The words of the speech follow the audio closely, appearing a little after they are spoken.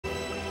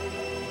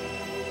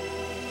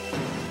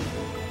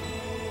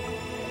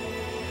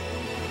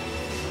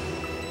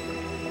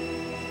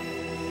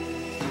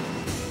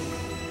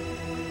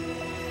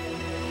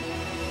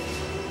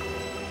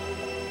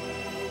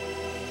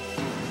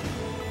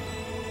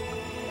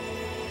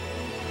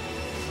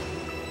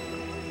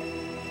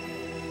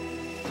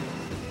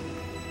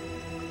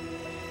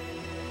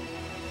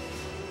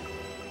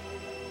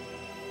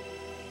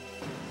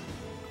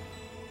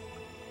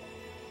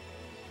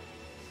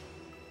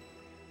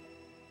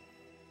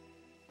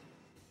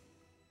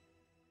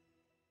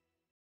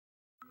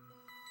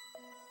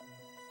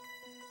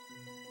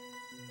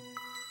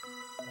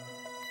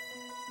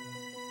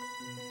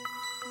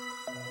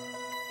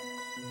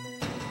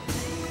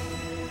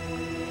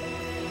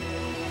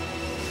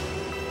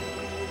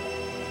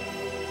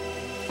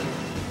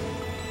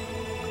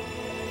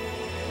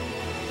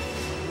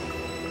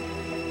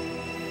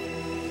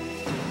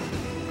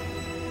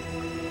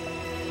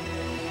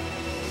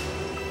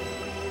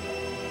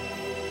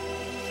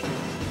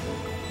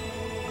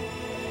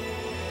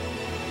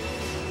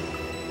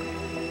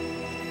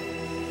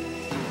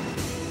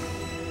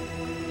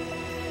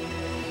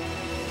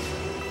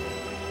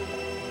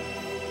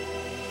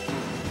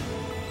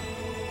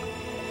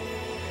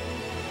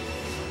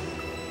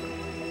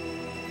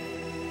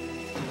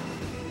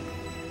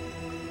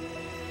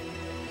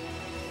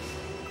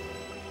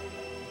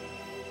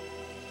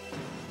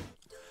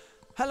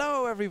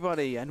Hello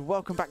everybody and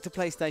welcome back to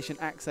PlayStation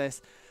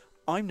Access.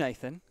 I'm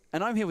Nathan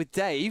and I'm here with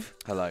Dave.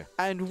 Hello.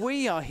 And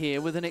we are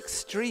here with an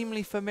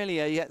extremely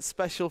familiar yet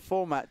special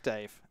format,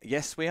 Dave.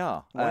 Yes, we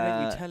are. Why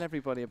don't you tell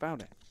everybody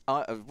about it?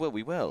 Well,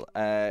 we will.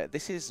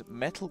 This is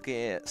Metal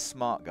Gear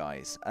Smart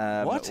Guys.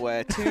 What?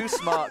 Where two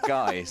smart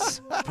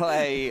guys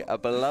play a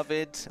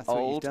beloved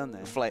old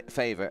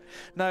favourite.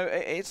 No,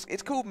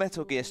 it's called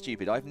Metal Gear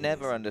Stupid. I've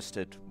never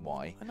understood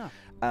why. I know.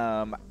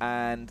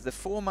 And the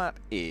format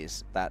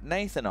is that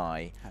Nathan and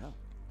I...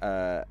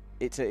 Hello.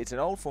 It's an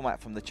old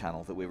format from the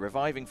channel that we're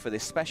reviving for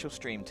this special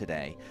stream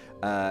today.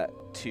 And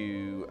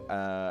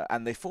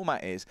the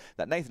format is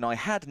that Nathan and I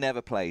had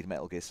never played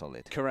Metal Gear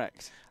Solid.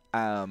 Correct.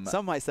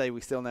 Some might say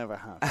we still never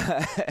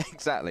have.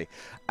 Exactly.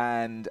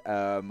 And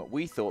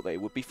we thought that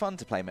it would be fun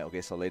to play Metal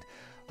Gear Solid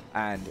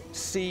and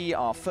see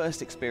our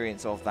first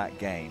experience of that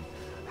game.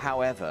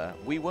 However,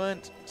 we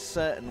weren't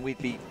certain we'd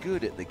be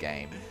good at the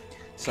game.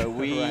 So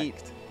we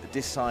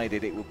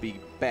decided it would be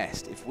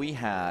best if we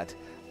had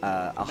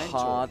a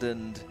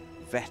hardened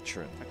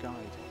veteran,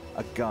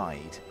 a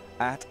guide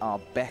at our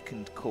beck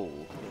and call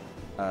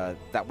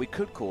that we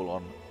could call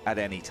on at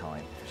any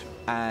time. Sure.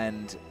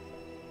 And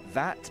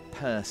that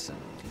person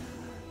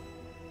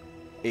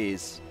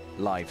is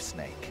Live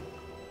Snake.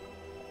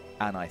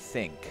 And I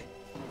think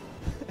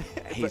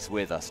he's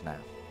with us now.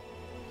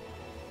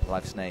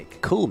 Live Snake.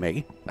 Call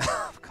me.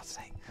 For God's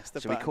sake.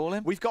 Should we call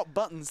him? We've got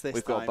buttons this time.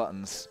 We've got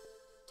buttons.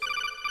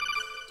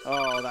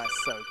 Oh,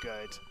 that's so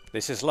good.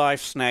 This is Live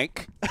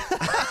Snake.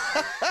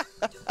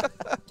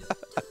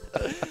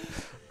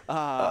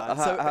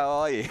 How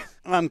are you?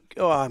 I'm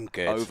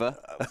good. Over.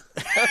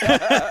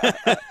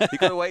 You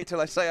got to wait till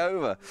I say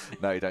over.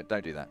 No, don't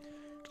do that.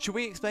 Should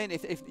we explain,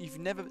 if you've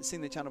never seen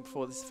the channel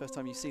before, this is the first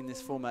time you've seen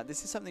this format,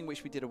 this is something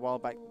which we did a while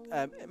back.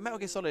 Metal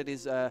Gear Solid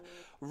is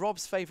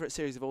Rob's favourite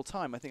series of all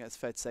time. I think that's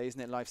fair to say, isn't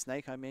it? Live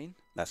Snake, I mean.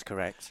 That's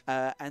correct.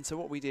 And so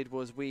what we did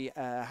was we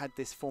had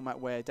this format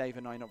where Dave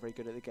and I, not very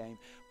good at the game,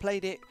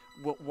 played it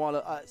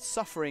while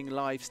suffering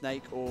Live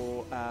Snake,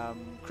 or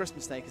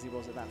Christmas Snake as he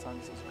was at that time,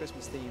 because it was a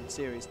Christmas-themed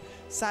series,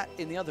 sat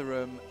in the other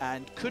room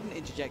and couldn't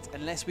interject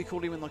unless we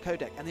called him in the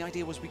codec. And the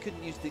idea was we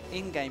couldn't use the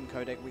in-game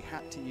codec, we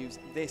had to use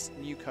this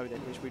new codec,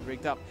 which we'd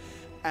rigged up.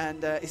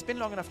 And it's been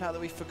long enough now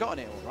that we've forgotten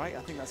it all, right? I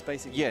think that's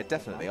basically... Yeah,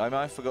 definitely. I mean,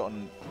 I've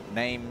forgotten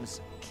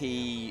names,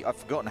 I've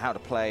forgotten how to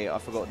play,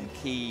 I've forgotten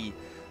key,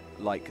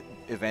 like,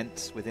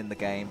 events within the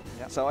game.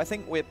 Yep. So I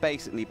think we're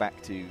basically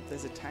back to...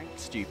 There's a tank.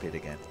 Stupid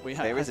again.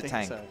 There is a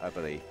tank, so. I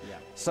believe. Yeah.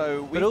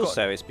 So but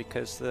also it's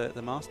because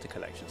the Master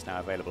Collection is now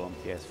available on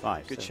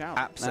PS5. Good shout.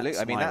 Absolutely.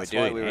 I mean, that's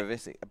why we were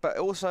visiting. But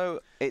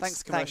also,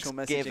 it's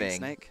Thanksgiving.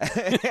 Snake.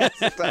 Yes,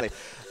 exactly.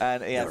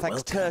 And yeah, thanks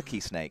welcome.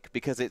 Turkey Snake,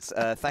 because it's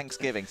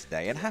Thanksgiving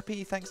today. And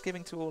happy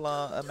Thanksgiving to all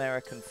our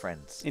American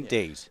friends.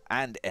 Indeed.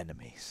 And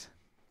enemies.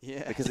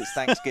 Yeah. Because it's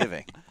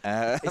Thanksgiving.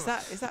 Is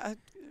that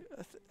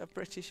a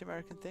British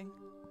American thing?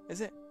 Is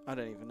it? I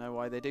don't even know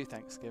why they do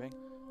Thanksgiving.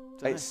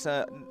 It's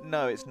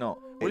no, it's not.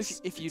 Well, it's,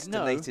 if you it's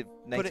know, the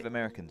Native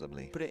Americans, I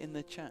believe. Put it in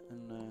the chat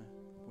and we'll...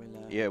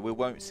 Yeah, we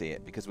won't see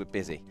it because we're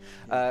busy.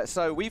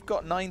 So we've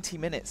got 90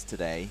 minutes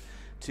today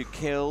to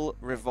kill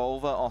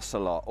Revolver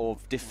Ocelot, or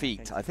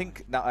defeat. Okay. I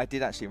think... No, I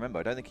did actually remember.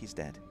 I don't think he's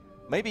dead.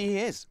 Maybe he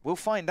is. We'll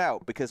find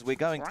out because we're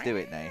going to do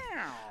it now.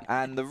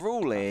 And the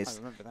rule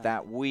is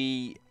that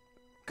we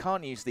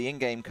can't use the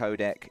in-game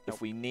codec. If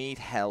we need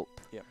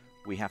help,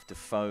 we have to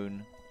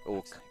phone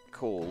or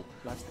call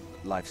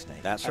Live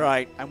Snake. That's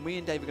right. And we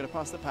and Dave are going to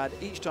pass the pad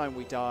each time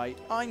we die.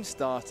 I'm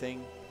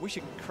starting. We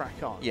should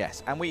crack on.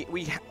 Yes, and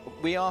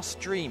we are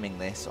streaming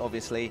this,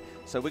 obviously,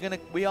 so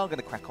we are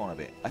gonna crack on a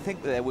bit. I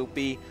think there will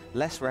be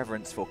less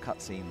reverence for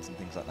cutscenes and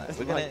things like that.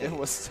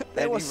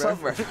 There was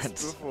some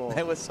reverence.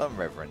 There was some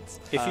reverence.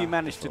 If you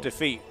manage to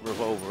defeat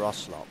Revolver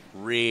Ocelot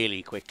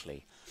really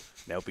quickly,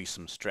 there'll be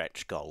some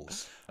stretch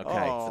goals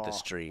for the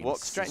streams. What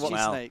stretchy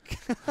snake?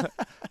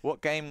 What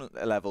game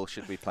level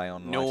should we play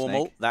on?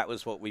 Normal. That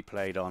was what we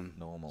played on.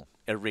 Normal.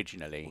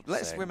 Originally.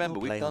 Let's remember,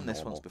 we've done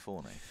this once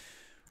before, mate.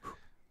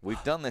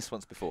 We've done this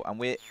once before, and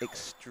we're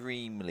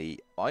extremely,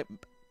 I'd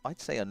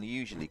say,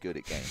 unusually good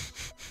at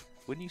games.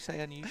 Wouldn't you say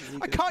unusually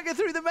good? I can't get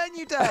through the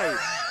menu, Dave.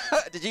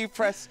 Did you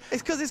press?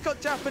 It's because it's got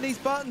Japanese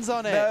buttons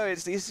on it. No,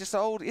 it's just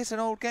old. It's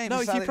an old game.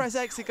 No, if you press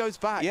X, it goes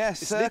back.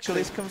 Yes, circle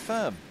is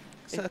confirm.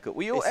 Circle.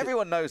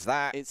 Everyone knows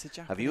that. It's a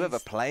Japanese. Have you ever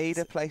played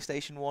a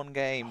PlayStation 1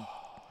 game?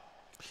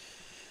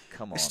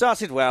 Come on. It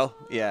started well.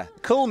 Yeah.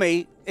 Call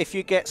me if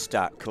you get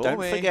stuck.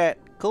 Don't forget.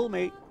 Call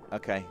me.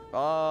 Okay.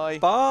 Bye.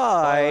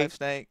 Bye. Bye, Live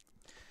Snake.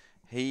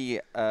 We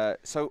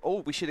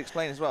should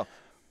explain as well.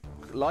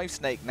 Live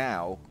Snake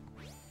now,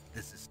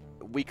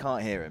 we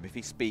can't hear him. If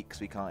he speaks,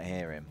 we can't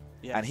hear him.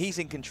 Yes. And he's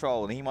in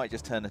control, and he might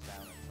just turn it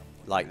down.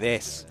 Like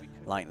this.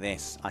 Like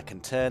this. I can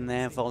turn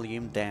their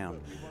volume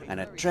down and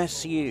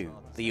address you,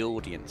 the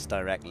audience,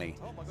 directly.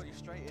 Oh my God, you're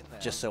straight in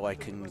there. Just so I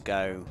can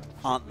go,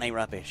 aren't they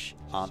rubbish?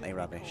 Aren't they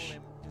rubbish?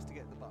 Just to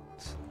get the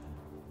buttons.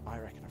 I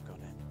reckon I've got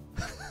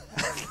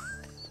it.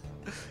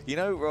 You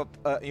know, Rob,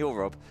 you're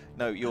Rob.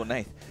 No, you're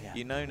Nath. Yeah.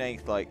 You know,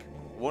 Nath, like,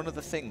 one of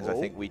the things I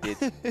think we did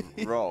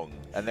wrong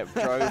and that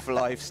drove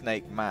Live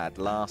Snake mad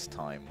last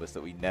time was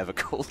that we never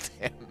called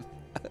him.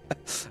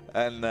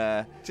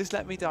 And just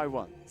let me die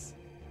once.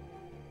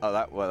 Oh,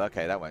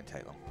 okay, that won't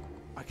take long.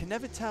 I can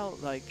never tell,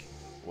 like,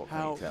 What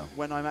how can you tell?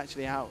 when I'm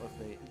actually out of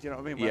the. Do you know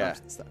what I mean? When Yeah.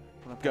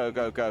 when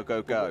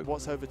I'm Go.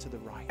 What's over to the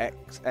right?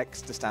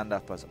 X to stand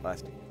up as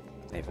last.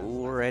 They've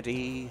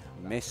already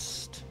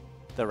missed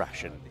the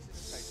ration.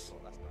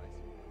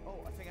 Oh,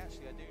 I think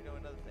actually I do know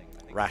another thing.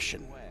 I think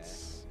Ration.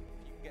 if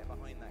you can get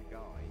behind that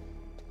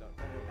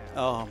guy.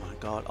 Oh my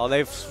god. Oh,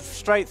 they've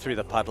straight through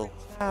the puddle.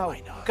 How?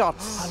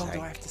 God's How long do I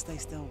sake. have to stay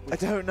still? I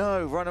don't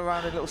know. Run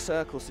around in little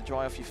circles to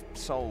dry off your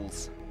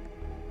souls.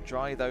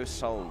 Dry those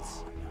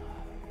souls.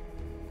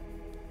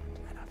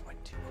 And I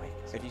went too quick.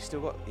 Have you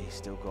still got? He's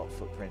still got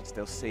footprints.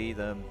 They'll see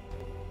them.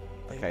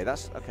 Okay,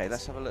 that's okay.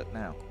 Let's have a look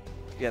now.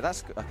 Yeah,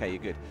 that's okay.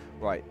 You're good.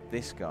 Right,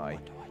 this guy.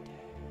 What do I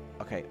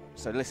do? Okay,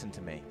 so listen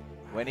to me.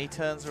 When he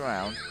turns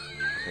around,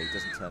 okay, he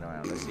doesn't turn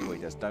around. Let's see what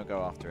he does. Don't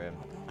go after him.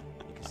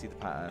 You can see the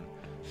pattern.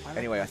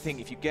 Anyway, I think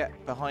if you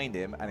get behind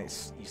him and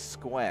it's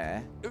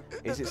square,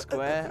 is it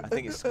square? I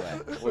think it's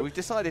square. Well, we've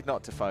decided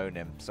not to phone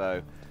him,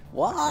 so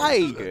Why?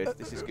 this is good.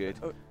 This is good.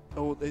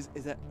 Oh, is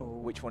that? Oh.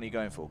 Which one are you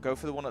going for? Go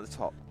for the one at the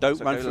top. Don't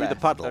So run go through the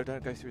left. puddle. No,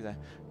 don't go through there.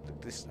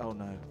 This. Oh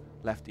no.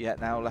 Left. Yeah.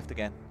 Now left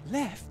again.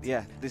 Left?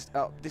 Yeah. This.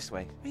 Oh, this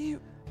way. Are you?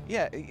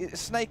 Yeah. A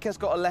snake has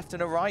got a left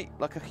and a right,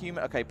 like a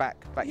human. Okay,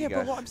 back. Back Yeah, you go.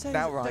 but what I'm saying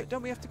now is, right.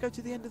 don't we have to go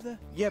to the end of the?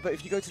 Yeah, but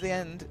if you go to the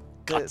end,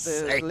 God's the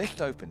sake. lift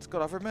opens.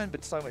 God, I've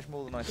remembered so much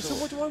more than I So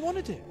thought. what do I want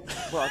to do?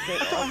 Well, I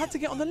thought I had to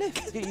get on the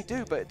lift. yeah, you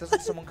do, but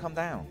doesn't someone come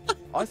down?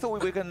 I thought we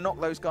were going to knock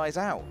those guys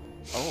out.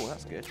 Oh,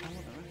 that's good. I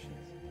want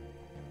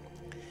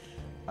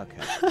the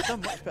rations. Okay. I've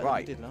done much better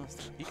Right. than I did last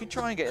time. You can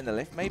try and get in the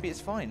lift. Maybe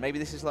it's fine. Maybe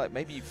this is like,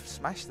 maybe you've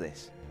smashed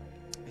this.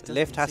 It The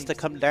lift doesn't has seem to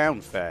come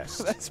down first.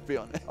 Let's be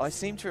honest. I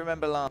seem to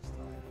remember last.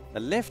 The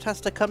lift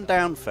has to come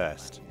down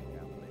first.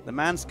 The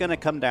man's going to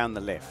come down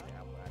the lift.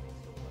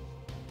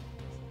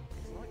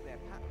 It's like their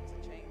patterns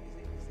are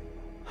changing.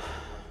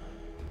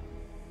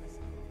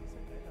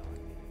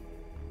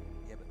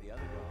 Yeah, but the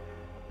other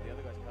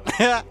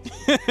guy's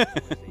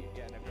coming.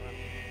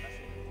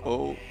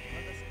 Oh,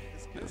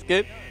 that's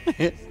good.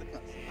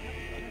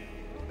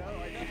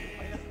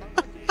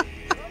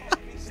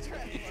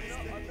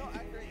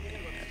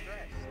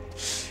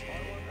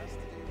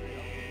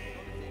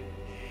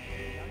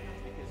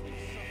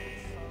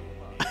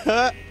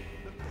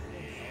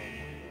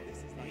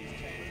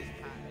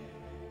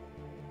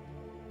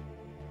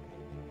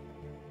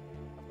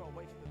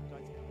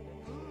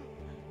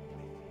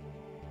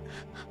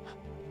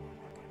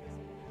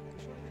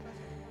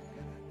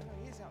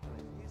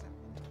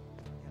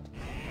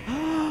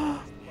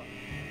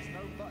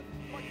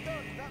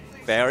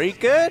 Very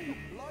good.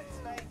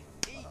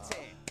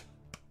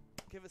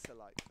 Give us a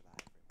like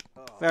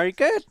for that. Very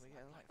good.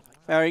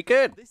 Very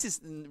good. This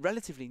is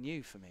relatively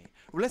new for me.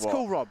 Well, let's What?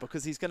 call Rob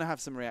because he's going to have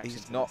some reaction.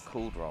 He's to not this.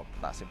 called Rob.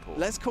 That's important.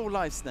 Let's call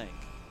Live Snake.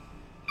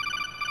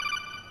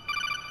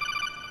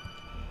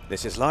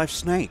 This is Live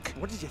Snake.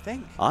 What did you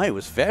think? I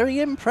was very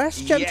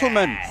impressed,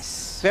 gentlemen.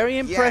 Yes. Very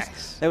impressed.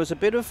 Yes. There was a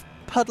bit of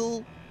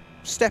puddle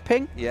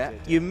stepping. Yeah.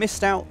 You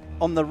missed out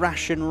on the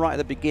ration right at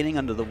the beginning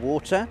under the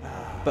water.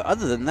 But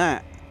other than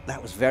that,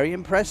 that was very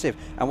impressive.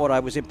 And what I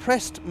was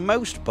impressed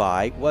most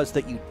by was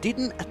that you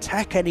didn't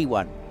attack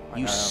anyone.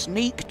 You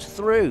sneaked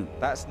through.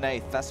 That's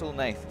Nath. That's all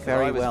Nath. 'Cause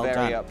Very I was well very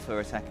done. up for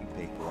attacking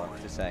people. I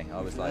have to say.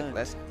 I was like,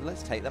 learned.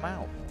 let's take them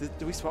out.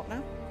 Do we swap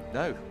now?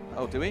 No.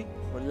 Oh, do we?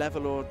 Or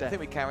level or I death? think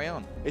we carry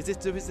on. Does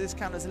this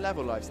count as a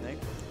level, Live Snake?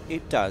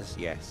 It does,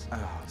 yes.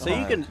 Oh, So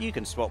you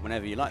can swap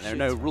whenever you like. There are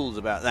no rules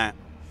about that.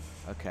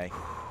 Okay.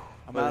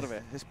 I'm Well, out of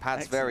it. This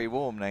pad's Excellent. very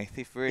warm, Nath.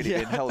 You've really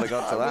been Yeah. holding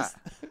on to that.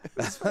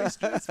 It's very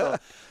stressful.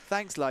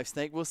 Thanks, Live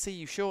Snake. We'll see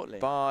you shortly.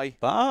 Bye.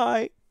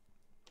 Bye.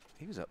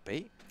 He was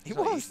upbeat. He He's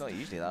was. not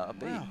usually that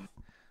upbeat. Wow.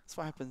 That's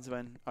what happens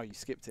when. Oh, you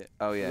skipped it.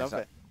 Oh yeah. Love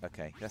it.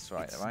 Okay, that's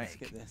right. Let's Right.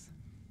 skip this.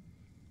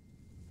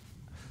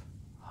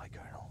 Hi,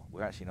 Colonel.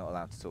 We're actually not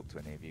allowed to talk to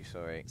any of you.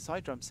 Sorry.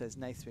 Side Drum says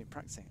Nath's been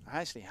practicing.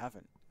 I actually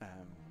haven't,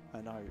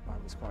 and I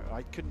was quite.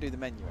 I couldn't do the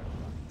menu every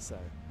night, so.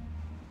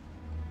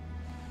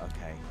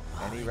 Okay.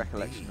 Any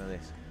recollection of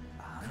this?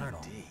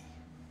 Colonel.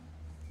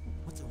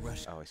 What's a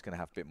rush? Oh, he's going to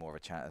have a bit more of a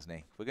chat, isn't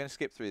he? We're going to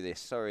skip through this.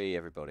 Sorry,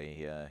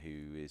 everybody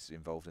who is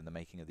involved in the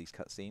making of these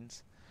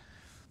cutscenes.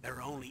 There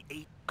are only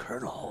 8.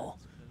 Colonel,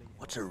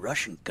 what's a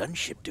Russian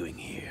gunship doing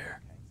here?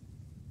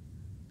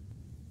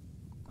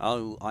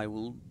 I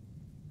will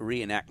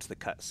reenact the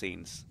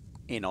cutscenes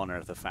in honor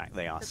of the fact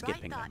they are The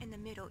skipping bright dot them. in the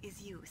middle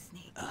is you,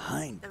 Snake.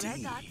 Indeed. The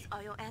red dots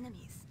are your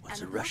enemies. What's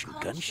and a the Russian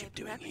low-cone gunship shape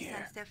doing represents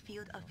here? their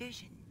field of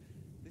vision.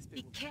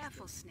 Be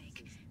careful,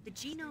 Snake. The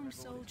genome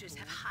soldiers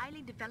have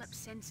highly developed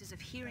senses of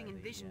hearing and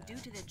vision due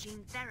to their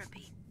gene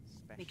therapy.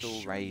 Make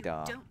Special sure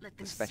radar. you don't let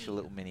them The special see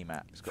little you. mini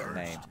map. It's got a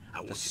name.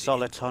 The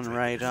Soliton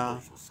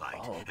radar.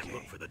 Oh, okay.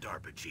 Look for the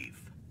DARPA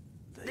chief.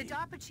 The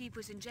DARPA chief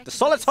was injected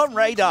The with Soliton same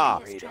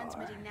radar! GPS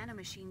transmitting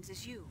nanomachines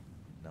as you.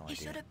 No He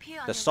idea. should appear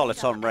on The your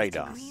Soliton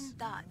radar as a radar. green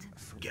dot.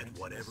 Get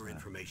whatever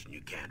information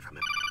you can from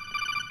him.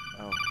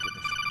 Oh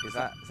goodness. Is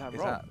that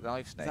Rob?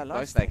 live snake? Is that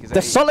live snake? Is The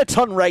that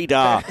Soliton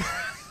radar.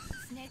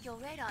 Snake, your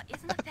radar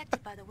isn't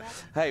affected by the weather.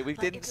 Hey, we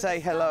But didn't if say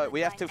it's hello. started We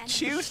have by to an enemy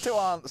choose ship- to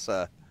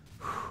answer.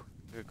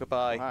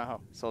 Goodbye.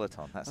 Wow.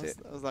 Soliton, that's it.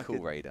 That was like cool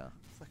radar.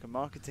 It's like a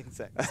marketing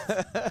set.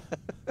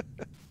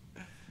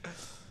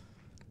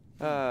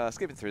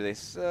 Skipping through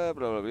this. Blah,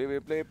 blah, blah, blah,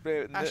 blah,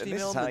 blah. Ashley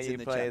This is how Millman's you in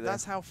the play chat.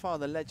 That's how far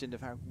the legend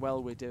of how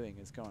well we're doing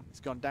has gone. It's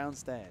gone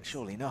downstairs.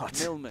 Surely not.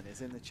 Millman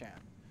is in the chat.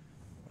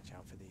 Watch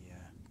out for the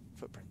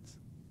footprints.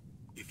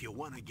 If you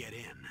want to get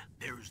in,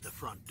 there's the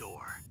front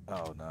door.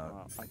 Oh no.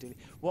 Well, ideally.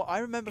 Well, I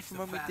remember It's from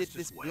the when we did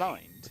this fastest way,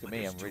 blind, To but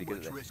me, there's I'm really too good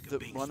at much this. risk of that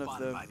being one of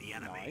spotted the by the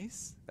enemy.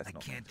 nice. That's I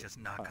not can't just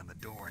knock on the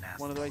door and ask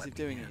One of the them ways to of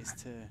let doing me it in. is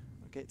to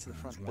get to the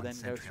There's front, but one then go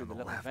sentry through on the the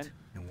little left event.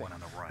 and one on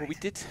the right. Well, we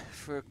did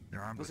for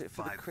They're armed was with it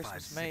for the 5.56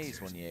 Christmas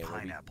maze one year? Where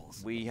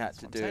pineapples. we had That's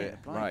to what do I'm saying, it.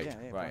 a blind, Right, yeah,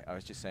 right. blind. I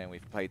was just saying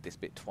we've played this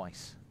bit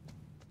twice.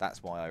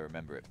 That's why I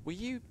remember it. Were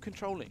you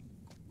controlling?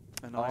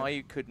 And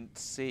I couldn't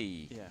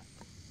see. Yeah.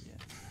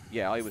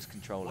 Yeah, I was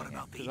controlling What it.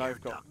 about the Because air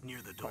I've got duct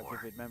near the quite door?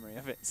 vivid memory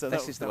of it. So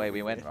This is the way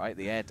we went, right?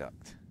 The air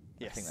duct.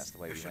 Yes. I think that's the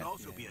way There we should went.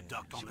 also be a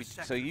duct on the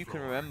second So you can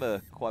floor.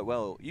 remember quite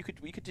well.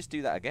 We could just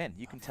do that again.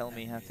 You can tell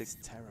me how to. It's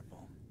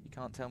terrible. You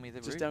can't tell me the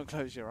Just route. don't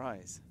close your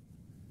eyes.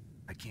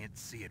 I can't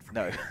see it from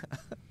No.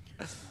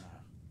 here.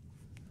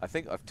 I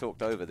think I've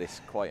talked over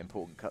this quite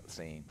important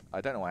cutscene.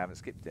 I don't know why I haven't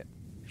skipped it.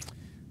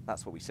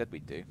 That's what we said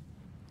we'd do.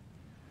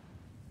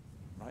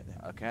 Right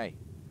then. Okay.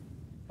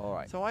 All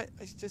right. So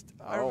it's just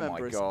I Oh my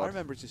remember God. I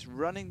remember just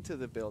running to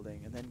the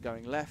building and then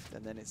going left,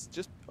 and then it's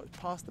just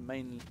past the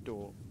main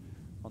door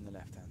on the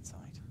left hand side.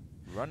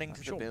 Running I'm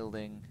to sure the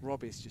building.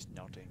 Robbie's just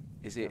nodding.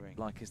 Is it going.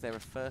 like, is there a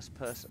first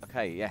person?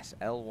 Okay, yes,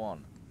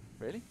 L1.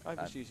 Really? I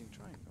was using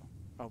triangle.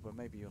 Oh, but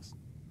maybe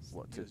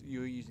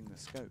you're using the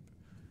scope.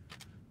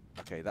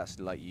 Okay, that's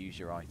like use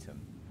your item.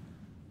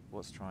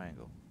 What's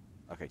triangle?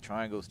 Okay,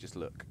 triangle's just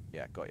look.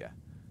 Yeah, got ya.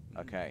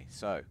 Okay,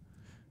 so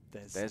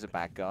there's a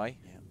bad guy.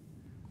 Yeah.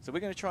 So we're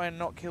going to try and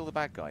not kill the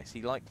bad guy. Is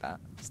he like that?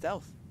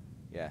 Stealth.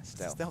 Yeah, It's a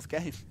stealth. stealth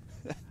game.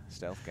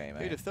 Stealth game,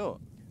 eh? Who'd have thought?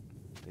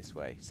 This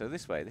way. So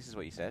this way. This is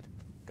what you said.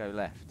 Go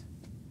left.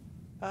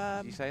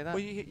 Did you say that?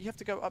 Well, you have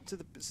to go up to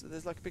the. So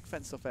there's like a big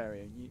fenced-off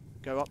area, and you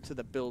go up to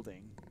the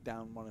building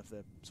down one of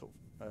the sort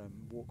of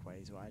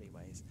walkways or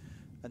alleyways,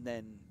 and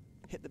then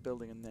hit the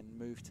building and then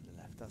move to the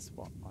left. That's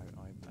what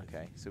I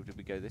Okay. So did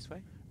we go this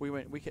way?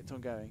 We kept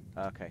on going,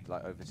 Okay,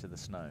 like over to the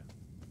snow.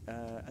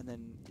 and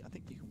then I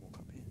think you can walk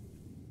up here.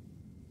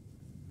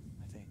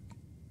 I think.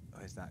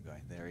 Where's that guy?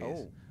 There he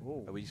is.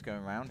 Oh. Are we just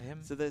going around him?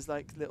 So there's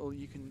like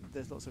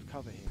there's lots of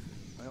cover here.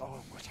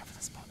 Oh, watch out for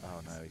the spotlights.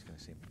 Oh no, he's going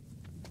to see me.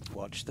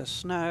 Watch the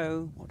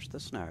snow. Watch the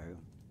snow.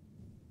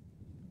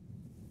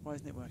 Why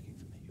isn't it working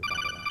for me? You're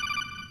bad at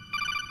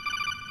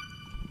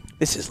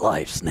This is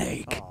Live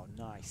Snake. Oh,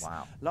 nice.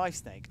 Wow. Live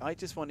Snake. I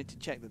just wanted to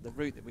check that the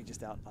route that we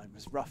just outlined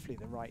was roughly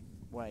the right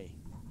way.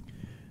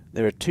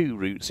 There are 2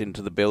 routes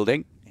into the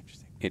building.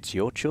 Interesting. It's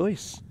your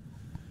choice.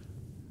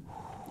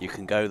 You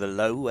can go the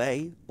low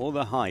way or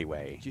the high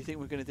way. Do you think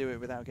we're going to do it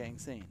without getting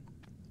seen?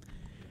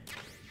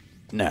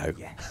 No.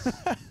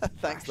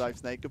 Thanks, Live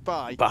Snake.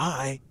 Goodbye.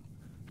 Bye.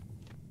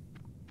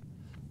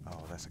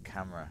 Oh, that's a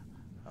camera.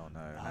 Oh no,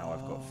 now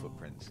I've got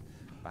footprints.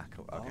 Back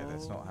up. Okay,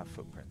 let's not have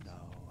footprints. No.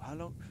 How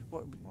long?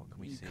 What can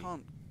we you see?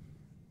 can't.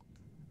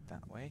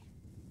 That way?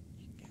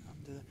 You can get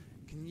under.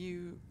 Can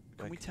you?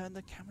 Can we turn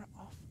the camera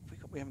off?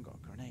 We haven't got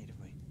a grenade, have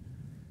we?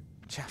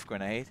 Chaff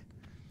grenade.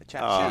 The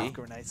chaff Ah. Chaff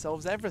grenade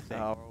solves everything.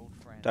 Our old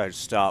friend. Don't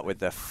start with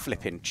the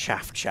flipping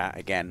chaff chat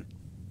again.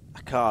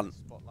 I can't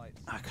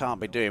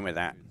be doing with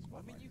that.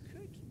 I mean, you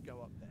could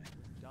go up there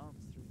and dance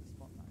through the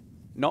spotlight.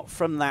 Not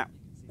from that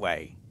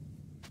way.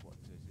 What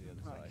to the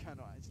other No, side? I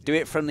cannot actually. Do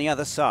it from the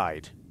other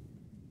side.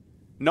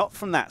 Not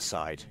from that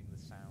side. Hearing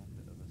the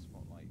sound of the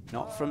spotlight.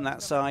 Not from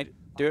that side.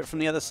 Do it from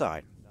the other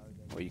side.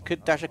 Well, you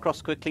could dash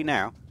across quickly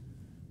now,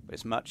 but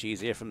it's much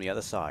easier from the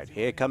other side.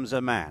 Here comes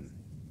a man.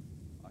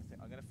 I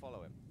think I'm going to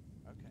follow him.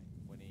 Okay.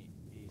 When he's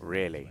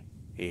Really?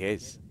 He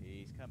is.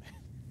 He's coming.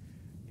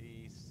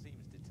 He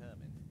seems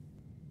determined.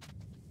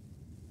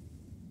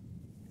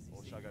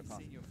 Or should I go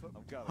past?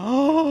 I'm going.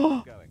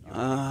 I'm going.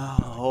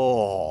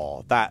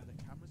 Oh, that The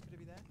camera's going to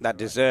be there. that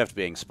deserved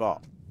being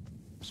spotted,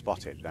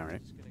 don't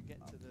it? Just going to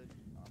get to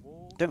the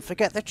wall. Don't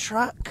forget the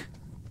truck.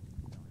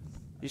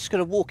 You're just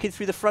going to walk in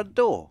through the front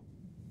door.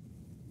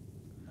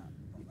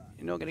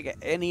 You're not going to get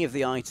any of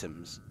the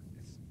items.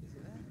 Is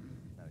it there?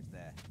 No, it's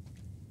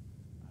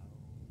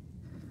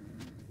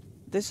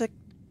there.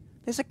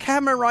 There's a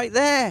camera right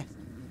there.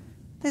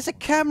 There's a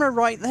camera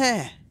right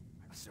there.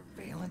 A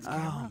surveillance Oh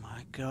camera?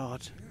 my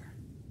God.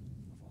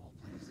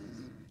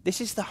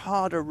 This is the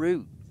harder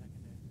route.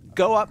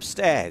 Go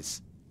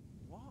upstairs.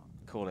 What?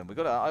 Call him. We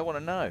got. I want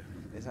to know.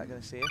 Is that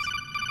going to see us?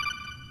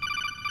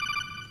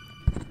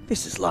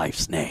 This is Live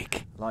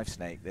Snake. Live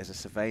Snake. There's a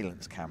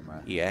surveillance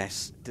camera.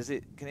 Yes. Does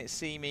it? Can it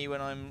see me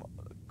when I'm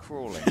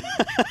crawling?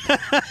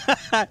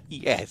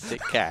 Yes,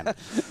 it can.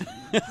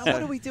 What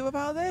do we do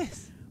about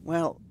this?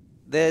 Well,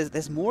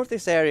 there's more of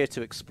this area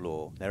to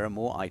explore. There are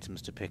more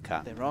items to pick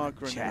up. There are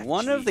grenades.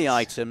 One of the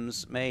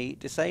items may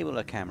disable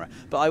a camera,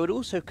 but I would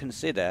also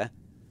consider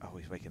Oh,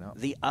 he's waking up.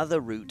 the other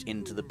route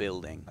into the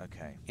building.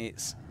 Okay.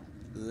 It's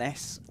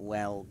less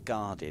well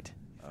guarded.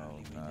 Oh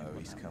only we no, knew what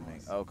he's that coming.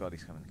 was. Oh god,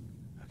 he's coming.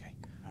 Okay.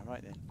 All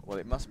right then. Well,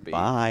 it must be.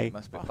 Bye. It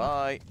must be.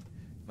 Bye.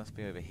 It must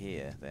be over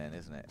here then,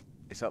 isn't it?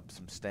 It's up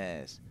some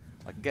stairs.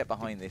 I can get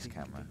behind this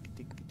camera.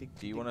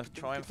 Do you want to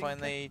try and find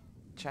the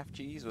chaff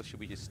cheese, or should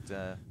we just?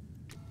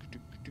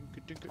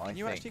 Can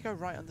you actually go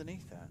right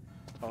underneath that?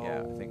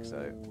 Yeah, I think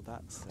so. Oh,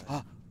 that's.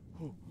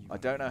 I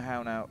don't know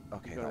how now.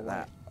 Okay, gotta like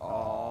that. wait.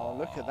 Oh,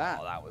 look at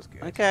that. That was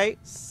good. Okay.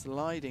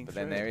 Sliding But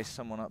through. then there is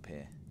someone up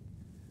here.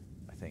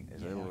 I think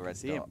there's a Yeah, I little can red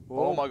see him. dot.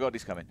 Whoa. Oh my god,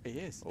 he's coming. He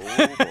is. Oh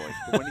boy.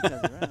 But when he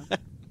turns around,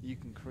 you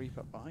can creep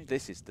up behind him.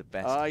 This is the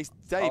best. He's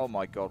Dave. Oh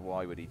my god,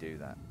 why would he do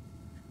that?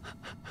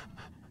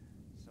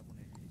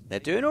 They're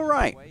doing all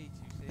right.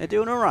 They're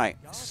doing all right.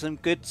 Some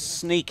good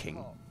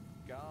sneaking.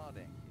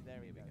 Guarding. There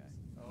we go.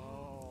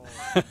 Oh.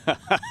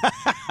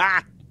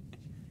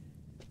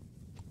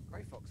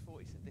 Grey Fox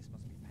 40 said this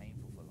must be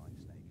painful for Live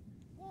Snake.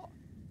 What?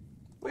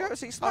 We're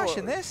actually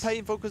smashing this.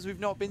 Painful because we've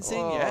not been seen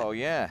Oh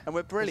yet. yeah. And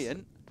we're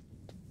brilliant.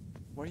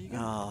 Where are you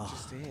going? Oh.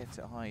 Just here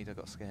to hide. I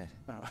got scared.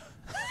 Oh.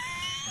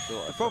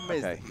 Thought The problem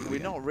is okay, we're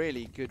not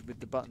really good with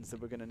the buttons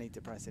that we're going to need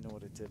to press in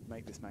order to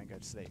make this man go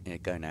to sleep. Yeah,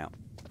 go now.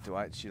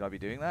 Should I be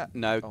doing that?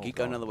 No, Oh, keep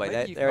going God. another way. Wait,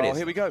 There, you- there it Oh, is.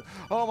 here we go.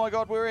 Oh my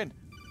god, we're in.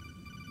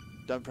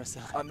 Don't press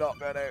that. I'm not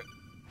going to.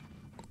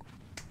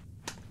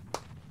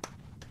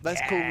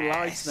 Let's call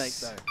Live Snake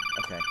though.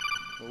 Okay.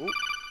 Ooh.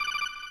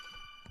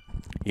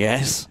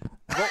 Yes.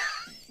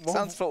 What,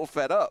 Sounds sort of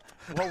fed up.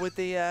 what would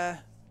the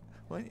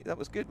Well, that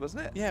was good,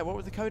 wasn't it? yeah? What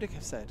would the codec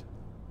have said?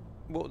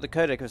 What the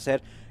codec have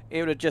said, it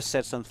would have just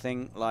said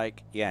something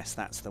like, yes,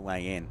 that's the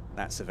way in.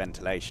 That's the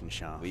ventilation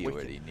shaft. We We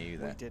already knew We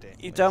that. did it.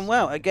 You've done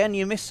well. Again,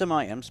 you missed some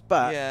items,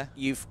 but Yeah.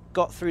 you've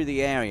got through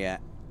the area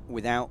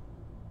without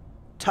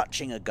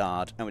touching a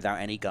guard and without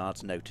any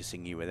guards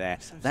noticing you were there.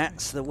 So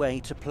That's the way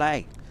to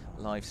play.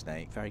 Live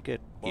Snake. Very good.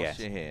 Whilst Yes.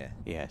 you're here,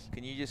 Yes.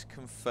 can you just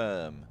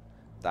confirm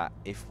that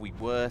if we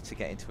were to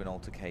get into an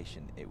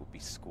altercation, it would be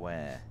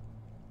square?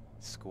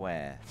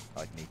 Square.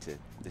 I'd need to.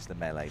 This is the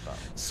melee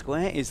button.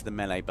 Square is the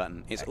melee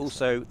button. It's Excellent.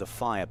 also the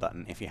fire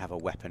button if you have a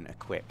weapon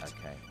equipped.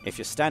 Okay. If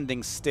you're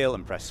standing still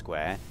and press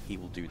square, he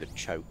will do the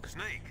choke.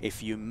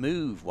 If you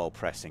move while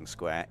pressing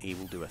square, he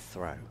will do a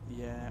throw.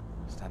 Yeah.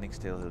 Standing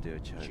still, he'll do a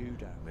choke.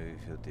 Judo. Move,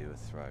 he'll do a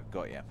throw.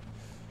 Got ya.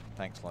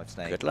 Thanks, Live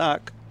Snake. Good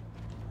luck.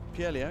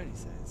 Pierre Leone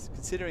says,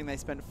 considering they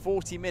spent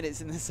 40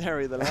 minutes in this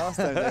area the last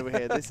time they were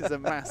here, this is a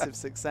massive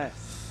success.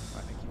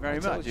 Right, thank you very I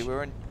told much. you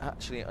we're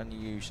actually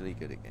unusually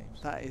good at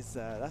games. That is,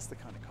 that's the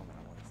kind of comment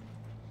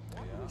I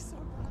wanted.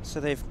 So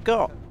they've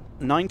got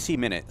 90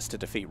 minutes to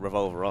defeat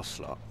Revolver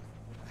Ocelot.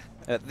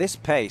 At this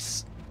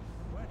pace,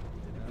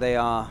 they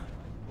are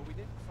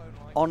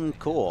on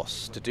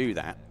course to do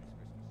that.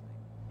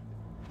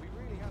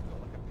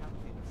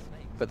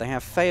 But they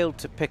have failed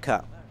to pick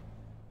up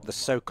the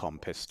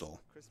SOCOM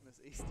pistol. Christmas,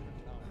 Easter.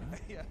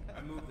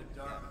 I moved the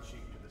Dark Chief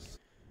to the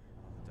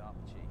Dark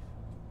Chief.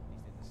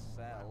 He's in the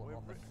cell on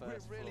the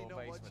first we're really floor not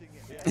basement. watching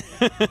it.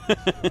 We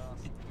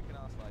can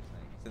ask Live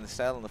Snake. He's in the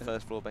cell on the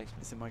first floor basement.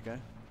 It's in my go.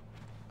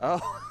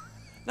 Oh.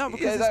 No,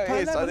 because yeah, it's no, per it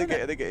is. level, I think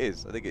isn't I think it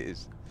is. I think it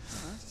is. I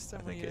just don't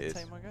I want think you it to is.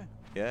 take my go.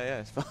 Yeah,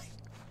 it's fine.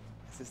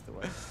 Is this the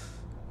way?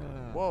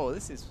 Whoa,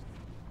 this is...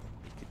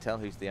 You can tell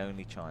who's the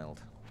only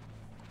child.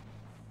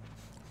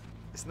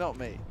 It's not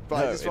me,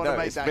 but I just want to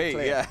make it's that me,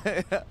 clear.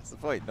 Yeah, that's the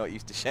point. Not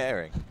used to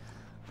sharing.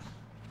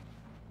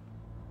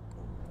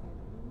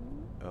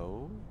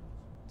 Oh,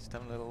 just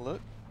having a little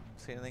look.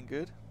 See anything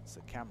good? It's a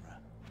camera.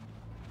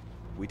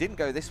 We didn't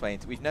go this way.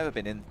 We've never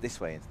been in this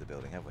way into the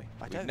building, have we?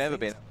 I We've don't never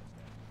think been.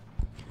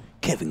 so.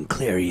 Kevin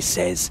Cleary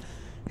says,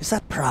 is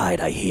that pride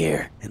I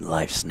hear in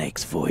Live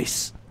Snake's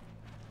voice?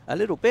 A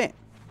little bit.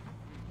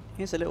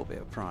 Here's a little bit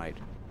of pride.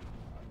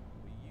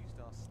 We used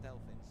our stealth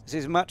instinct. This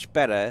is much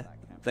better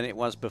than it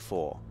was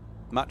before.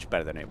 Much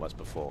better than it was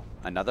before.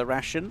 Another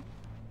ration.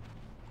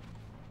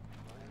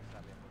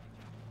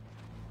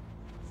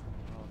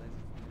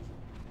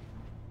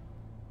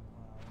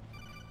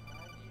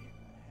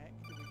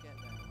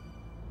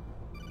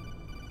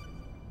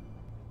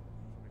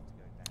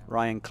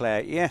 Ryan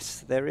Clare.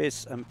 Yes, there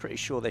is. I'm pretty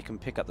sure they can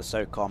pick up the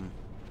SOCOM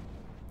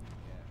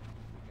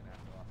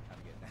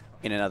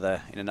in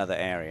another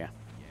area.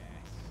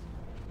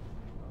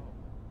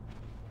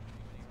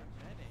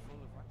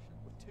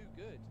 We're too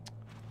good.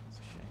 It's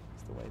a shame.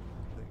 It's the way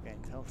the game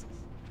tells us.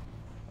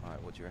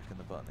 Alright, what do you reckon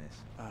the button is?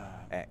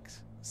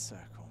 X.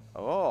 Circle.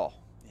 Oh,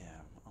 Yeah,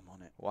 I'm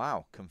on it.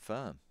 wow.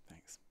 Confirm.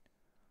 Thanks.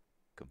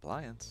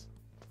 Compliance.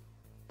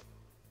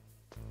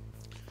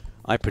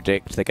 I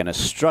predict they're going to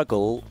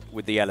struggle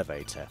with the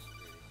elevator.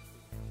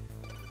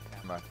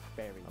 Camera.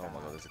 Very Oh bad. my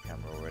god, there's a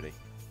camera already.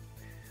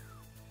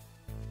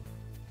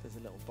 There's a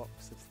little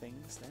box of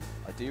things there.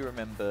 I do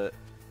remember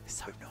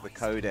It's so the noisy.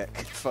 codec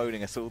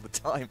phoning us all the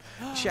time.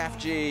 Chaff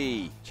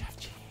G! Chav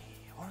G,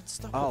 we're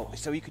unstoppable. Oh,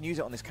 so you can use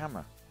it on this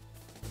camera.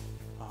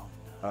 Oh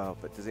Oh,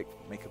 but does it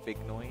make a big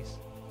noise?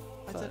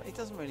 It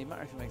doesn't really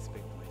matter if it makes a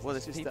big noise. Well,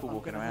 It's there's just that people I'm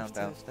walking gonna have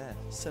around to downstairs.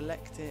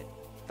 Select it.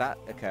 That,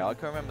 okay, I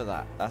can remember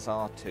that. That's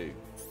R2.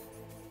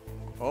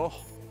 Oh,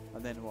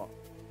 and then what?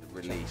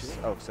 Release.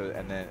 Oh, so,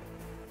 and then,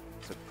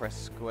 so press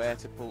square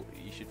to pull.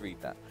 You should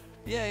read that.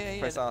 Yeah.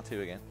 Press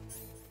R2 again.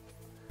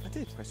 I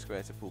did. Press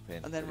square to pull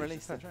pin. And then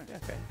release the the drone. Yeah,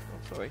 okay.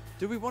 Oh, sorry.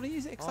 Do we want to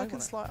use it? Because I I can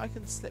wanna- slide. I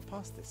can slip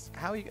past this.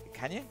 How are you?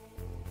 Can you?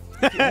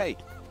 Hey,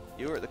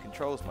 you're at the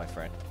controls, my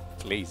friend.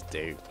 Please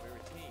do. We're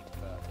a team,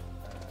 but.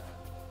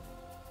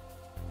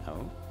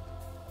 Oh.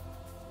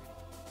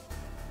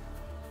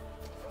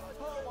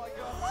 Oh my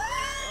god!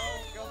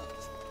 Oh god!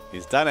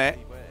 He's done it.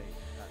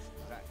 That's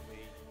exactly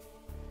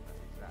how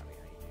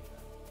you do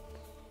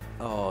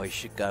that. Oh, you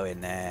should go in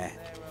there.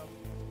 There,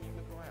 you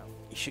look around.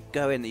 You should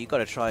go in there. You've got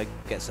to try and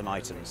get some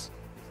items. This is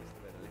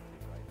where the lift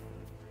is, right?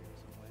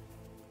 Somewhere.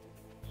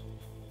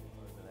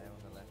 Over there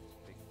on the left,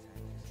 big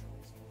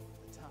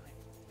tank.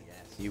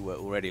 Yes. You were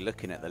already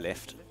looking at the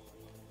lift.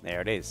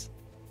 There it is.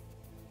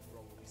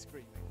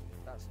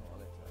 That's not a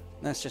lift, though.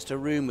 That's just a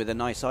room with a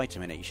nice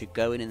item in it. You should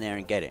go in there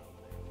and get it.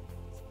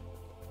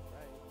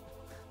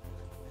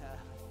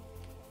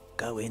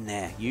 Go in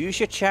there. Use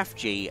your chaff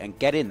G and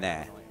get in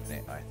there.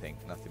 I think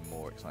nothing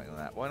more exciting than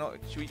that. Why not?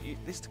 Should we,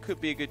 this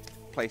could be a good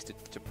place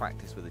to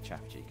practice with a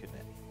chaff G, couldn't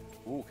it?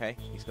 Ooh, okay,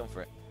 he's gone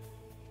for it.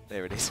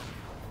 There it is.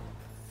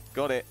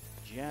 Got it.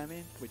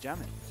 Jamming. We're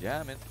jamming.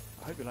 Jamming.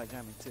 I hope you like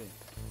jamming too.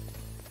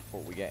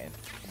 What are we getting?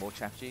 More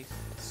chaff Gs?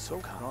 So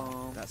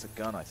calm. That's a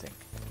gun, I think.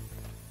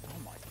 Oh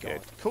my Good.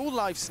 god. Cool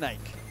live snake.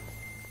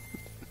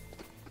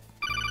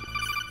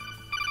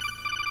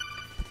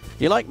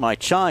 You're like my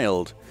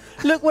child.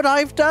 Look what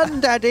I've done,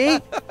 Daddy.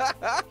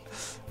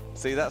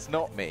 See, that's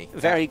not me.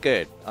 Very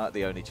good.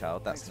 The only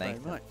child. That's Thanks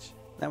Nathan. very much.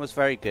 That was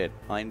very good.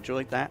 I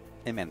enjoyed that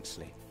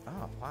immensely.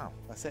 Oh, wow.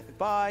 That's it.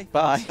 Bye.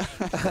 Bye.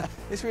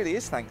 This really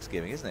is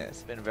Thanksgiving, isn't it?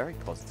 It's been a very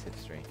positive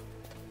stream.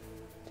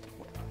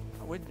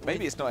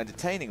 Maybe it's not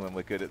entertaining when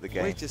we're good at the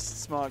game. We're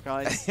just smart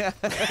guys playing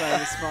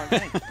a smart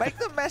game. Make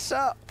them mess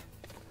up.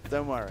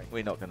 Don't worry.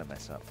 We're not going to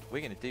mess up.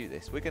 We're going to do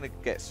this. We're going to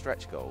get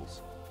stretch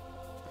goals.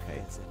 Okay.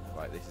 That's it now.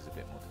 Right, this is a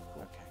bit more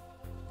difficult. Okay.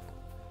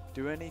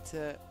 Do I need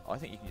to? I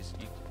think you can just...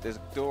 there's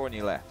a door on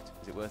your left.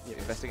 Is it worth Yeah,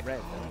 investigating?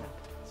 Red.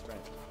 It's red.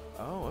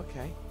 Oh,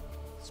 okay.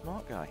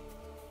 Smart guy.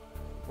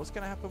 What's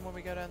going to happen when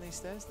we go down these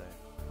stairs,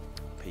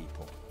 though?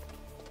 People.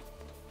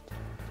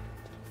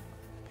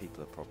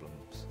 People are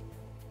problems.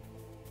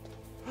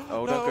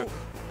 Oh, No! don't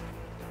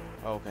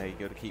go. Okay, you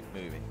got to keep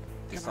moving.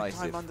 Can I Decisive.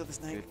 climb under the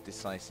snake? Good,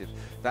 decisive.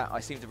 That I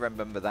seem to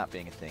remember that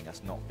being a thing.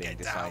 Us not being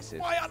Get down. decisive.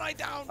 Why aren't I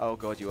down? Oh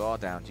god, you are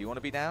down. Do you want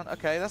to be down?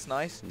 Okay, that's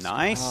nice.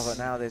 Nice. Oh, but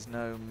now there's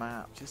no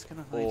map. Just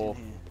going to hide Or,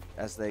 in here.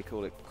 as they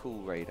call it,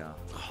 cool radar.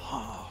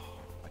 Oh,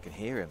 I can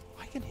hear him.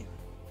 I can hear him.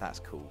 That's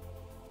cool.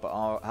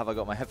 But have I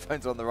got my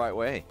headphones on the right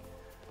way?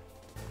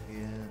 Yeah,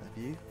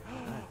 have you?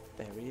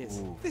 There he is.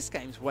 Ooh. This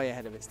game's way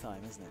ahead of its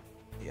time, isn't it?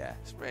 Yeah,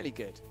 It's really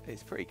good.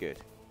 it's pretty good.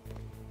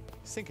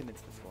 Sinking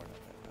into the floor a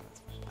little bit, but that's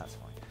fine. That's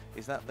fine.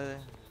 Is that the...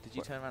 Did you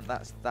What? turn around?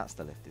 That's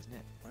the lift, isn't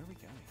it? Where are we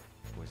going?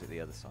 Or is it the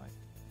other side?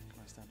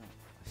 Can I stand up?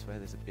 I swear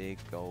there's a big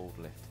gold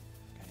lift.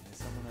 Okay, there's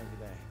someone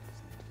over there.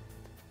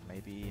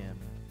 Maybe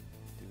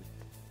do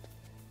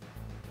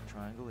a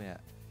triangle. Yeah,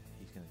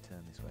 he's going to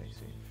turn this way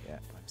soon. Yeah,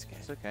 I'm scared.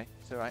 it's okay.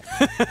 It's all right.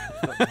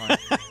 Got time.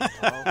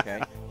 Oh,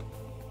 okay.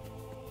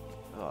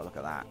 Oh, look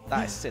at that.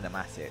 That is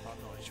cinematic. I'm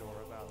not sure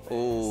about this.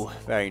 Oh,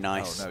 very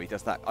nice. Oh no, he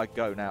does that. I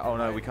go now. Oh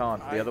no, we can't.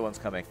 The other one's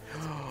coming.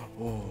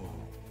 Oh.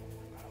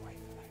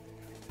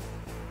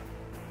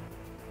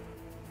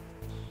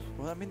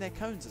 Well, I mean, their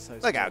cones are so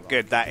Look how small,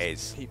 good I that could is.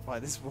 just Keep by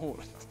this wall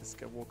and just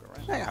go walk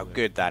around. Look how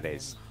good that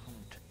is.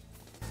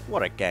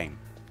 What a game.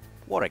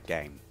 What a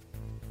game.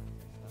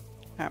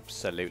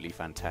 Absolutely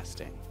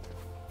fantastic.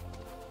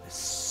 The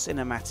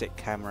cinematic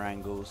camera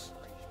angles.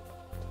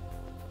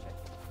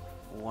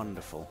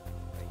 Wonderful.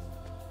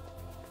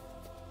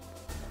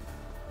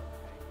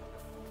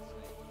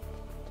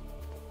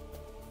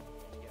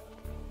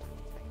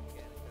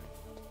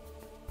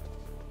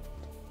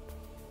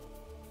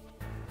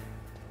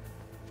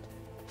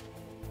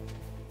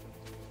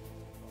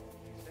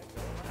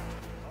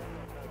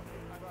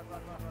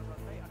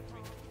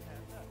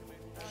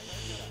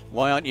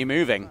 Why aren't you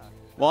moving?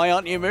 Why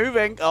aren't you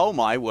moving? Oh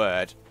my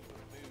word.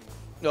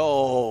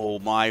 Oh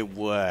my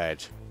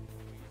word.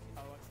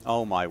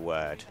 Oh my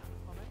word.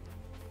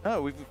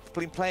 Oh, we've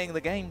been playing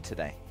the game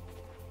today.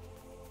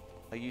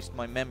 I used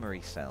my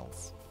memory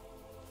cells.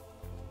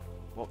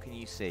 What can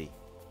you see?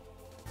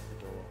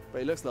 The door.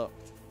 But it looks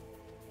locked.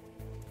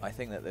 I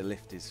think that the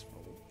lift is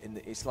in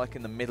the, it's like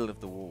in the middle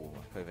of the wall.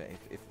 Like over,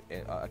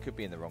 if I could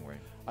be in the wrong room.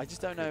 I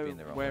just don't Could know be in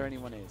the wrong where room.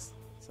 anyone is.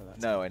 So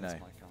that's No, I that's know.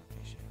 my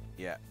current issue.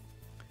 Yeah.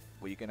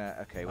 Well, you're gonna.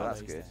 Okay, well Oh, that's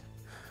he's good. there.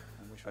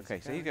 And which one's Okay,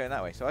 he so you're going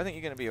that way. So I think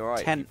you're going to be all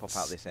right if you pop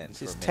out this end. This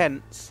for is a minute.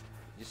 tense.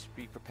 Just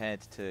be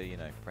prepared to, you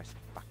know, press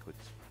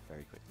backwards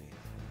very quickly.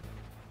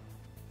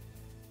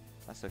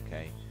 That's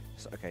okay.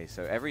 So, okay,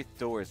 so every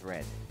door is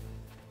red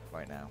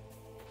right now.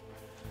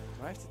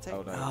 Do I have to take?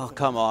 Oh, no. Oh,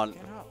 come on.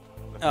 Get up.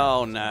 Look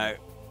Oh out. no.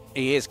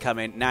 He is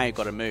coming. Now you've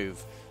got to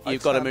move.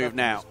 You've got to move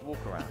now. Just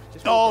walk around.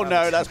 Just Oh, walk around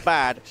no, the that's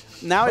bad.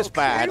 Now it's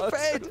bad.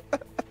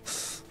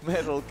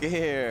 Metal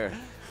Gear.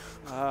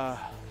 God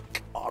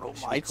What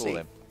should we almighty. call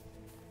him?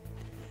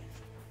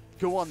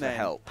 Go on For then.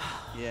 help.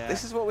 Yeah.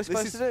 This is what we're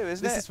supposed to do,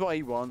 isn't it? This is what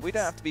he wants. We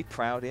don't have to be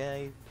proud. Yeah,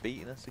 he's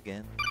beating us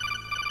again.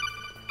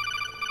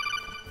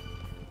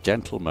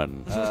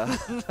 Gentlemen.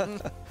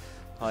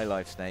 Hi,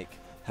 Live Snake.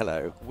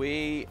 Hello.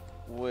 We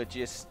were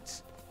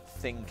just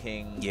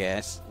thinking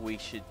Yes. we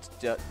should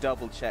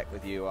double check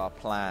with you our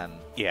plan,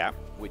 Yeah.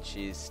 which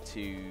is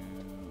to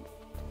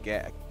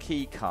get a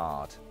key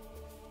card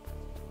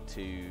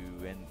to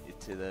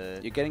the.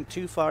 You're getting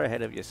too far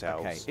ahead of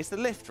yourselves. Okay, it's the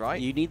lift, right?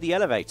 You need the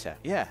elevator,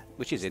 Yeah,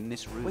 which is in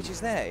this room. which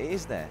is there. It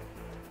is there.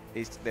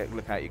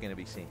 Look out, you're going to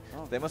be seen.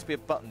 Oh. There must be a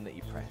button that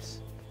you press.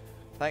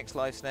 Thanks,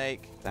 Live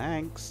Snake.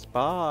 Thanks.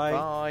 Bye.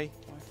 Bye.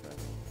 Bye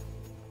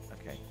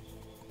forever. Okay,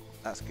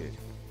 that's good.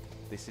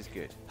 This is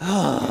good.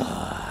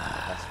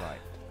 That's right.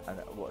 And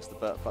what's the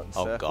button?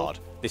 Oh, Circle? God.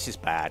 This is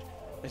bad.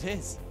 It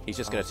is. He's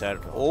just going to turn.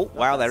 Oh,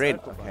 wow, they're in.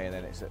 circle Okay,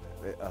 then it's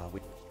we.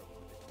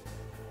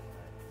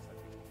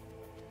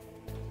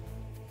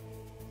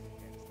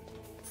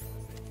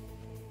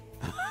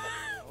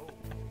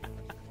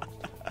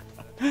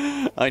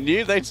 I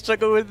knew they'd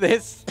struggle with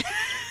this.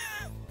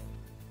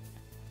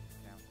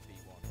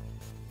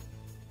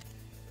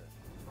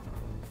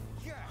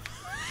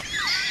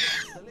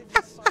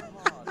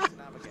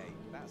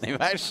 They've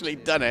actually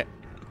done it.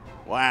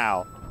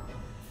 Wow.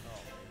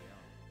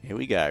 Here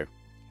we go.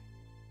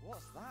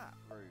 What's that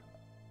room?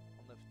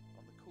 On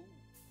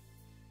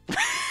the cool.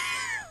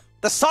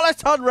 The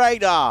Soliton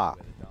radar.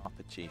 Where the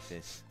DARPA chief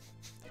is.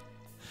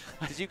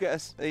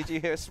 Did you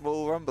hear a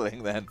small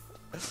rumbling then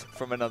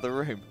from another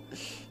room?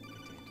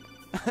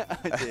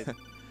 I did.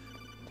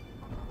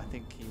 I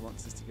think he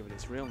wants us to give it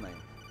its real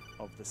name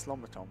of the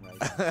Slomaton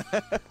radar.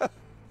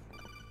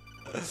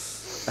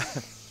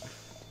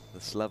 The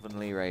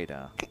slovenly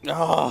radar.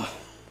 Oh.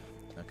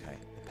 Okay.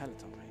 The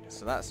Peloton radar.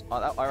 So that's.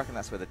 I reckon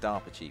that's where the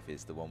DARPA chief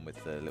is, the one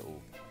with the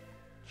little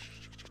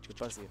The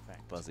buzzy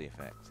effect. buzzy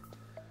effect.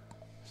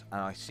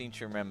 And I seem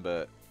to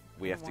remember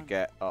we have to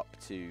get up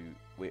to.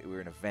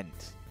 We're in a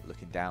vent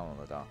looking down on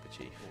the DARPA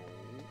chief.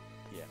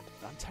 Yeah.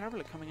 I'm terrible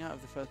at coming out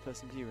of the first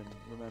person view and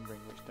remembering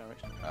which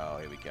direction. Oh,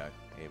 here we go.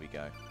 Here we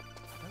go.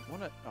 I don't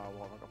want to. Oh,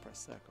 well, I've got to press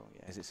circle.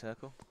 Yeah. Is it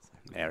circle?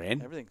 Circle. They're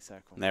in. Everything's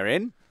circle. They're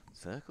in.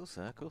 Circle,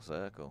 circle,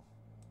 circle.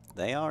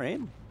 They are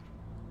in.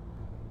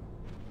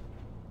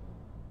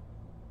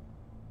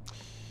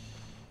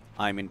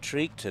 I'm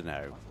intrigued to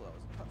know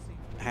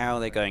how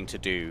they're going to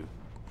do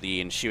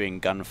the ensuing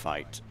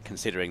gunfight,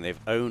 considering they've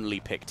only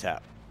picked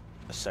up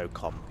a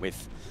SOCOM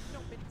with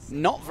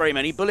not very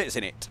many bullets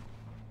in it.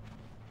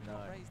 No.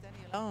 Raised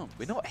any alarms?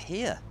 We're not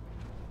here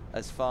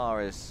as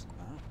far as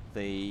Oh,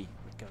 the.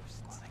 the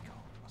ghosts. What are they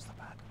called? What's the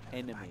bad?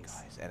 Enemies.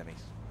 Bad guys.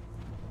 Enemies.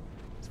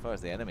 As far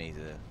as the enemies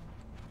are.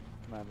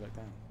 Come on, look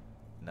down.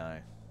 No.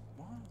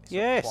 What? It's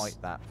Yes. not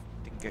quite that.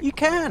 Didn't get You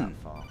quite can.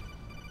 that far.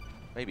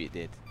 Maybe it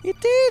did. It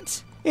did.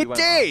 You It won't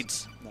did.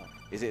 No.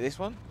 Is it this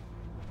one?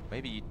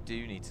 Maybe you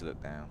do need to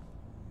look down.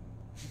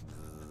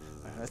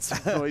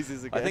 That's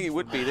noises again. I think it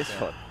would be this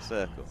one.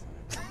 Circle.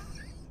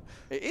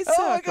 It is Oh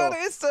circle. my god, it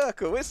is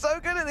circle. We're so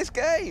good at this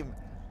game.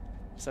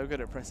 So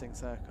good at pressing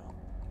circle.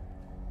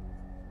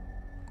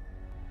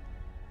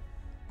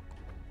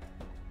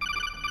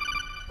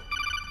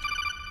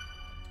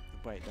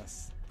 Wait,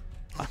 that's.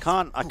 I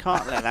can't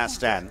let that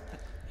stand.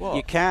 What?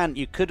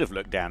 You could have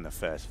looked down the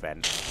first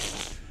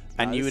vent,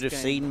 and No, you this would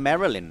have game- seen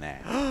Merrill in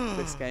there.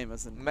 This game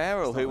hasn't.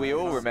 Meryl, it's not who we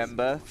like all us.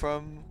 remember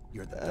from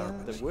You're the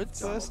DARPA The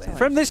Woods. first time.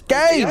 From this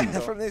game. Yeah,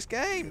 from this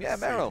game. Yeah,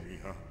 Meryl.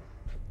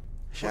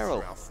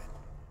 Cheryl.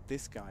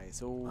 This guy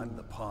is all. I'm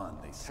the pawn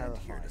they sent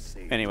here to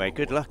save. Anyway, your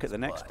good luck at world's the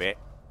next blood. bit.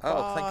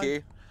 Oh, thank Bye.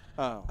 you.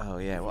 Oh, Oh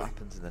yeah, what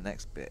happens in the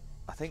next bit?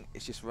 I think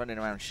it's just running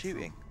around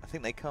shooting. I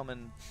think they come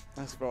and.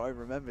 that's what I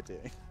remember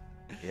doing.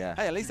 Yeah.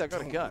 Hey, at least I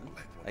got a gun.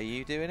 Are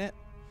you doing it?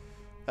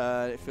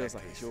 It feels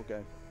like it's your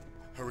go.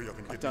 Hurry up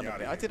and I've get done me a out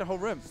bit. of I here. did a whole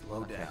room,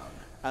 Slow down.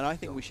 and I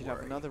think we Don't should have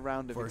worry. another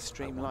round of First,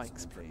 extreme I want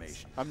likes, some please.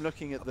 information I'm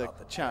looking at the about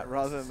the chat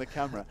rather than the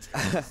camera. I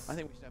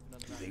think we should have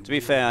another round. To be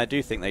fair, I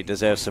do think they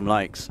deserve some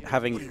likes,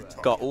 having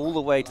got all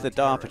the way to the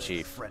DARPA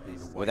chief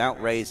without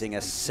raising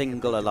a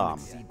single alarm.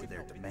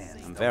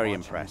 I'm very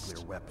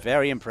impressed.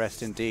 Very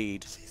impressed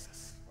indeed.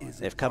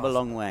 They've come a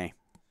long way.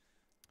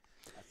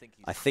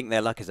 I think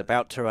their luck is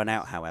about to run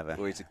out, however.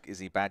 Or is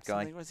he a bad guy?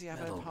 Something- was he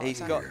having a heart He's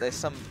attack? got. There's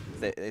some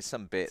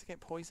Does bit. he get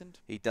poisoned?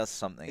 He does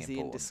something Is he in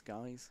important.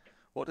 disguise?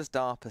 What does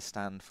DARPA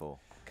stand for?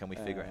 Can we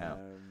figure it out?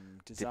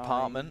 Design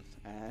Department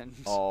and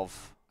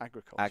of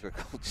agriculture.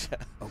 Agriculture.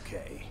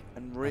 Okay.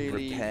 And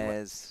really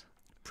Repairs.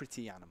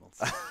 pretty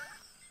animals.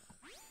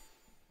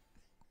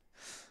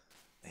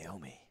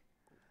 Naomi.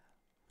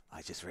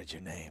 I just read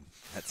your name.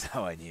 That's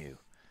how I knew.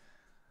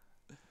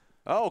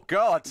 Oh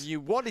God!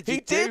 What did you He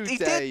do, did. He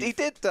Dave? did. He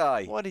did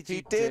die. What did you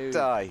He did do?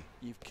 die.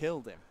 You've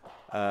killed him.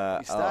 You're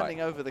You're standing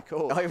over the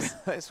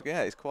corpse.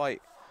 Yeah, it's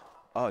quite.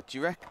 Oh, do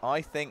you reckon?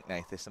 I think,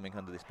 Nath, there's something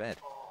under this bed.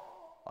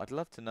 I'd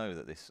love to know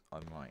that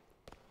I'm right.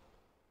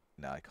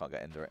 No, I can't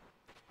get under it.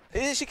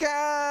 Yes, you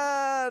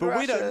can! But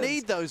we don't Rations!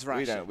 need those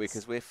rations. We don't,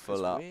 because we're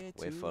full up.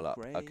 We're full up.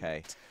 Great.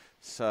 Okay.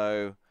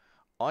 So,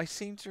 I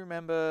seem to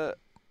remember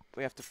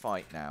we have to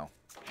fight now.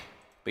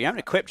 But you haven't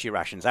equipped your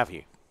rations, have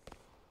you?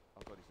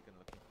 Oh God, he's going to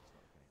look in.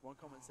 One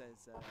comment says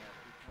we can't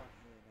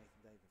hear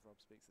Nathan Dave if Rob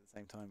speaks at the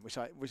same time,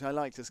 which I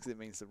like just because it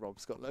means that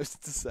Rob's got loads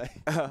to say.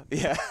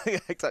 Yeah,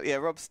 exactly.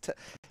 Yeah,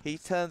 he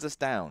turns us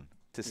down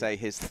to say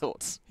his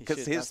thoughts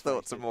because his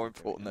thoughts are more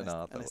important than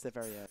our unless thoughts.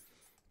 they're very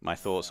My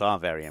thoughts are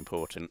very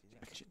important.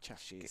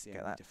 Chaffy is the Get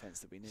only that.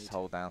 defence that we need. Just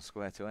hold down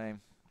square to aim.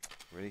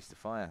 Release the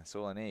fire. That's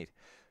all I need.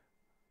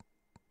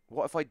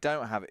 What if I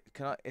don't have it?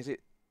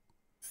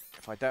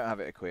 If I don't have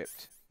it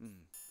equipped,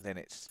 then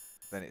it's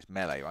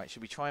melee, right?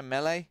 Should we try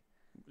melee?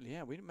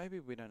 Yeah, maybe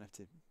we don't have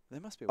to. There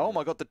must be. Oh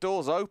my God, the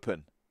door's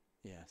open.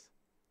 Yes.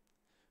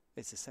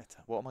 It's a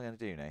setup. What am I going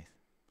to do, Nath?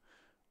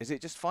 Is it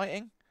just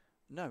fighting?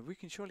 No, we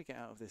can surely get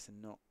out of this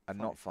and not.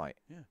 Not fight.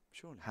 Yeah,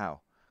 surely.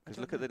 How? Because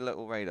look at the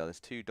little radar. There's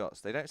 2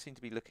 dots. They don't seem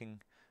to be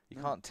looking. You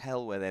can't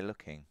tell where they're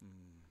looking.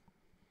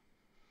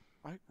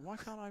 Why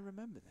can't I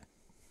remember that?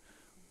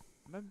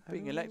 I remember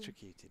being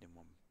electrocuted in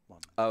one.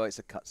 Oh, it's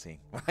a cutscene,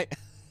 right?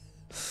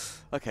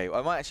 Okay, well,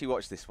 I might actually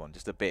watch this one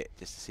just a bit,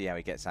 just to see how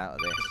he gets out of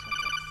this.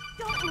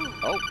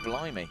 Oh,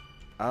 blimey!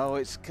 Oh,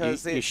 it's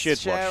because it's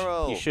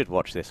Cheryl. You should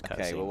watch this cutscene.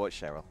 Okay, we'll watch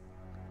Cheryl.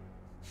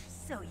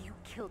 So you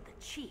killed the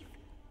chief,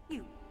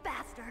 you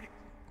bastard!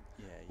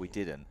 Yeah. We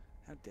didn't.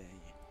 How dare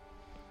you?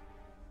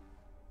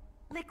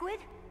 Liquid?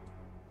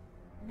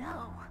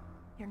 No,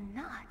 you're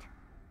not.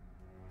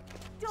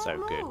 Don't So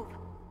move. good.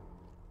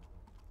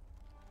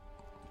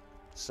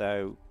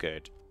 So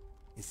good.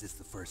 Is this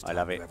the first I time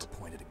love you it. ever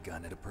pointed a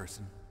gun at a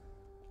person?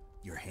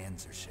 Your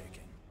hands are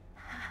shaking.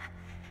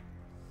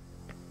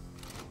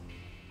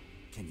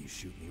 Can you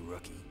shoot me,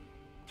 rookie?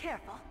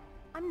 Careful,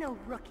 I'm no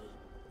rookie.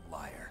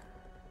 Liar.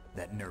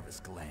 That nervous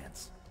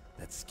glance,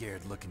 that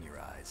scared look in your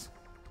eyes.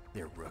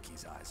 They're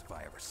rookie's eyes if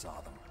I ever saw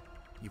them.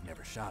 You've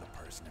never shot a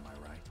person, am I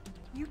right?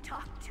 You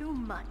talk too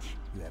much.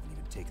 You haven't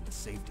even taken the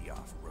safety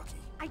off, rookie.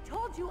 I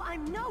told you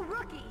I'm no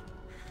rookie.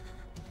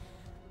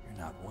 You're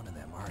not one of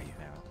them, are you?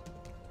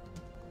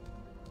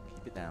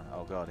 Keep it down.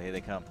 Oh God, here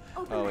they come.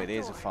 Open Oh, that it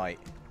is a door. fight.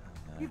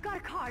 You've got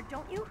a card,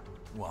 don't you?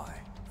 Why?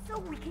 So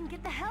we can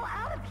get the hell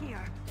out of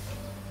here.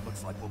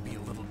 Looks like we'll be a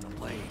little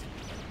delayed.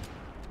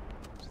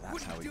 So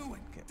that's how we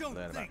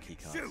learn about key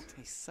cards.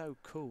 He's so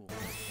cool.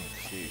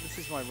 Shoot. This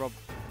is why Rob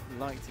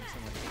liked him so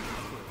much.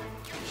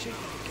 Shoot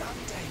the gun,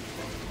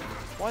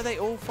 Dave. Why are they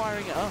all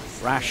firing at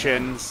us?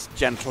 Rations,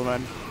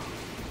 gentlemen.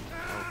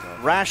 Oh,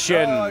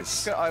 Rations.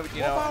 What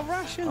about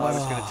rations? I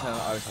was going to turn.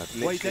 I was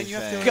literally Wait, then you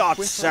have to saying, God's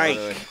equip sake.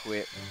 us.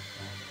 Equip.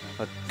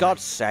 For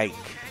God's sake.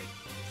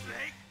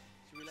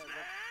 Should we let Rob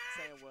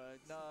say a word?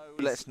 No.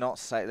 Let's not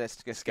say. Let's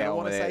just get Don't on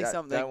wanna with say it.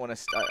 something. Don't want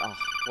to.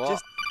 What?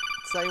 Just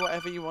say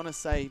whatever you want to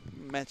say,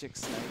 Magic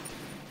Snake.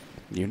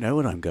 You know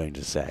what I'm going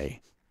to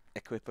say.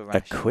 Equip a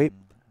ration. Equip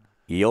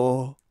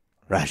your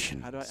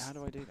rations. How do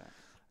I do that?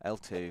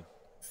 L2.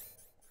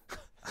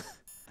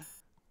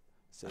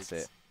 That's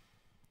it.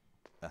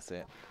 That's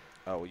it.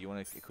 Oh, well, you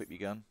want to equip your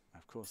gun?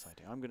 Of course I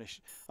do. I'm gonna.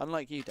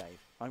 Unlike you, Dave,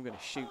 I'm gonna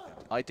shoot them.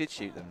 I did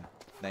shoot them,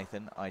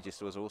 Nathan. I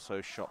just was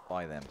also shot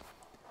by them.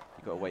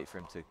 You got to wait for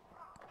him to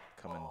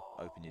come and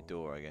open your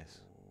door, I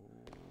guess.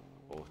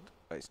 Or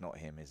it's not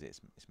him, is it?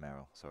 It's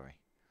Meryl. Sorry.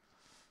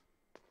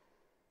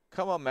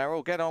 Come on,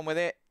 Meryl, get on with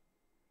it.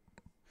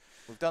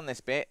 We've done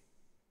this bit.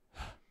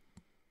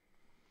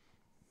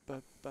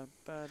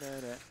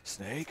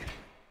 Snake.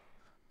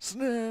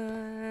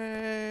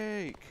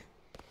 Snake.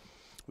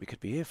 We could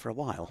be here for a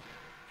while.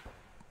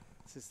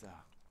 This is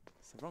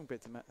it's the wrong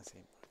bit to mess. See,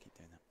 I keep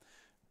doing that.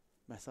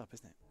 Mess up,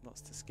 isn't it?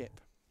 Lots to skip.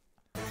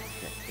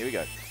 Okay, here we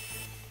go.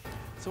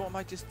 So what am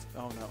I just?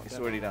 Oh no, It's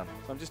already done.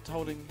 So I'm just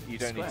holding. You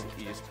don't need square.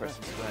 to. You just press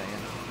the square. Yeah.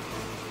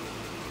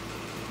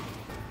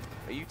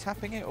 Are you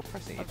tapping it or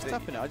pressing it? I'm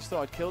tapping it. I just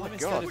thought I'd kill Oh them my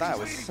instead God, of. that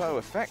was so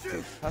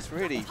effective. That's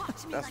really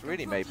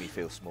made me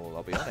feel small.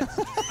 I'll be honest.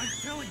 I'm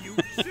telling you,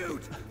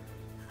 shoot!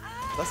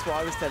 That's what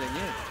I was telling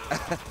you.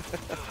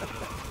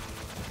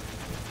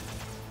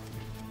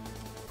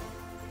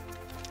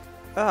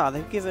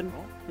 They've given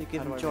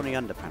How do I Johnny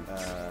read underpants.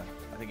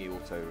 I think he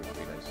auto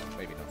reloads.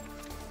 Maybe not.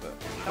 But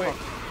Come on.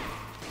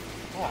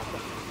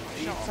 are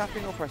you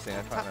tapping or pressing? I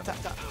can't Tap, remember.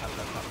 tap, tap, tap,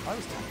 tap, tap. I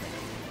was tapping.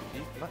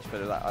 You much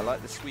better. I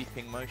like the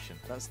sweeping motion.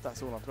 That's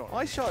all I've got.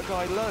 I shot a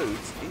guy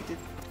loads. He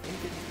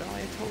didn't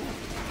die at all.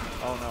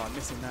 Oh no, I'm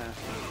missing that.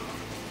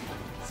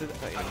 So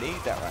Don't even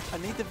need that ration. I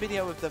need the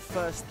video of the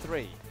first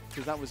 3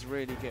 because that was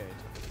really good.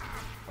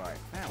 Right.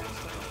 Ow.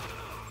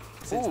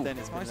 Since Ooh, then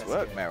it's been nice less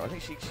work, good. Meryl. I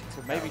think she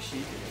took Maybe out she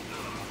did.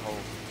 a whole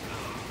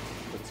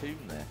platoon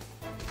there.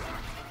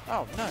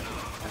 Oh no,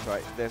 That's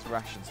right. There's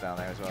rations down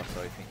there as well,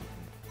 so I think you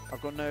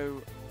I've got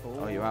no. can.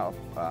 Oh, you're out.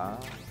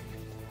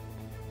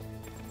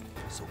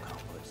 So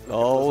complex.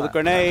 Oh, the that?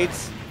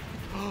 grenades!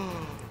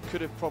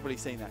 Could have probably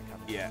seen that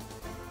coming. Yeah.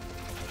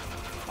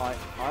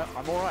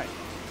 I'm all right.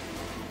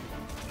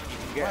 You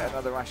can get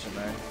another ration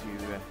there if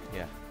you.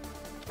 Yeah.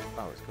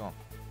 Oh, it's gone.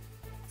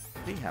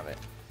 Did he have it?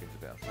 Seems a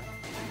bit unfair.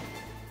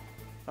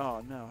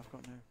 Oh no, I've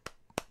got no.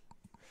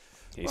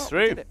 He's Well, we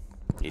through. did it.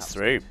 He's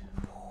through.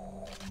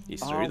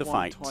 He's through the R1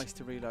 fight. twice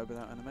to reload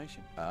without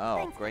animation. Oh,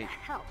 Thanks for great. the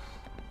help.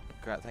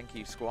 Great. Thank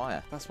you,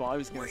 Squire. That's what I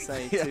was going to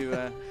say Yeah.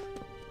 to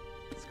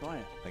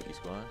Squire. Thank you,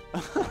 Squire.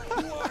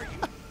 Who are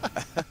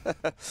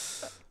you?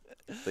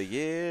 The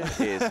year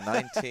is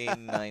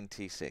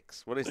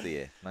 1996. What is the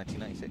year?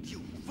 1996. You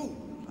fool!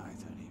 I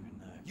don't even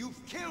know.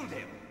 You've killed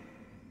him!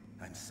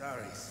 I'm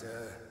sorry,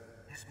 sir.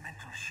 His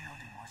mental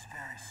shielding was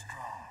very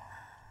strong.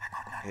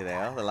 I could not Here they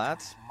are, the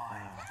lads.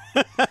 mind.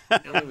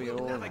 Here we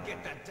all Never are.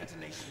 get that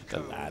detonation The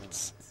code.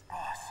 lads.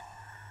 Boss,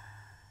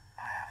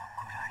 I have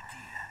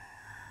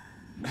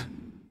a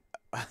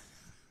good idea.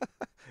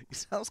 He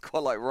sounds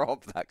quite like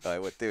Rob, that guy,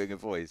 with doing a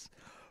voice.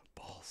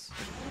 Boss.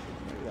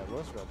 Maybe that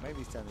was Rob. Maybe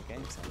he's done the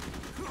game sound.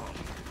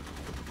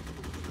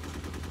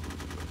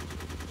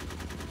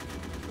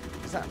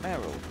 Is that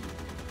Meryl?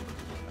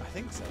 I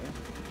think so.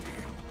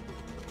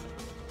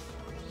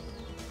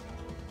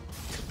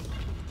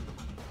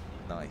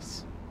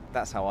 Nice.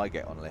 That's how I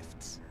get on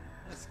lifts.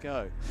 Let's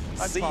go.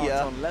 I'm See parked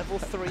ya. on level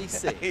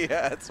 3C.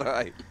 Yeah, that's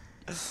right.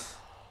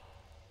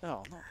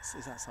 Oh, not,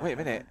 is that Wait a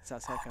minute. Is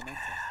that Psychomantic?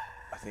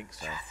 I think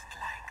so.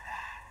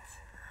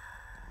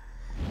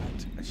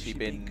 And Has she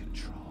been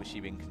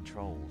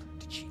controlled?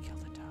 Did she kill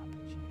the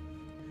Darby?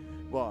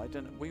 Well, I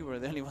don't know. We were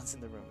the only ones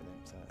in the room with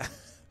him, so it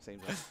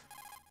seems like.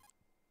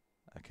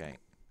 Okay.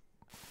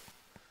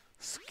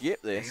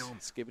 Skip this.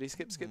 Skibbity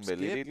skip skip skip.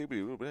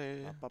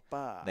 Ba, ba,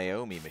 ba.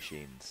 Naomi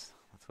machines.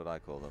 That's what I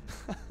call them.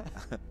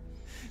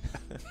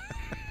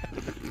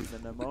 The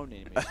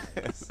pneumonia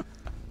machines.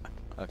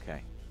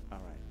 Okay. All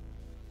right.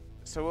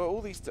 So are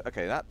all these...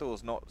 okay, that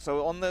door's not...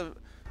 so on the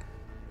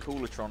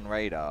Coolatron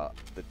radar,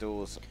 the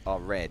doors are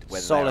red.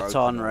 Whether they're open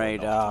Soliton or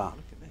radar.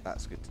 Look at this.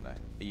 That's good to know.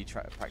 Are you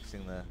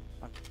practicing the...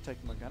 I'm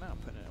taking my gun out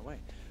and putting it away.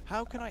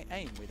 How can I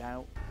aim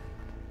without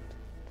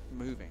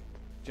moving?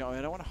 Do you know,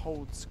 I don't want to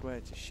hold square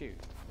to shoot.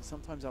 But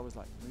sometimes I was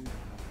like moving.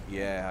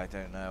 Yeah, I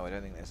don't know. I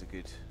don't think there's a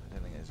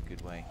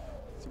good way.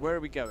 So where are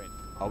we going?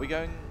 Are we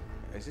going...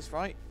 is this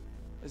right?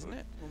 Isn't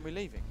it? When we're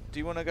leaving? Do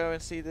you want to go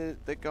and see the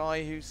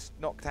guy who's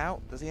knocked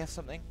out? Does he have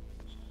something?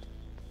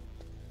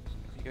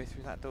 Can you go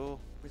through that door?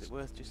 Is it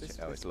worth just... this-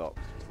 oh, this- it's locked.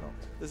 It's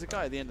locked. There's a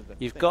guy at the end of the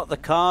You've thing, got the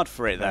isn't card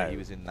for it, No, though. he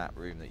was in that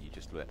room that you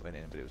just went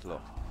in, but it was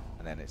locked.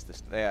 And then it's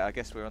this... yeah, I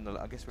guess we're on the...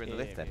 I guess we're in the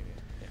lift then.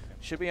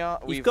 Should we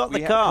ask... You've got the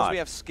because card. we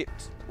have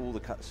skipped all the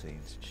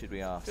cutscenes. Should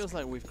we ask Feels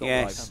like we've got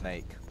Yes. Live one.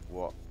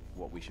 Snake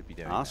what we should be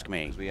doing? Ask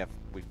me. Because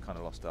we've kind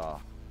of lost our...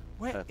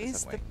 Where purpose,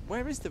 is haven't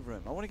where is the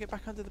room? I want to get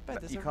back under the bed.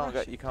 But There's you a can't go.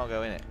 Russian. You can't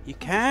go in it. You It's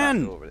can.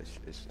 that door, but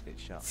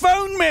it's shut.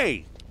 Phone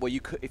me! Well, you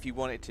could if you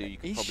wanted to. You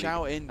could He's probably...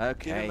 shouting.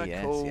 Okay. Give him a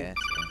yes. call. Yes.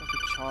 Like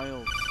a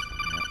child.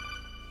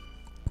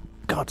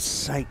 God's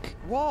sake.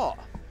 What?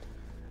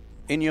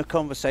 In your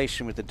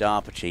conversation with the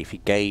DARPA chief, he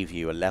gave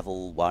you a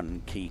level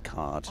 1 key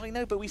card. I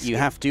know, but we. You skipped-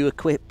 have to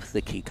equip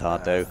the key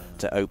card, though,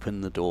 to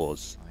open the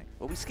doors. Right.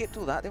 Well, we skipped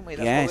all that, didn't we?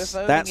 That's Yes,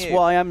 why we're phoning that's you.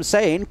 why I'm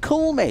saying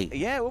call me.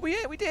 Yeah. Well,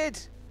 we did.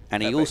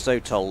 And he Wait. also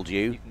told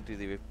You you can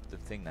do the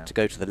thing now. to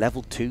go to the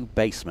level 2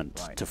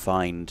 basement Right. to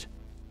find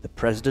the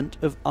president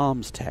of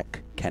Arms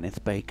Tech,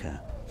 Kenneth Baker.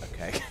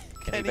 Okay.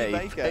 Kenny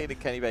Baker.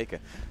 Kenny Baker.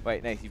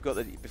 Wait, Nath, you've got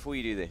the. Before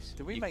you do this.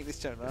 Did we make this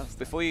joke last?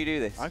 Before you do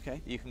this.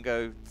 Okay. You can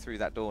go through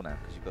that door now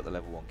because you've got the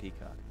level 1 key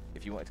card.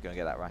 If you wanted to go and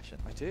get that ration.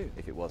 I do.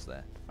 If it was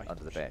there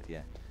under the bed,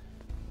 yeah.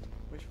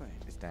 Which way?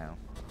 It's down.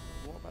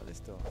 What about this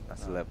door?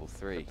 That's No. level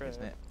 3,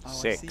 isn't it? Oh, I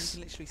see, 6. you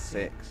can literally see.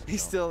 6.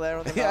 He's still there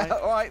on the Yeah, line.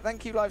 alright,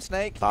 thank you, Live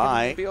Snake.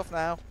 Bye. You can be off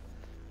now.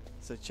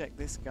 So check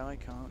this guy.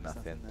 Can't. There's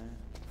Nothing. there.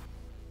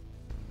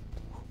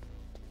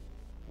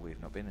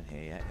 We've not been in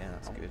here yet. Yeah,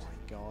 that's Oh good. my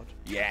god.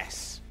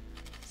 Yes.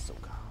 So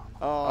calm.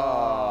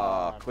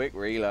 Oh, quick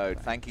reload.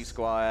 Thank you,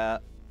 Squire.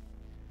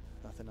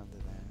 Nothing under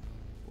there.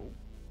 Oh.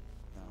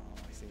 No,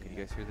 I see. Can you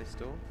it. go through this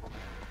door?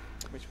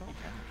 Which one? You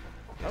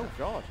can. Oh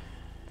god.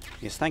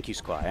 Yes, thank you,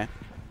 Squire.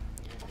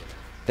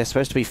 They're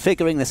supposed to be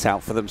figuring this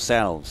out for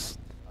themselves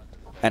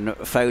and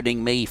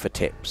phoning me for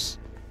tips.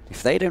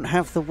 If they don't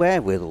have the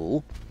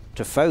wherewithal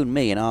to phone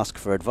me and ask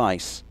for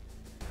advice,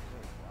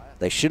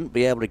 they shouldn't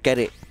be able to get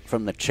it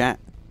from the chat.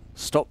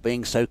 Stop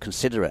being so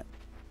considerate.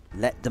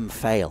 Let them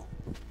fail.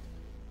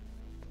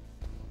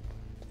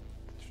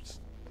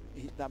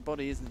 That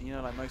body isn't, you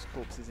know, like most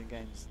corpses in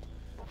games.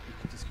 You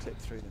can just clip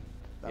through them.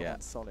 That Yeah,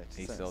 one's solid.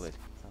 he's so it's- solid.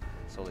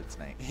 Solid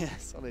Snake. Yeah,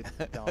 solid.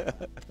 Dharma.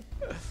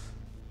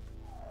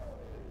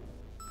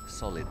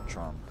 Solid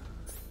Tron.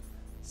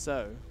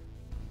 So,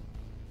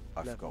 I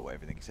Level. forgot what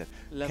everything he said.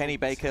 Level Kenny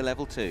Baker, 2.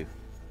 level 2.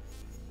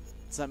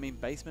 does that mean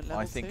basement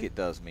level I think 2? it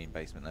does mean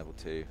basement level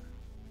 2.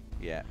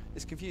 Yeah.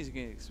 It's confusing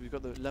because we've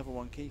got the level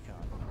 1 key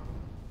card,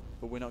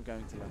 but we're not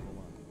going to level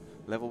 1.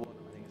 Level 1,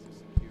 I think it's a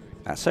security.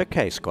 That's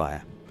okay,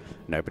 Squire.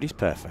 Nobody's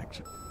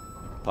perfect.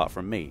 Apart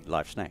from me,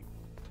 Live Snake.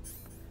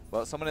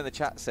 Well, someone in the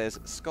chat says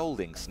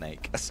scolding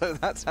snake, so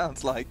that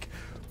sounds like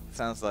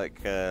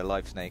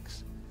Live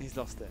Snake's He's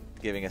lost it.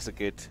 giving us a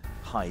good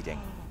hiding.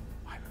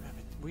 I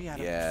remember we had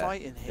Yeah, a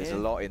fight in here. there's a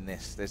lot in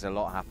this. There's a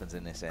lot happens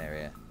in this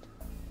area.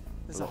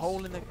 There's a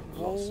hole in the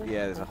wall.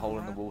 Yeah, there's a hole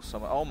in the wall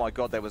somewhere. Oh my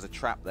god, there was a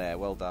trap there.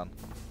 Well done.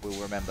 We'll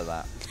remember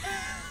that.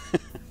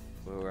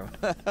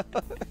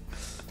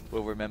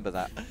 We'll remember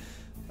that.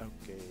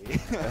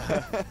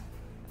 Okay.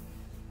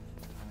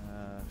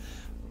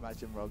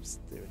 Imagine Rob's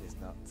doing his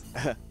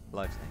nuts.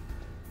 Live snake.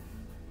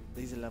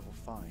 These are level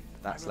 5.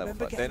 That's level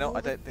 5. They're not.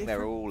 I don't think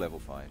they're all level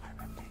 5.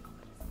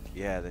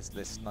 Yeah,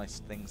 there's nice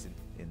things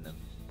in them.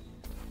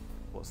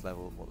 What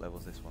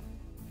level's this one?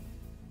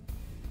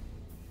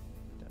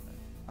 I don't know.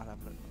 I'll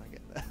have a look when I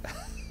get there.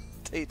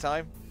 Tea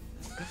time.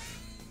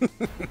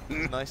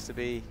 It's nice to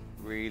be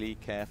really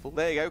careful.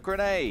 There you go,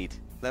 grenade.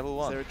 Level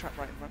 1. Is there a trap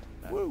right in front?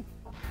 No. Woo.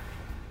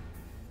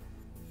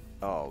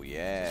 Oh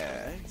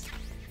yeah. Grenades.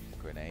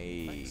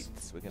 Grenades.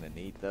 Nice. We're gonna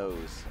need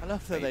those. I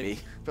love that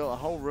they've built a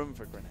whole room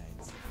for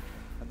grenades,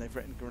 and they've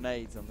written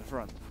grenades on the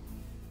front.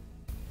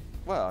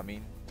 Well, I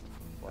mean,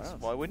 What else?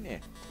 why wouldn't you?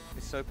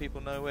 It's so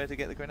people know where to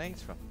get the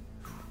grenades from.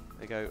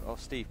 They go, oh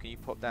Steve, can you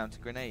pop down to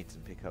grenades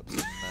and pick up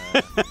some?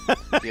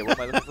 Yeah, what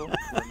am I looking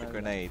for?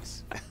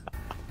 Grenades.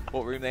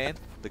 What room they in?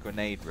 The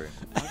grenade room.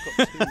 I've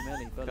got too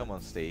many bullets. Come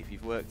on, Steve.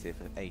 You've worked here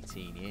for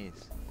 18 years.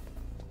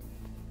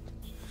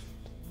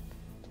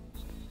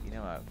 You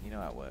know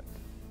how it works.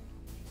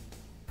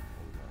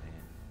 What we got here?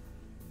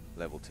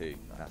 Level 2.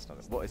 That's not.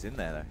 What is in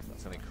there though?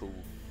 That's something cool.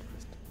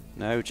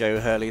 No, Joe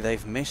Hurley,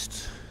 they've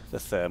missed the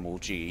thermal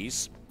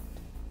Gs.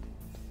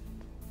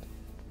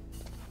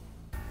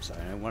 So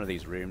one of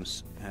these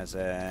rooms has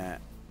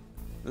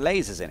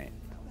lasers in it.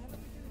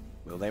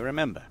 Will they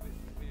remember?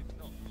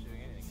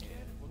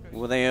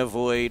 Will they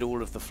avoid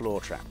all of the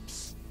floor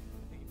traps?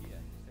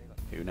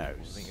 Who I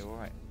knows? think you're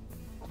alright.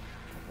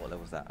 What level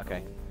was that?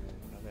 Okay.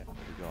 What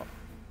have we got?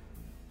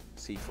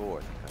 C4,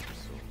 I think I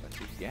just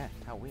saw. Yeah,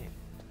 how weird.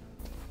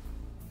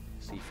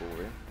 C4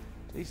 room.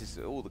 This is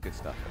all the good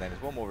stuff. And then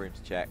there's one more room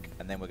to check,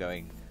 and then we're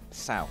going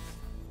south.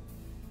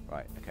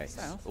 Right, okay.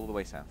 South? All the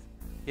way south.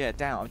 Yeah,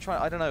 down. I'm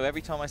trying. I don't know.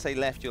 Every time I say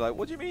left, you're like,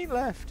 what do you mean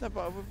left? No,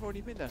 but we've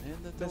already been down here.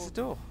 The door. There's a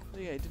door. Oh,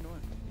 yeah, it didn't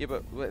work. Yeah,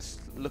 but let's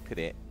look at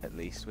it at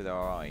least with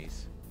our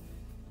eyes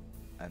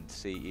and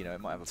see. You know,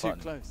 it might have a Too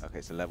button. close. Okay,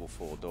 it's a level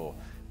 4 door.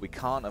 We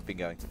can't have been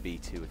going to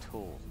B2 at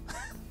all.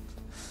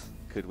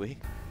 Could we?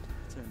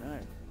 I don't know.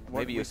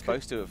 Maybe you're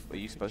supposed to have. Are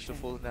you supposed to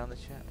have fallen down the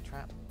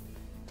trap?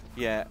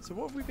 Yeah. So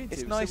what have we been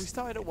It's to? nice. So we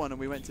started at 1 and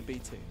we went to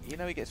B2. You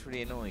know he gets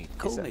really annoyed.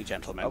 Call Is me, that-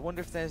 gentlemen. I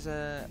wonder if there's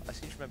a. I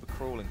seem to remember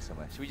crawling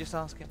somewhere. Should we just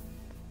ask him?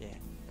 Yeah.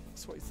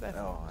 That's what it's there for.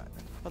 Oh, right.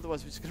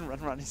 Otherwise we're just going to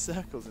run around in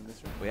circles in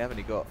this room. We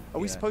haven't got. Are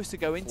we you know, supposed to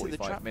go into the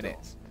 45 trap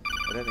minutes.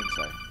 I don't think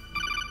so.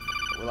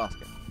 But we'll ask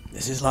him.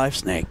 This is Live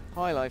Snake.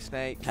 Hi, Live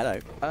Snake. Hello.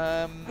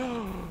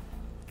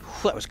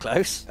 That was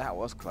close. That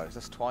was close.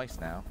 That's twice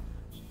now.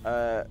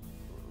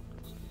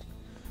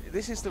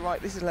 This is the right.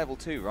 This is level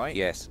 2, right?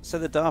 Yes. So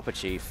the DARPA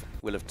chief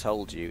will have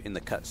told you in the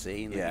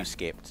cutscene that Yeah. you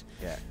skipped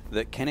Yeah.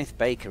 that Kenneth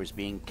Baker is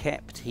being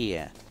kept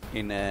here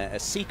in a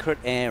secret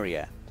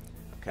area,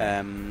 Okay.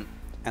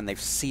 and they've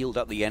sealed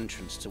up the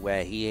entrance to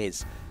where he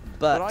is.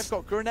 But I've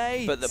got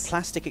grenades. But the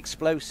plastic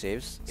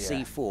explosives, Yeah.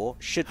 C4,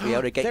 should be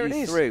able to get there you it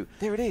is. through.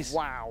 There it is.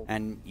 Wow.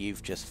 And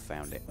you've just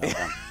found it. Well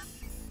done.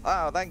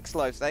 Wow, thanks,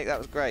 Live Snake. That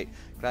was great.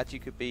 Glad you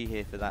could be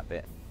here for that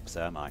bit.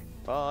 So am I.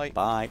 Bye.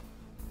 Bye.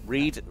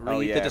 Read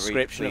Oh, yeah, the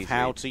description please of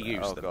how read. to use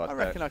Oh, them. God, I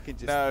reckon I can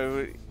just...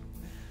 No.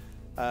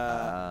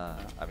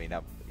 I mean,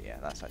 yeah,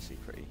 that's actually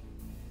pretty.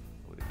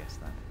 I would have guessed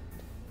that.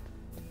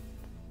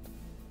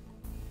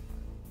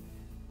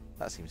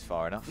 That seems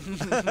far enough.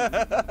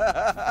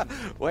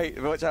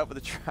 Wait, watch out for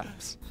the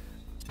traps.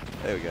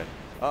 There we go.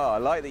 Oh, I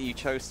like that you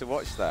chose to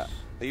watch that.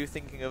 Are you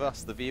thinking of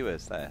us, the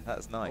viewers? There,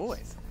 that's nice.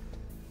 Always.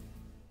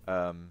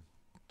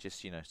 Just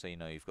so you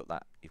know, you've got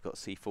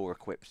C4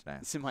 equipped now.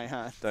 It's in my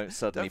hand. Don't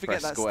suddenly Don't forget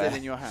press that's square. still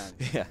in your hand.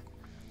 Yeah.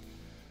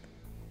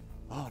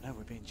 Oh no,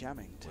 we're being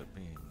jamming. We're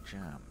being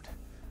jammed.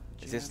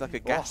 Is this like a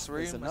gas room?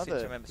 There's I seem to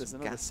another, remember there's some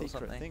another gas or secret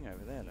something. thing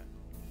over there, look.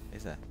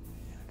 Is there?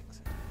 Yeah, I think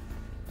so.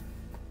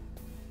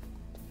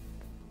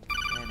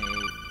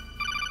 Kenny.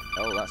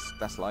 Oh,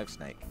 that's Live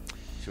Snake.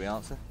 Should we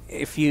answer?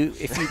 If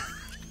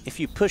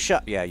you push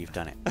up, yeah, you've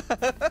done it.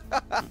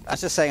 I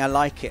was just saying, I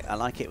like it. I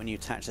like it when you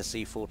attach the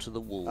C4 to the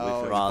wall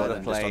Oh, rather you've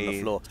than gotta just on the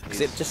play floor,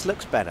 because it just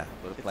looks better.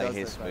 We'll It play does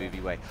his look better. movie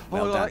way.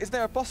 Well Oh, done. is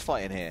there a boss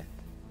fight in here?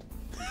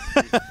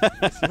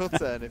 It's your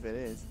turn if it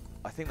is.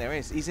 I think there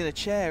is. He's in a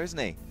chair, isn't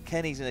he?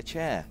 Kenny's in a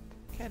chair,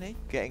 Kenny?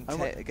 getting Oh,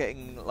 what?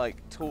 getting like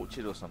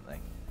tortured or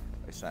something.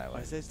 It's that way.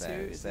 Oh, is there It's two?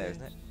 there, Is it's there, there-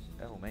 isn't it?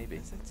 Oh, maybe.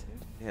 Is there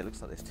two? Yeah, it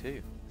looks like there's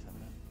 2. Let's have a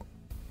look.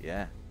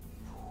 Yeah.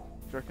 Do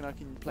you reckon I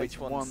can place Which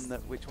one's one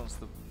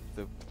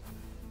that...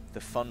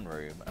 the fun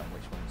room and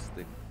which one's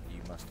the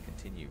you must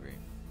continue room?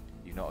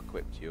 You've not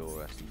equipped your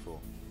C4.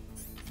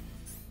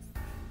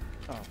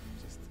 Oh,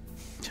 just...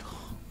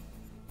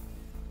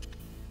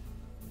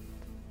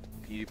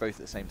 Can you do both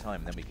at the same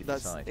time and then we can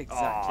That's decide? exactly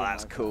Oh,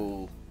 that's my plan.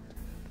 cool.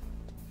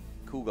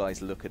 Cool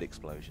guys look at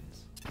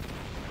explosions.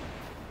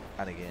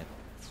 And again.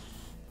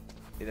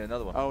 You know,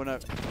 another one. Oh, no.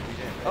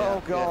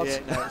 Oh, God. Yeah,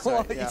 no, sorry.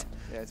 What? yeah,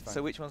 it's fine.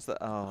 So which one's the...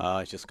 Oh, Oh,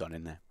 it's just gone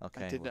in there.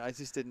 okay. I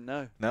just didn't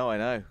know. No, I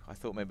know. I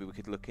thought maybe we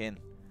could look in.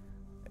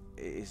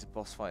 is a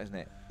boss fight, isn't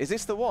it? Is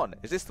this the one?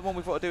 Is this the one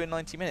we've got to do in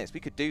 90 minutes? We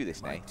could do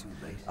this, Nate.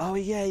 Oh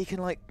yeah, you can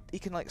like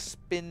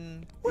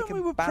spin. When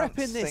we were bounce prepping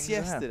this things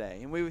yesterday,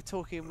 and we were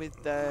talking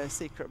with the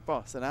secret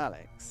boss and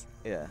Alex.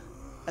 Yeah.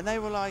 And they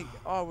were like,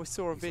 "Oh, we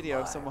saw a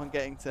video of someone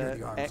getting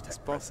to X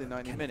boss in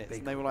 90 minutes,"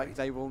 and they were like,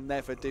 "They will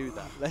never do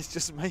that. Let's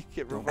just make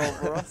it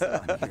Revolver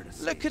Ocelot."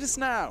 Look at us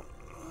now.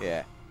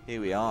 Yeah.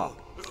 Here we are.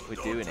 We're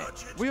doing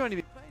it. We only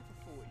been playing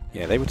for 40.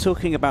 Yeah, they were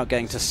talking about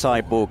getting to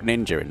Cyborg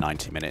Ninja in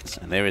 90 minutes,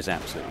 and there is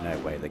absolutely no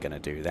way they're going to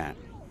do that.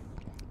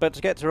 But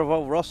to get to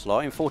Revolver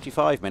Ocelot in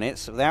 45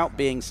 minutes without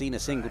being seen a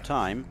single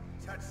time,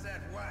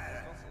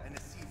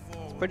 it's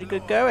pretty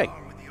good going.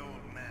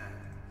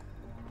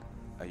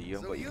 Oh, you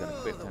haven't got your gun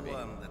equipped, have you?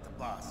 That the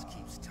boss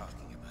keeps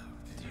talking about.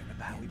 Do you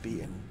remember how we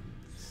beat him?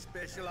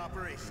 Special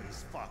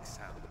Operations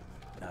Foxhound.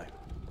 No.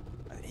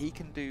 He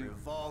can do.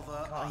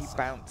 Revolver Can't he Ocelot.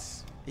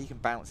 bounce? He can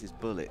bounce his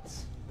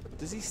bullets.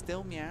 Does he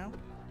still meow?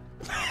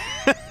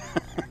 Or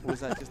was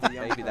that just a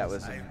young Maybe that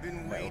was person? I've been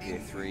in Metal Gear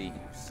waiting 3.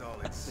 Solid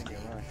I think Snake.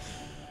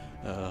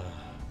 you're right.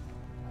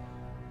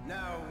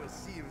 Now we'll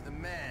see if the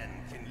man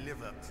can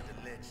live up to the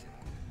legend.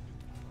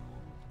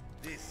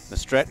 This The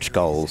stretch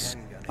goals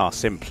are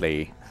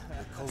simply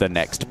the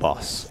next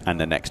boss and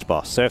the next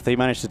boss. So if they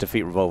manage to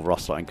defeat Revolver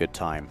Ocelot in good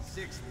time,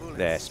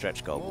 their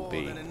stretch goal will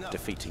be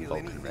defeating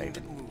Vulcan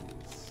Raven.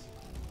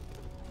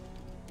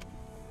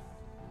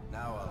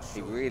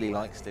 He really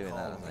likes doing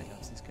that, doesn't he?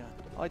 That's his gun.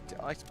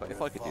 I suppose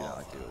if I could do that,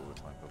 I'd do it all the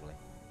time, probably.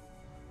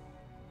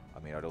 I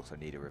mean, I'd also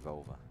need a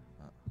revolver.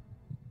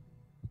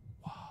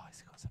 Wow,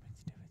 it's got something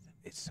to do with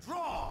it. It's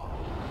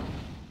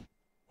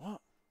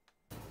What?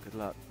 good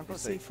luck. I've got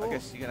So C4. I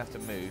guess you're gonna have to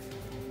move.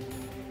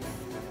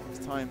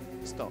 It's time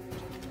stopped.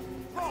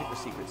 I think the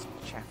secret's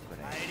chaff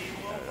grenade.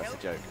 No, that's a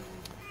joke.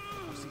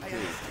 What's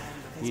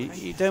he do?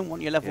 You don't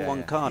want your level Yeah, 1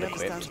 yeah. card He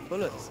understands equipped.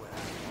 bullets.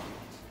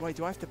 Wait,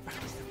 do I have to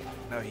bounce them?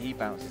 No, he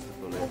bounces the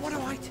bullet. Well, what do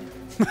I do?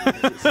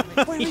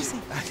 Where is he?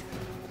 I guess,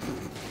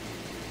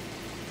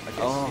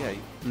 Oh, yeah.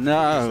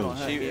 no.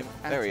 Shoot him.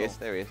 There he is.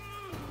 There he is.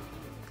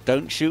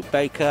 Don't shoot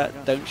Baker,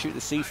 don't shoot the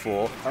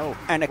C4,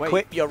 and wait,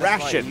 equip your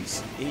that's right,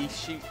 rations. He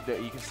shoot.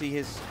 Look, you can see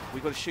his.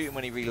 We've got to shoot him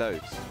when he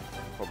reloads,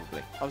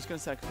 probably. I was going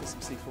to say I could put some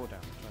C4 down.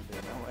 Try and do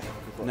it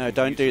that way. No,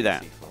 don't do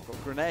that. I've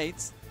got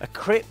grenades.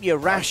 Equip your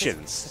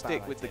rations.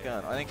 Stick with the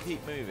gun. I think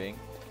keep moving.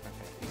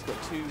 He's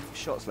got 2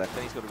 shots left,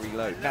 then he's got to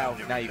reload. Now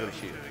you've got to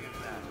shoot him.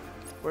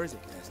 Where is he?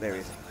 There he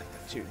is.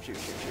 Shoot, shoot,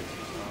 shoot, shoot.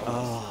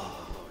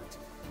 Oh,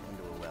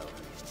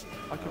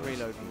 I can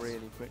reload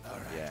really quick.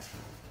 Yeah.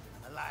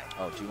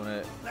 Oh, do you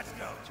want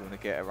to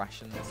get a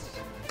ration?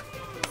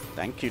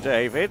 thank you,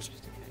 David.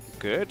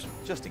 Good.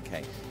 Just in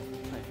case.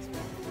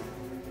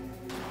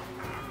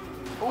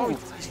 Oh, he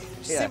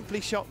Yeah.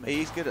 simply shot me.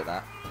 He's good at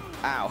that.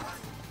 Ow.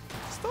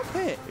 Stop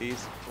it.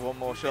 He's one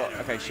more shot.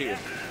 Okay, shoot him.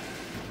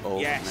 Oh,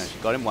 Yes. no,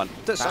 she got him one.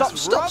 That's Stop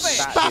rubbish.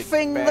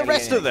 spaffing the Barely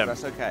rest of anything. them.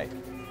 That's okay.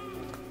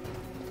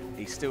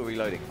 He's still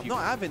reloading. I'm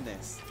not having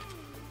this.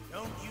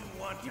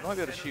 You might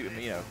be able to shoot him,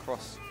 you know,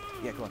 across.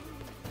 Yeah, go on.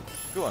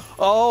 Go on.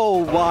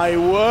 Oh, my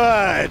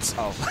word.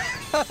 Oh.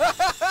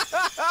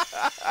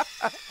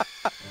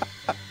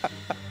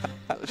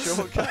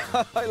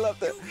 I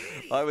loved it.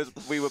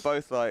 We were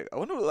both like, I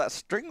wonder what that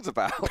string's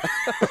about.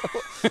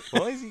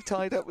 Why is he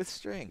tied up with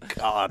string?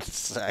 God's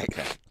sake.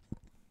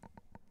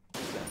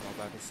 That's not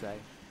bad to say.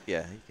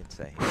 Yeah, he can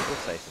say. He'll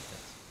say some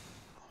things.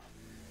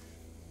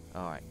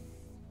 All right.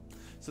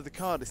 So the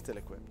card is still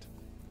equipped.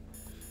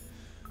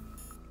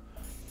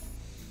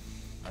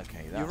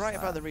 Okay. You're right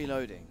about the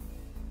reloading.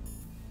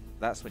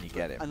 That's when you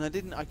get him.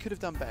 And I could have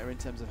done better in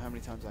terms of how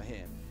many times I hit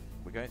him.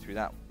 We're going through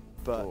that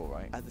But door,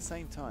 right? at the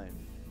same time,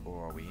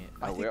 Or are we in?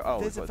 I think we're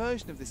there's a we've got-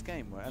 version of this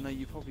game where I know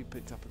you probably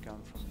picked up a gun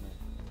from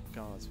the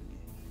guards.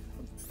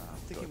 I'm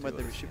thinking do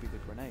whether all it should be the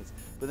grenades,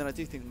 but then I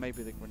do think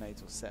maybe the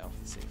grenades will set off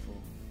the C4.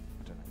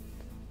 I don't know.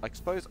 I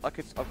suppose I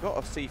could. I've got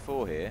a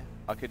C4 here.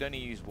 I could only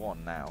use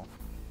one now.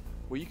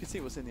 Well, you can see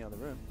what's in the other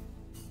room.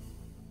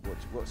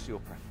 What's your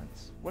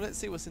preference? Well, let's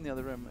see what's in the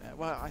other room.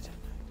 Well, I don't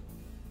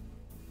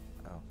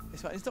know. Oh,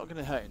 It's fine. It's not going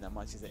to hurt him that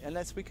much, is it?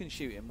 Unless we can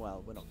shoot him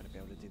well, we're not going to be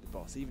able to do the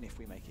boss, even if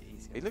we make it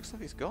easier. it looks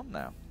like it's gone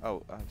now.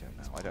 Oh, I don't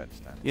know. I don't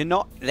understand. You're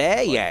not there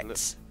Right, yet. look.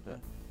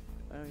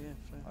 Oh yeah,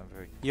 fair. I'm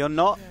very. You're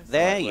not Yeah,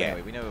 there Right, well, yet.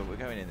 Anyway, we know we're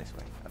going in this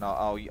way, and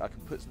I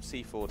can put some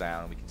C4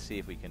 down, and we can see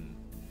if we can.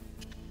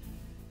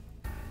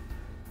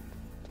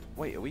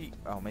 Wait, are we?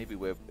 Oh, maybe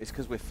we're. It's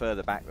because we're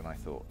further back than I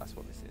thought. That's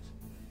what this is.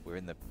 We're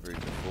in the room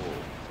before.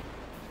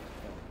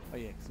 Oh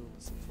yeah, because all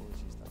the C4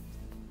 is used up.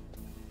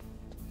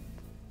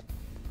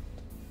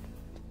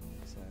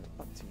 So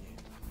up to you.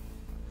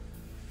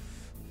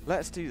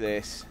 Let's do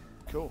this.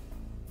 Cool.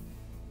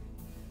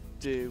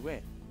 Do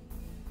it.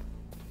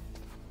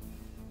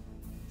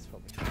 It's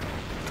probably.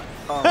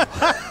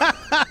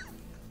 Oh.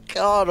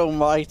 God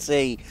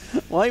almighty.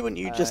 Why wouldn't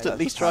you just at that's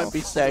least try and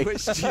be safe?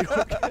 Switch to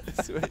your gun.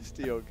 Switch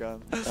to your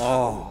gun.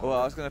 Oh. Well,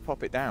 I was going to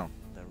pop it down.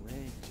 The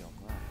range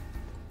on that.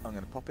 I'm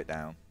going to pop it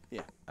down.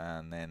 Yeah.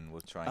 And then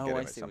we'll try and Oh, get I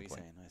him at see some what you're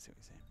point. saying. I see what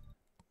you're saying.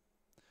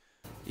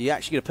 You're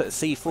actually going to put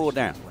the C4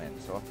 down. When?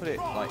 So I put it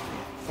like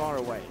Far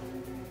away.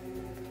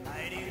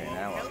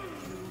 now.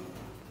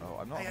 Oh,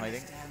 I'm not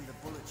hiding.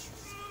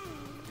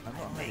 I'm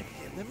not hiding.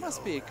 There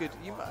must be a good.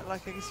 You might,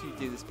 like, I guess you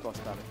do this boss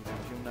battle a few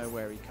times. You'll know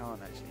where he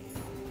can't actually hit.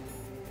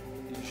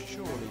 You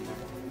surely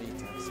need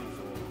to have C4.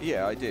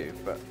 Yeah, I do,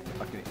 but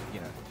I can, you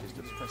know, just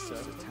a Press tap,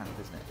 circle.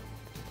 isn't it?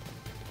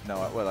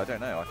 No, well, I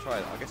don't know. I'll try.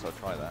 I guess I'll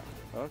try that.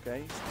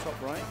 Okay,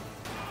 top right.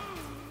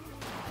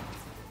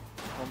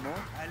 One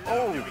more.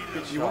 Oh,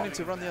 good shot. You want him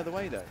to run the other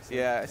way though. So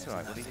Yeah, it's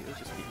alright. He'll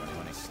just keep running,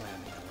 won't he?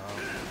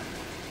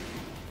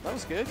 that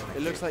was good.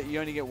 It looks like you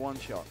only get one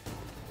shot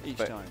each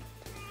But time.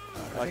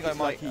 I think I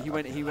might. He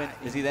went.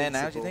 Is he there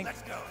now? Do you think?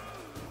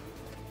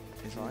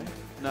 Is he?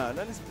 No,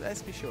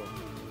 let's be sure.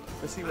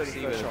 Let's see where the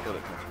first shot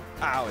bullet comes from.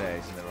 Ow, yeah,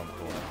 he's in the wrong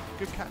corner.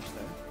 Good catch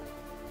though.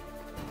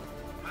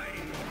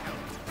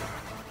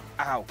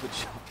 Ow, good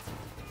shot.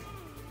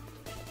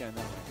 Going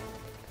that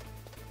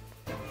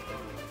way.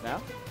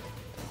 Now?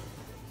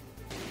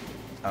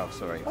 Oh,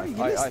 sorry. Oh, you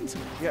listened to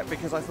me. Yeah,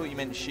 because I thought you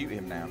meant shoot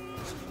him now.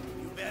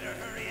 You better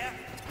hurry up.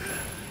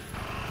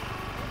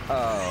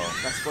 Oh,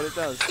 That's what it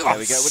does. there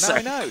we go. Well, now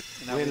we know.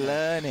 Now We're we know.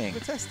 learning. We're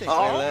testing.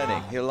 We're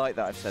learning. He'll like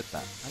that I've said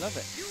that. I love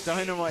it.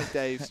 Dynamite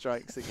Dave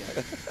strikes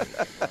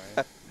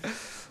again.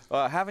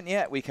 Well, I haven't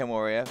yet, Weekend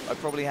Warrior. I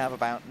probably have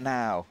about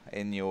now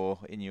in your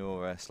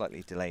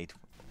slightly delayed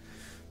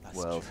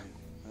world. True.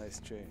 That's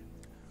true.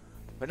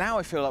 But now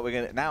I feel like we're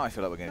gonna. Now I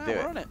feel like we're gonna do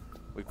we're it. on it.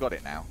 We've got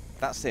it now.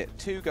 That's it.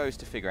 2 goes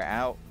to figure it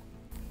out.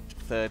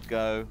 3rd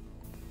go.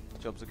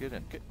 Job's a good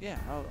one. Good. Yeah,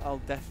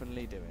 I'll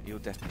definitely do it. You'll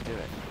definitely do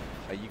it.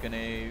 Are you going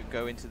to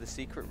go into the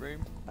secret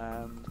room?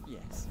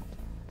 Yes.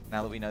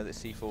 Now that we know that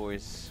C4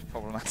 is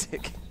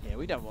problematic. Yeah,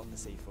 we don't want the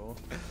C4.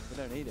 We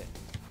don't need it.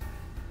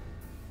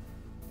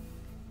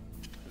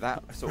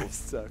 That sort of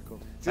circle.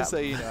 Just so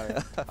you know,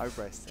 I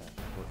pressed it.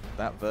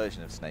 that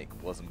version of Snake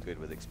wasn't good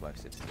with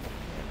explosives.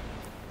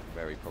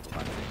 Very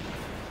problematic.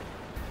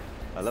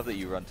 I love that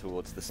you run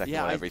towards the second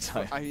one every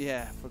time.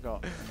 Yeah,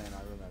 forgot, and then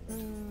I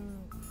remembered.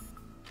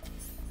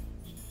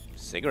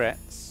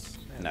 Cigarettes?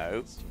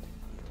 No.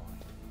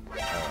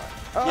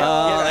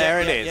 Oh, there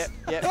it is.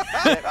 Yep.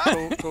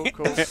 Cool.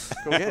 Good.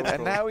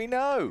 And now we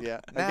know. Yeah.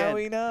 Now Again.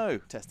 we know.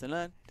 Test and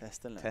learn.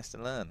 Test and learn. Test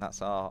and learn.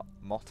 That's our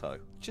motto.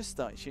 Just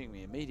started shooting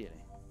me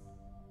immediately.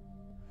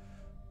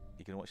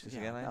 You can watch this Yeah,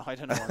 again, no, I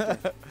don't know what I'm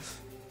doing.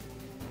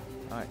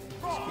 Alright,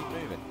 just keep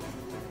moving.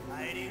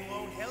 Hiding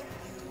won't help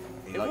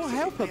you. He It likes will to-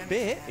 help a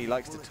bit. He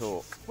likes to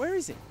talk. Where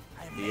is he?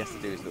 He has to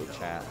do his little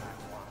chat.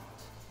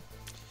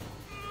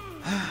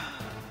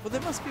 Well,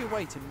 there must be a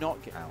way to not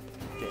get out.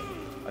 Get hit.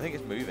 I think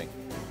it's moving.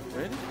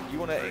 Really? You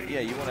want to,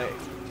 yeah, you want to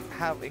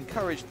have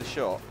encourage the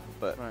shot,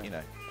 but Right. you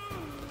know,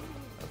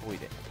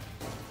 avoid it.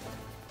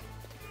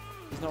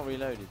 He's not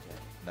reloaded yet.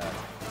 No.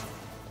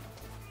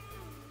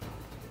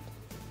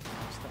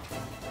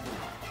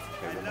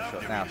 Okay, one more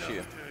shot. Now shoot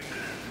him.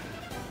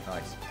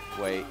 Nice.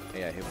 Wait.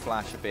 Yeah, he'll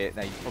flash a bit.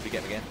 Now you can probably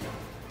get him again.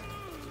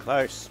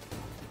 Close.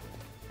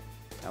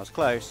 That was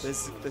close.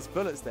 There's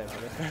bullets there, but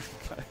they're very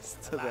close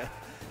to the.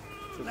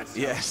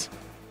 Yes.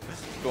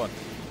 Go on.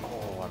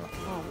 Oh, unlucky.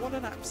 Oh, what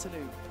an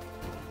absolute.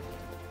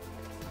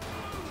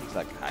 He's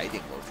like,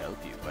 hiding will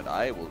help you, but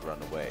I will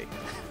run away.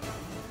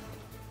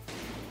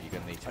 You're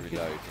going to need to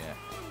reload, yeah.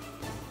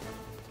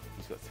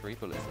 He's got 3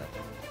 bullets left.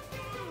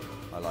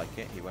 I like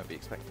it. He won't be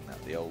expecting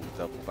that. The old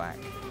double back.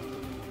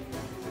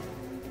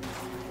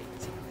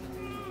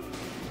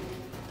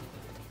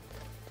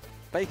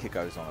 Baker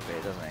goes on a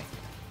bit, doesn't he?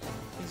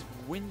 He's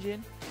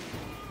whinging.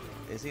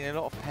 Is he in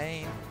a lot of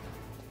pain?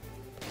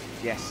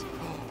 Yes.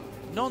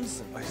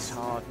 Nonsense. Oh, it's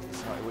hard.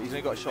 It's hard. Well, he's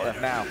only got a shot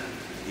left now.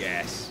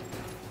 Yes.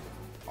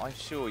 I'm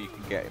sure you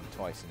can get him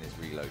twice in his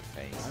reload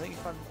phase. I think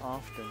if I'm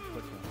after him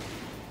quickly.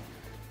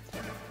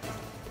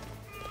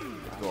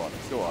 Go on,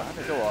 go on,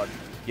 go on.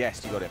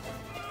 Yes, you got him.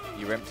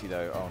 You're empty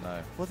though. Oh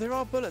no. Well, there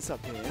are bullets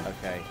up here.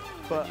 Okay.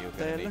 But then you're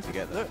they're going to need to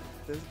get them.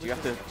 look, Do you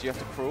have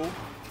to crawl?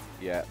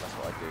 Yeah, that's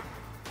what I do.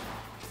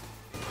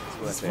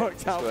 It's It's worth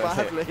worked it. out It's worth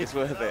badly. it. It's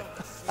worth it.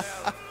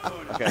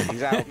 Okay,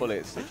 he's out of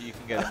bullets. If you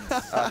can get him.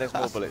 There's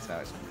more bullets now.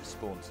 It's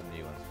spawned some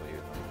new ones for you.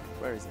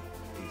 Where is he?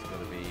 He's going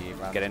to be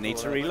around. Gonna the need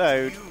to corner.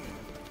 reload.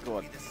 Go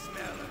on.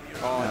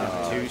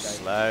 Oh, no. too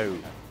slow.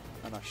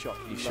 And I shot.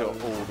 You shot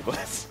all the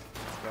bullets.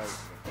 Great.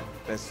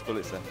 There's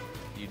bullets there.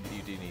 You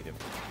do need him.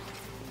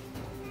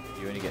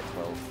 You only get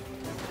 12.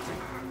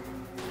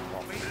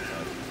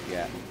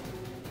 Yeah.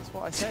 That's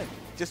what I said.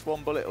 Just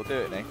 1 bullet will do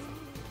it, Nick.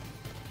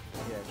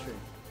 Yeah, true.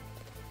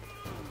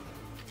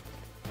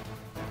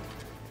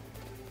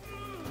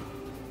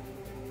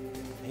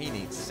 He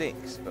needs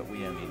 6, but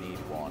we only need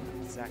 1.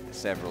 Exactly.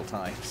 Several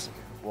times.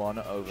 1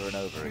 over and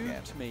over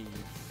again. Shoot me, you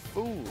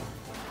fool.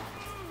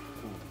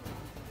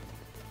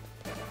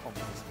 On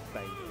this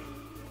baby.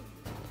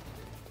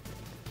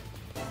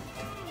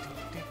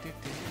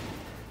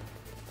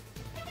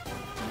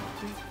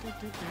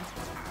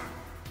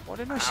 Why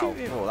didn't I shoot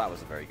him? Oh, that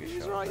was a very good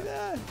He's shot. right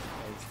there. He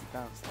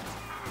bounced that.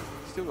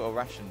 Still got a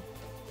ration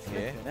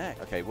here. Flipping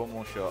heck. Okay, 1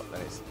 more shot,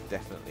 then it's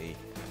definitely.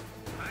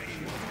 Okay.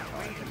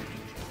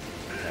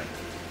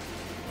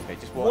 Okay,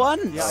 just 1.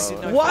 Once! Yeah, I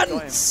didn't know if I got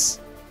Once!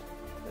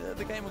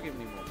 The game will give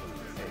me more.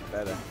 It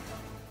better.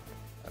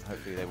 And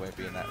hopefully they won't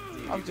be in that.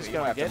 I'm just you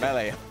going might to have get him.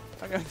 melee.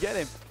 I'm going to get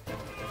him.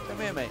 Come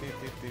here, mate.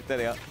 There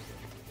they are.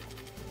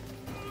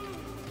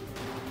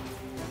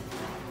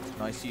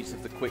 Nice use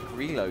of the quick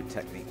reload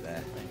technique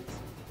there.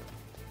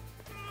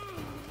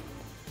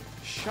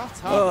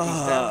 Shut up.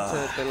 He's down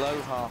to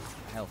below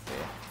half health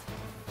here.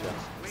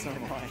 So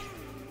am I.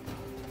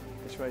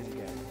 Which way is he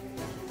going?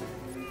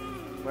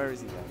 Where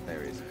is he going?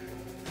 There he is.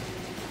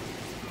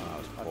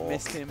 I've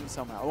missed him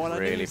somehow. Well,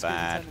 Really I knew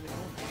bad.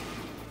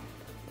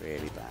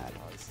 Really bad.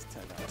 Oh, this has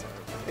turned out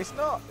terrible.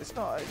 It's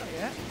not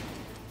yet.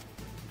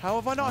 How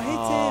have I not hit him?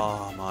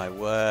 Oh, my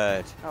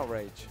word.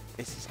 Outrage.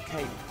 It's his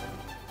cape.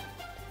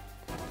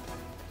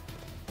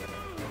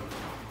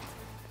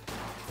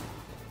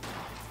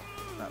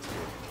 That's good.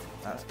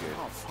 That's good. I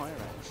can't fire at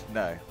him.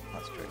 No,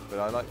 that's true. But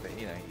I like that,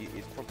 you know,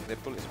 it's probably, their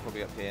bullets are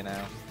probably up here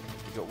now.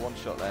 You've got one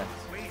shot left.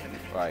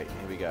 Right,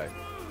 here we go.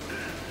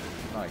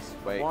 Nice.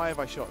 Wait. Why have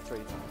I shot 3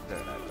 times? I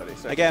don't know, but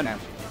it's Again.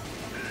 counting.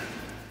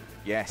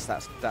 Yes,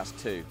 that's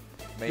 2.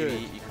 Maybe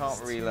Good. you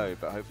can't reload,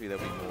 but hopefully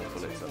there'll be more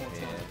bullets up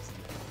here.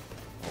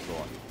 Oh, go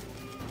on.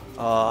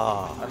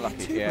 Oh.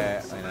 Unlucky.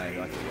 Yeah, I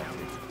know. Lucky.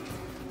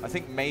 I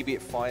think maybe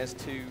it fires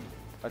 2.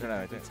 I don't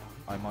know.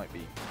 I might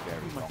be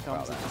very My wrong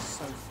about thumbs are that. just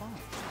so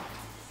fast.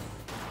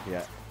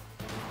 Yeah.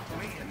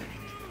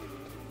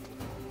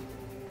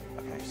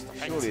 Okay,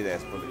 surely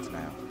there's bullets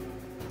now.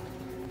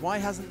 Why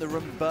hasn't the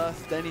room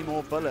birthed any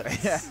more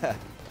bullets? Yeah.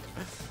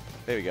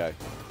 There we go.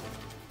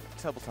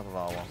 Double tap of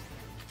R1.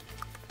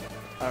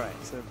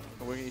 Alright, so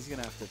he's going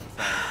to have to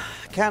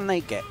fire. Can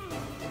they get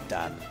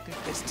done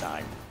this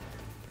time?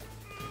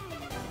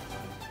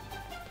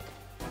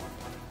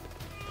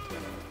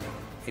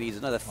 He needs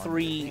another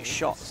 3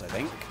 shots, I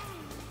think.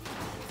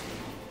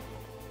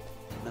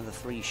 Another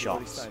 3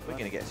 shots. We're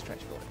going to get a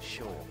stretch goal,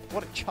 sure.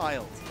 What a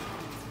child.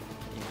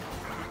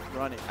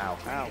 Run it. Ow.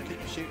 Ow,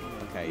 keep shooting me.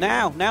 Okay.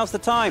 Now's the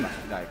time.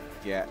 No,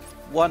 yeah.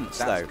 Once,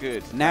 That's though.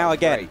 good. Now That's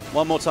again. great.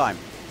 One more time.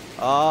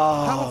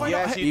 How have Oh, I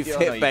not hit- you've oh, no,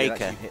 hit you did Baker.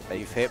 actually hit Baker.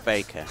 You've hit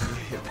Baker.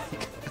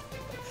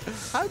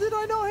 How did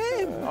I not hit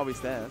him? Oh, he's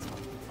there. That's fine.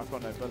 I've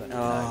got no bullet.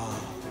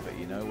 Oh. But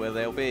you know where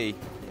they'll be.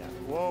 Yeah.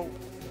 Whoa.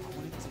 I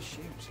wanted to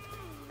shoot.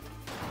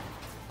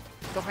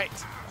 Stop it.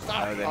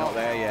 Stop. No, they're not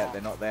there yet.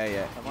 They're not there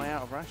yet. Am I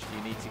out of ration?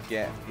 You need to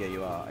get, yeah,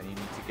 you are, and you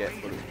need to get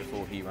bullets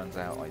before he runs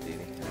out,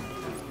 ideally. Can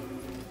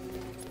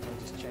I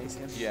just chase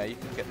him? Yeah, you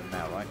can get them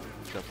now, right?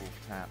 Double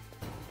tap,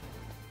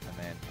 and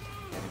then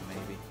get him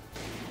maybe.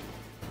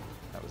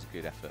 That was a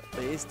good effort.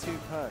 But it is 2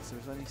 per, so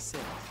there's only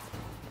 6.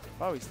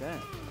 Oh, he's there.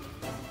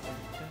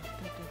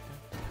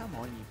 Come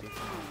on, you big.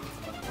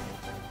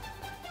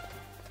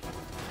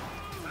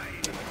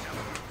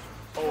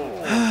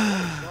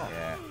 Oh!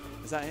 Yeah.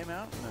 Is that him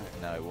out?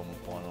 No. No,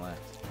 one left.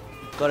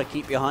 You've got to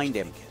keep behind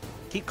him.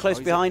 Keep close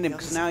he's behind at him the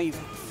because other now side. you've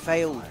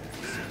failed.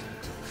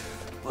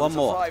 One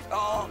more. 5.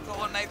 Oh, go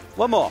on, Nathan.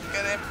 One more.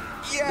 Get him.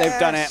 Yes! They've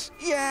done it.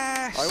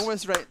 Yes! I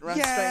almost ran straight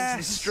into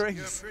the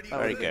strings. That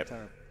Very would've been good.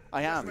 terrible.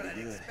 I am.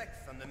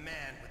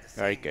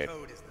 Very good.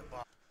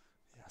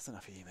 That's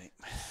enough of you, mate.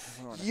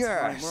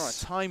 Yes! We're on a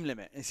time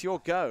limit. It's your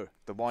go.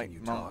 The white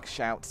monk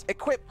shouts,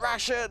 "Equip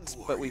rations!"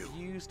 But we've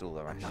used all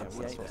the rations.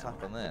 That's what's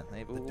happened there.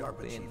 They've all The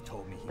DARPA been. chief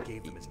told me he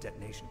gave them his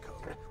detonation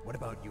code. What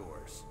about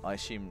yours? I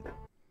assume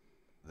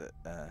that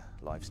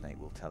Live Snake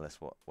will tell us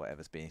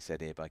whatever's being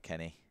said here by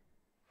Kenny.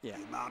 Yeah.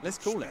 Let's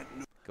call it.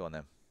 Go on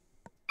then.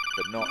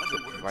 But not to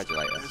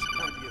congratulate us.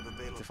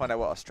 To find out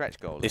what our stretch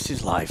goal is. This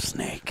is Live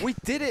Snake. We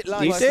did it,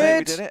 like You Live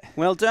Snake, did. we did it.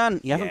 Well done.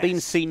 You haven't been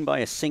Yes. seen by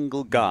a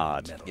single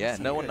guard. Yeah,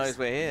 no one knows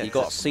we're here. You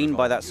got seen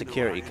by that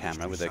security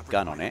camera with a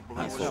gun on it,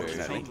 That's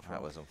unfortunately.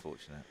 That was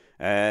unfortunate.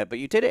 But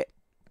you did it.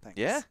 Thanks.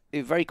 Yeah?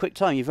 In a very quick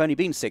time. You've only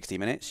been 60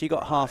 minutes. You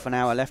got half an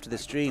hour left of the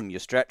stream. Your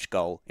stretch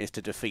goal is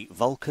to defeat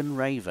Vulcan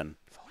Raven,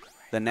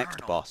 the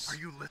next boss.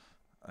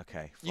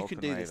 Okay. You can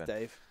do this,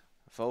 Dave.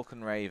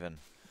 Vulcan Raven.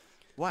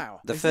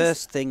 Wow. The Is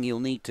first thing you'll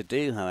need to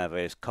do, however,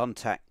 is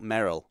contact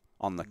Meryl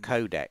on the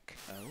codec.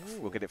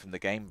 We'll get it from the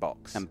game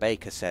box. And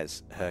Baker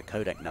says her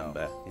codec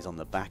number is on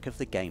the back of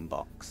the game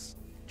box.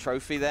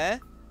 Trophy there.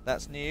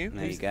 That's new.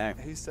 There you go.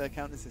 Whose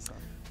account is this on?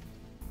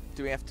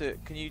 Do we have to?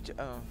 Can you?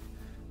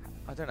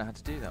 I don't know how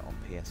to do that on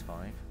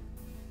PS5.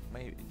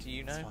 Maybe. Do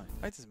you know? It's fine.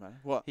 It doesn't matter.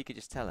 What? He could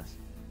just tell us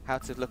how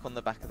to look on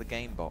the back of the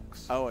game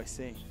box. Oh, I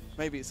see.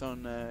 Maybe it's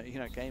on,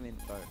 game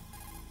info.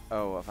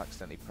 Oh, I've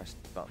accidentally pressed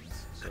buttons.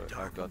 Sorry.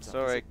 Oh God.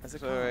 Sorry. As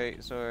a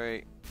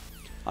Sorry.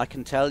 I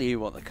can tell you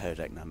what the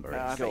codec number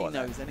I is. bet Go he on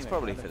then. knows anyway. It's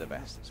probably I bet for the he knows.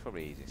 best. It's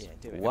probably easiest. Yeah,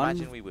 do it.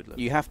 Imagine we would look.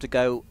 You have to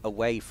go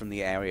away from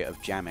the area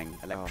of jamming,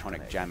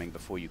 electronic okay. jamming,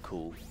 before you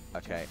call.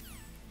 Okay.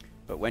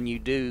 But when you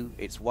do,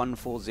 it's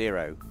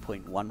 140.15.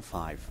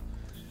 140.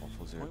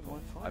 0.15.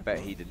 I bet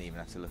he didn't even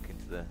have to look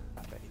into the.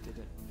 I bet he did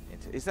it.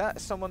 Is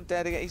that someone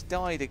dead again? He's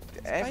died.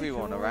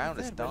 Everyone Baker around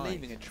already us there, we're died.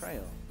 leaving a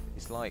trail.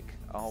 It's like,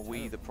 are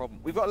we the problem?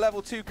 We've got a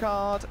level 2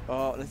 card,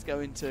 Oh, let's go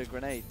into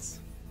grenades.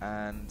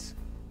 and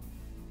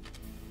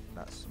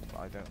that's.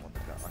 I don't want the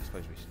gun. I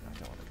suppose we should. I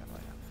don't want the gun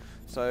right now.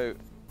 So,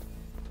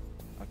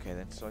 okay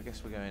then. So I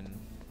guess we're going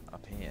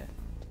up here.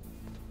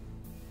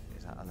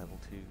 Is that a level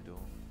 2 door?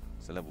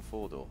 It's a level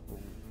 4 door.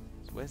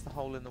 So where's the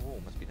hole in the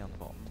wall? Must be down the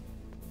bottom.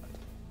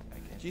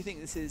 Okay. Do you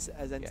think this is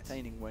as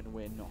entertaining when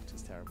we're not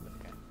as terrible at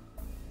the game?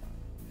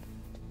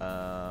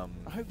 I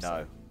hope no.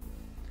 so.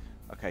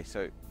 Okay,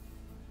 so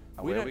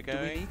where are we going?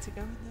 Do we need to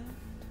go in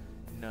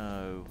there?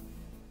 No.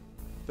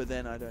 But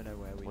then I don't know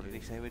where we What do.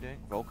 did he say we're doing?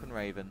 Vulcan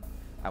Raven.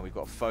 And we've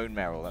got phone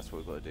Merrill, that's what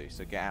we've got to do.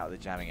 So get out of the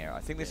jamming area. I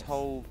think this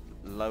whole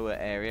lower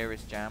area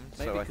is jammed.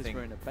 Maybe so I because think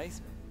we're in a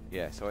basement.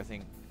 yeah, so I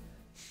think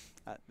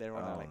They're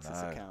on Oh,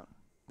 Alex's no. account.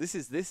 This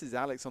is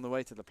Alex on the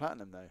way to the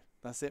platinum though.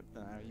 That's it.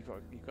 No, you've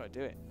got to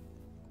do it.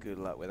 good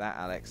luck with that,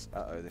 Alex.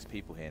 Uh-oh, there's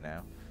people here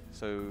now.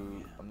 So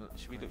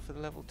should we look for the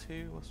level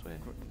 2? What's weird?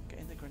 Get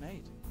in the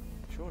grenade,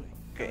 surely.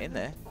 Get in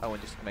there. Oh,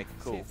 and just make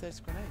a See call. if there's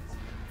grenades.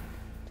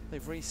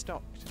 They've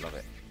restocked. Love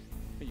it.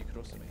 But you could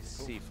also make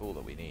a call. C4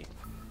 that we need.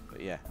 But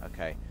yeah,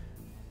 okay.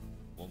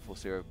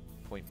 140.15,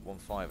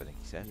 I think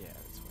he said. Yeah,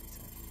 that's what he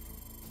said.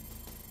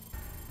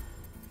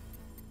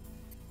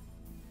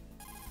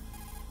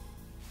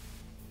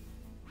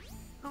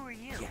 Who are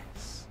you?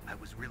 Yes. I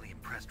was really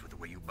impressed with the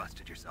way you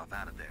busted yourself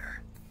out of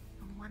there.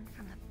 The one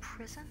from the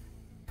prison?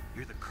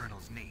 You're the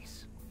Colonel's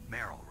niece,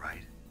 Meryl,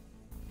 right?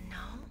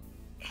 No,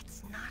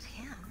 it's not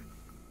him.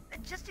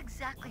 Just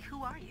exactly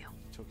who are you?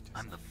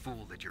 I'm the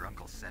fool that your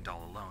uncle sent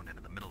all alone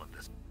into the middle of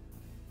this.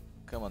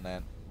 Come on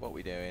then. What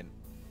we doing?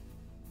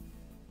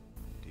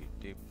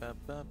 We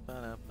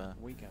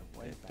go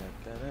way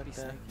back. Baby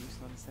Snake, you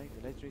Sonic Snake,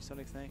 the legendary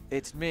Sonic Snake.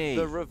 It's me.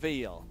 The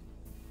reveal.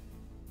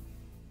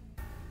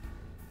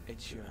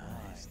 It's your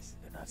eyes.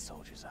 They're not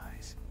soldiers'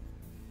 eyes.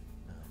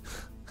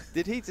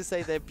 Did he just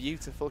say they're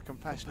beautiful,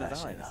 compassionate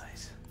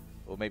eyes?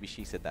 Or maybe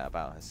she said that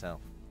about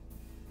herself.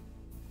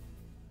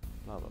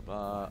 Blah blah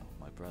blah.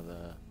 My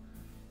brother.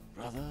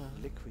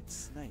 Liquid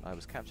Snake. I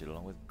was captured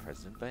along with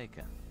President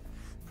Baker.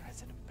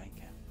 President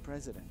Baker.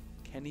 President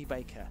Kenny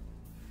Baker.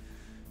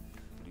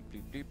 Bloop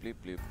bloop bloop bloop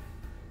bloop.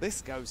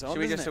 This goes on. Should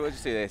we doesn't we'll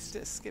just do this?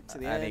 Just skip to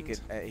the and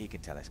end. he can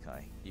tell us,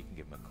 Kai. You can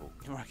give him a call.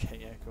 Okay,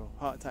 yeah, cool.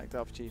 Heart attack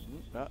to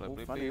achievement. Oh, Bloop,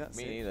 bloop, funny, bloop. that's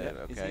Me it. neither.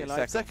 Yep. Is he Okay,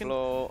 alive? second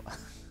floor.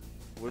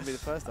 Wouldn't be the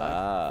first time.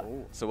 Ah,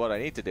 Oh. so what I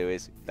need to do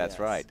is, that's Yes,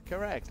 right.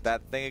 correct.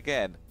 That thing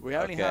again. We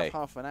only Okay. have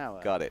half an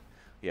hour. Got it.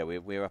 Yeah,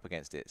 we're up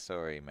against it.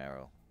 Sorry,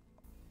 Meryl.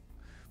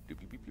 Bloop,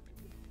 bloop, bloop, bloop,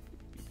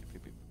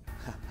 bloop, bloop,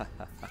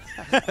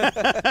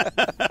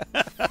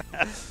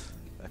 bloop.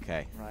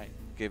 Okay. Right.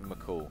 Give him a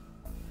call.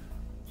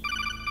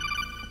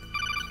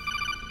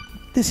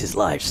 This is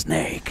Live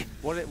Snake.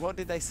 What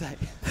did they say?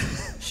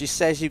 She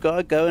says you've got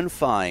to go and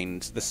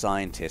find the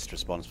scientist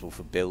responsible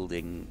for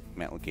building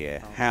Metal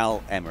Gear,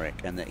 Hal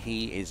Emmerich, and that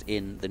he is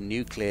in the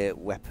nuclear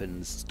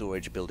weapons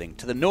storage building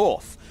to the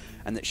north,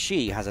 and that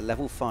she has a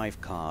level 5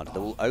 card that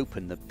will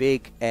open the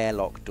big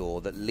airlock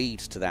door that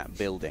leads to that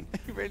building.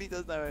 He really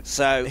does know it.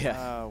 So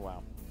Oh,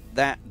 wow.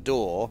 that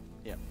door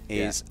Yep.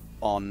 is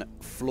on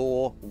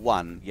floor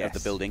 1 of Yes.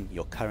 the building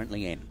you're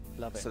currently in.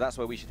 Love it. So that's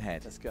where we should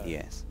head. Let's go.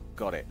 Yes.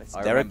 Got it. Let's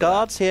I There are remember that.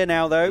 guards here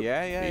now, though.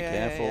 Yeah, yeah, Be yeah,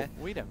 careful. yeah,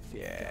 We don't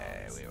fear Yeah,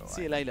 guards. we're all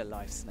See you right. later,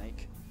 Life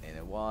Snake. In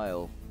a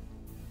while,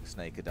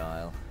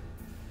 Snake-a-dial.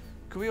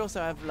 Could we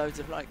also have loads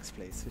of likes,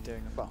 please, for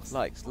doing a boss?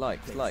 Likes. Please. Yeah,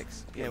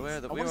 Please. we're I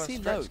we're wanna on see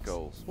stretch loads.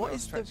 goals. What We're on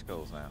is stretch the-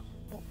 goals now?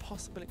 What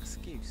possible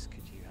excuse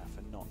could you have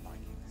for not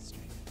liking this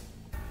stream?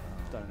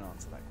 Don't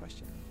answer that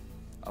question.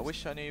 I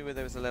wish I knew where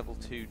there was a level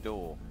 2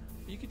 door.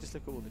 You could just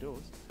look at all the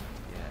doors.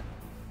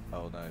 Yeah.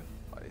 Oh no.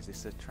 Is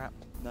this a trap?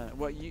 No,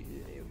 well,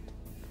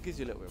 it gives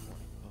you a little bit of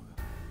warning.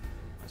 I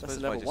That's suppose a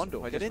level if I 1 just-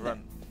 door. if I Get just in there.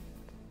 run-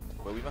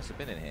 Well, we must have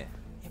been in here.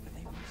 Yeah, but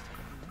they always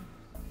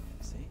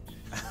take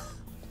it. See?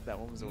 That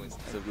one was always.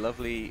 It's a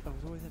lovely That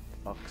was always an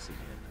oxygen.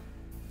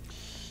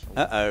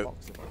 Uh-oh.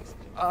 box of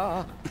oxygen.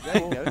 Ah! There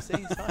you go. See,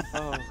 it's fine.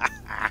 Oh.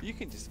 You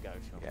can just go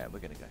if you want. Yeah, we're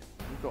gonna go.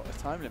 We've got a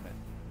time limit.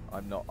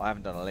 I'm not. I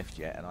haven't done a lift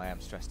yet, and I am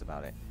stressed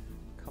about it.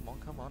 Come on,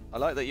 come on. I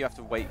like that you have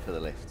to wait for the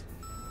lift.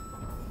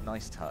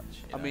 Nice touch.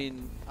 you I know.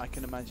 mean, I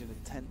can imagine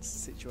a tense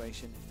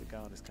situation if the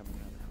guard is coming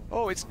around the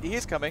corner. Oh, he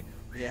is coming.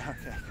 Yeah.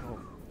 Okay. Cool.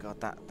 God,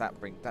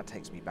 that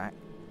takes me back.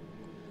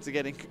 To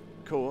getting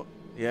caught.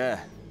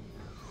 Yeah.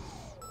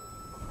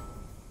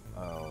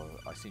 Oh,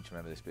 I seem to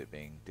remember this bit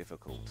being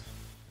difficult.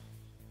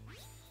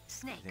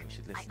 Snake, I think we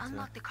should I listen to her.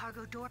 unlocked the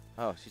cargo door.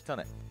 Oh, she's done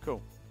it.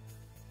 Cool.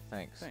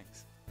 Thanks.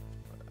 Thanks.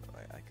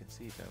 I can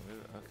see it. Don't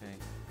move. Okay.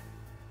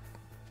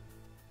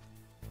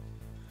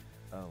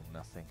 Oh,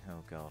 nothing.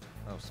 Oh, God.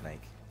 Oh,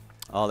 Snake.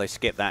 Oh, they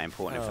skipped that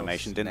important Oh,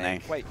 information, didn't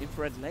Snake. they? Wait,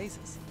 infrared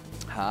lasers.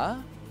 Huh?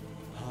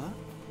 Huh?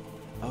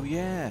 Oh,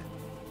 yeah.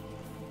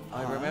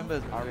 I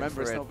remember. I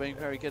remember us infrared- not being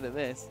very good at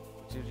this.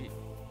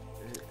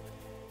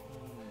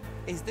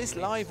 Is this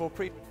live or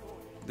pre?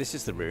 This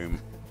is the room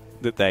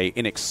that they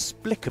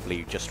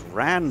inexplicably just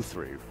ran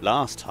through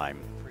last time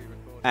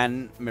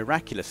and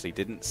miraculously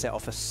didn't set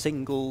off a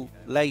single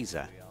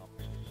laser.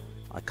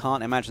 I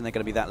can't imagine they're going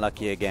to be that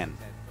lucky again.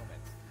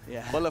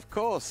 Yeah. Well, of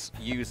course,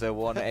 user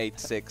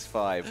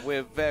 1865.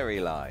 We're very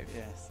live.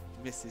 Yes,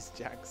 Mrs.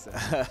 Jackson.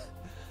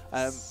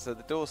 So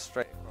the door's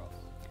straight across.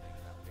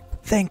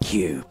 Thank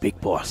you, Big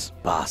Boss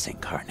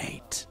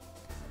Incarnate.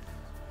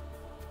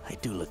 I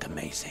do look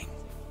amazing.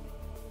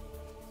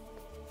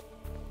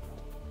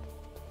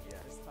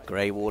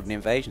 Grey Warden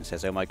Invasion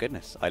says, "Oh my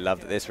goodness, I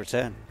loved this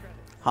return."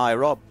 Hi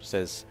Rob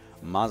says,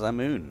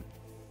 "Mazamoon.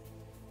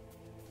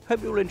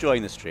 Hope you're all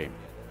enjoying the stream.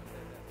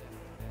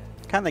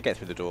 Can they get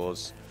through the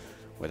doors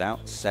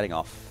without setting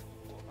off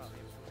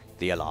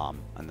the alarm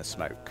and the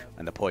smoke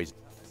and the poison?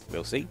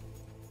 We'll see."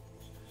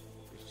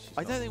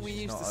 I don't think we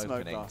used the smoke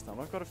opening. last time.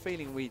 I've got a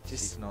feeling we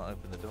just She's not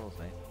opened the doors,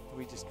 mate.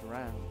 we just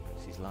ran.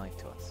 She's lied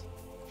to us.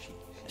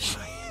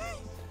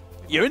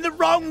 You're in the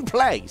wrong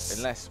place.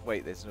 Unless,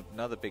 wait, there's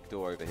another big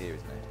door over here,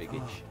 isn't there?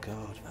 Big-ish. Oh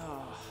God.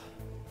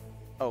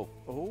 Oh,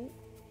 Oh,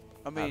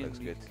 I mean, looks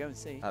you good. could go and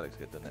see. that looks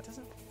good, doesn't it? Does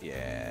it?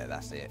 Yeah,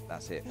 that's it.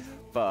 That's it.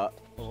 But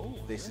Oh,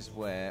 this is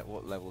where.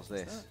 What level's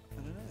what's this? that?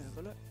 I don't know. Have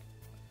a look.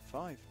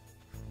 5.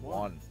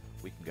 1.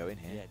 We can go in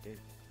here. Yeah, dude.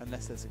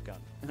 Unless there's a gun.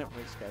 In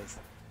which case,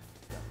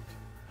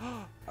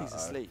 don't. He's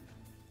asleep.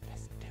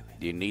 Let's do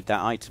it. You need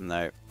that item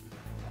though.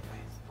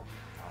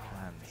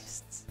 Man,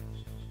 Mists.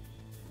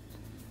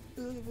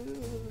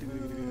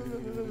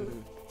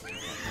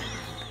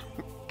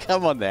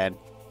 Come on then.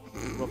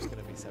 Rob's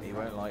gonna be so. he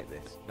proud. won't like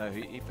this. No,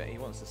 he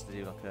wants us to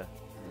do like a.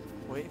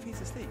 Wait, if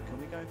he's asleep, can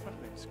we go in front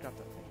of him? Just grab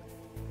that thing.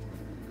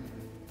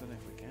 Don't know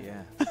if we can.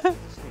 Yeah.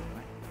 Asleep,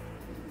 right?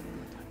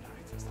 I don't know.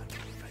 If it's like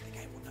when we play the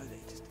game, we'll know that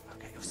he just.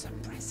 Okay, your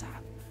suppressor.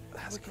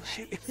 That's we can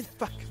shoot him in the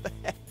back of the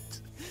head.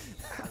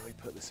 How do we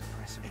put the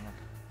suppressor on?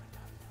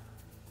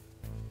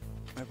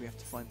 Maybe we have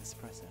to find the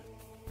suppressor.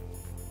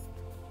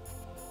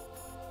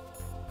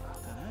 I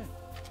don't know.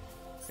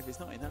 If it's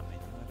not in that menu,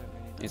 I don't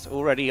really know. It's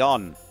already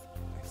on.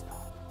 It's not.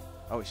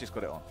 Oh, it's just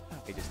got it on. Oh.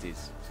 It just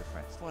is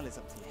suppressed. Well, it's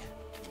up to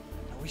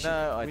you.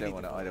 No, I don't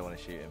want to. I don't want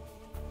to shoot him.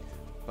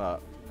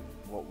 But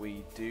what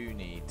we do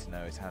need to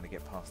know is how to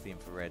get past the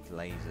infrared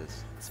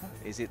lasers. Smoke.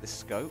 Is it the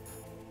scope?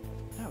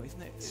 No,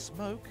 isn't it?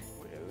 Smoke?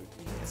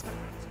 You get smoke,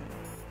 isn't it?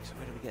 So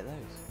where do we get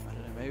those? I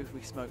don't know. Maybe if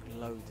we smoke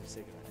loads of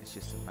cigarettes. It's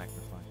just a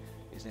magnifying.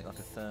 Isn't it like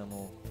a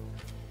thermal?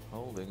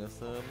 Holding a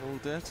thermal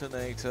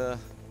detonator.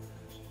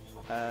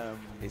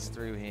 It's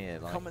through here.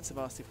 Like Comments have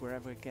asked if we'll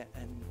ever get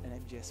an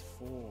MGS4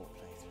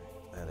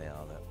 playthrough. there they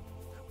are.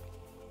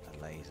 The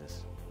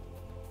lasers.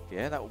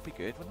 Yeah, that would be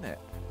good, wouldn't it?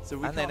 So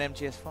we And then can't-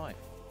 MGS5.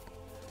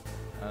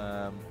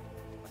 I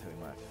think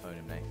we might have to phone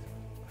him, Nathan.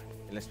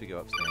 Unless we go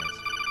upstairs.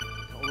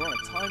 Oh, we're on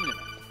a time limit.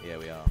 Yeah,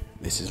 we are.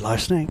 This is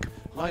Live Snake.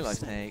 Hi, Live Live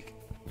Snake.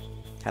 Snake.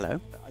 Hello.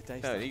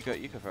 No, you go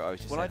for it. I was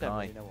just Well, I saying don't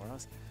hi. really know what we're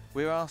asking.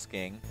 We're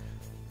asking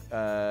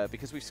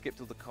because we've skipped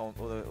all the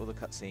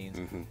cutscenes.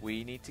 Mhm.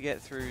 We need to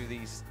get through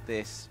this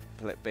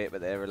bit,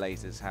 but there are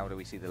lasers. How do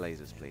we see the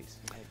lasers, please?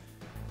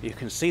 You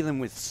can see them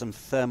with some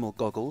thermal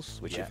goggles,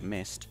 which Yeah. you've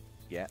missed,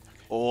 Yeah.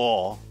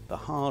 or the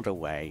harder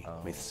way Oh.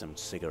 with some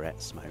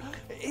cigarette smoke.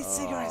 It's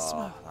cigarette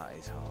smoke. That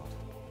is hard.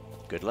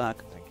 Good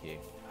luck. Thank you.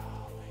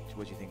 Oh, mate.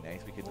 What do you think,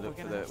 Nath? We could Well, look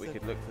we're for gonna the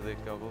have to- look for the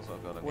goggles.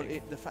 I've got them. Well,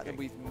 here. the fact that Okay.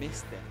 we've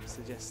missed them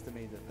suggests to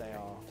me that they are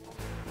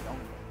long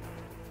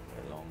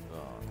They're long gone.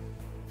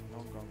 gone.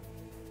 Long gone.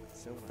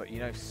 Silver. But you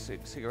know,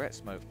 cigarette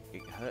smoke,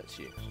 it hurts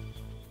you.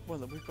 Well,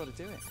 then we've got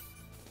to do it.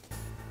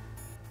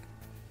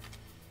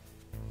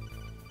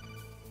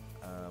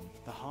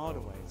 The harder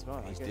way as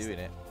well. He's doing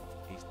it.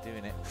 He's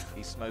doing it.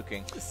 He's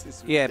smoking. This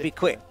is Yeah, be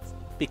quick. ridiculous.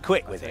 Be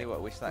quick I with tell it. you what,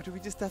 I wish Or that. do we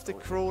just have to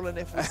crawl and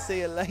if we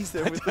see a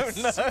laser with don't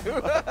the smoke?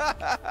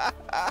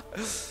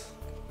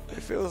 know.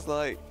 It feels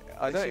like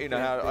I don't even know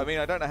how. I mean,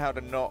 I don't know how to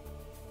not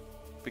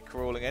be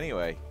crawling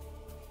anyway.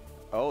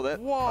 Oh, that.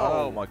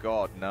 Whoa. Oh my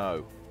God,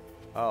 no.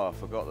 Oh, I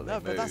forgot that No,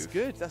 they but that's move.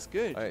 good. That's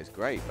good. Oh, it's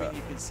great, I but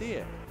mean, you can see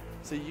it.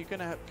 So you're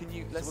gonna have. Can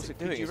you? Let's. what's See, it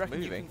could doing? you It's reckon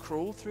moving. you can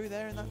crawl through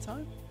there in that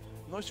time?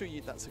 I'm not sure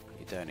that's a.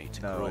 You don't need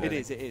to No, crawl. I It don't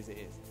is. It is. It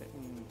is.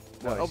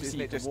 no, Well, obviously isn't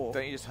you it can just, walk.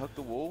 don't you just hug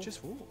the wall?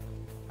 Just walk.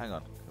 Hang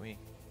on, can we?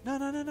 No.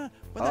 When that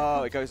Oh,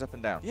 comes- it goes up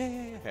and down. Yeah,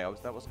 yeah, yeah. Okay,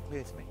 that wasn't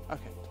clear to me.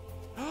 Okay.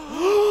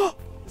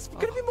 It's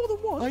going to be more than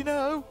one. I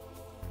know.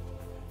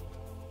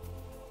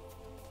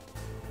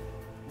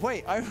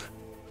 Wait,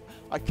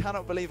 I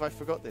cannot believe I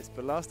forgot this,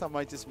 but last time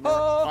I just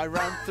Oh! I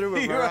ran through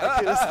and You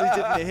miraculously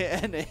didn't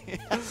hit any.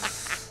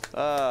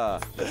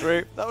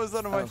 True. That was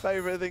one of my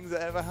favourite things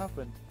that ever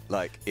happened.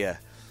 Like, yeah.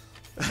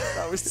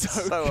 That was so,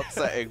 So good.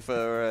 upsetting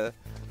for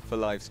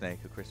Live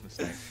Snake or Christmas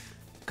Snake.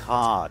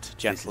 Card, This is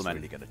gentlemen.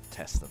 really going to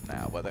test them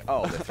now. Whether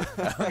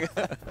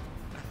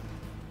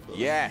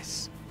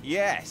yes,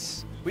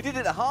 yes, we did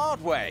it the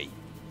hard way.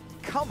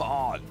 Come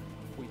on.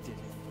 We did it.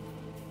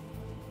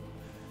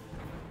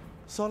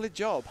 Solid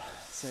job,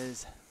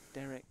 says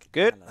Derek.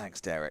 Good. Allen.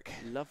 Thanks, Derek.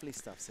 Lovely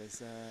stuff,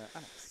 says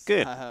Alex.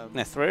 Good.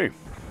 They're through.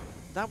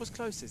 That was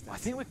closest. I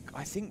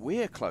think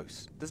we're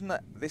close. Doesn't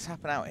this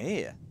happen out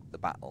here? The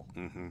battle.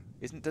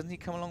 Mm-hmm. Doesn't he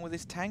come along with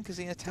his tank? Is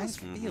he in a It does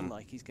tank? feel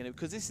like he's going to,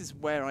 because this is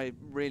where I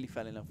really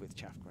fell in love with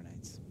chaff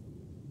grenades.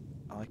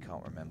 I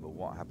can't remember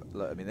what happened.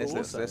 Look, I mean, there's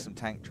Also- some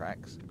tank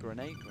tracks.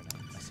 Grenades.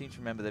 I seem to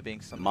remember there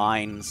being some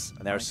Mines.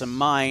 There are some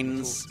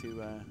mines. Talk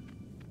to,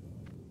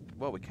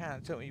 Well, we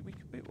can. Don't we?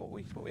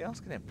 What are we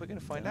asking him? We're going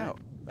to find dunno. out.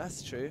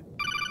 That's true.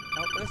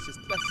 Oh, let's just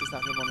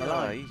have him on the Yeah,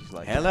 line. he's just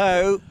like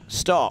Hello.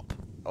 Stop.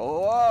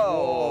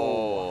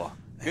 Oh,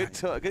 good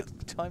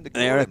time to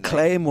call There are him, mate.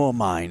 claymore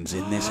mines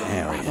in this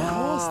area. Of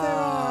course there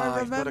are. I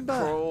I've got to remember.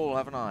 crawl,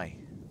 haven't I?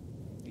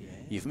 Yeah.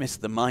 You've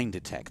missed the mine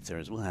detector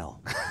as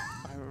well.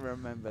 I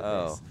remember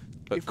Oh. this.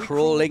 But If we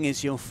crawling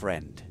is your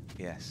friend.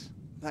 Yes.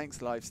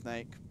 Thanks, Live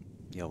Snake.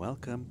 You're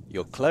welcome.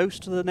 You're close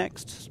to the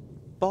next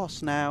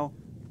boss now.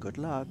 Good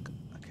luck.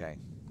 Okay.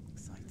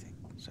 Exciting.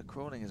 So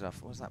crawling is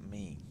off. What does that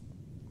mean?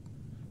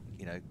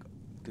 You know,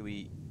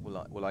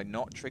 will I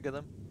not trigger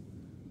them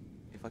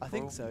if I crawl? I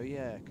think so,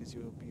 yeah, because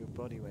your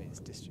body weight is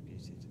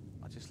distributed.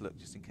 I'll just look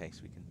just in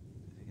case we can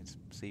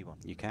see one.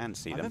 You can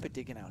see I them. remember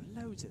digging out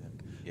loads of them.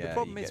 Yeah, the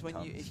problem you is get when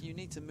tons. if you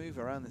need to move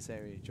around this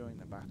area during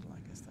the battle,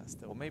 I guess that's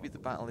still. Well, maybe the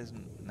battle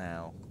isn't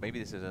now. Maybe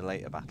this is a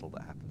later battle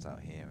that happens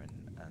out here, and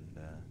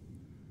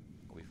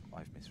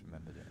I've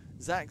misremembered it.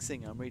 Zach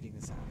Singer, I'm reading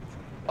this out.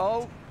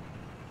 Oh.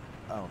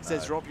 Oh no.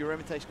 Says Rob, your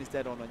imitation is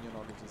dead on, and your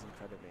knowledge is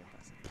incredibly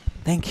impressive.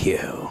 Thank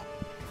you.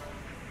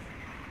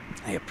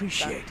 I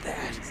appreciate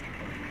that. is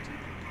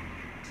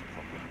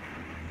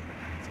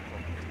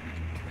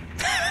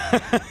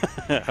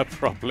A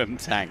problem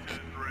tank.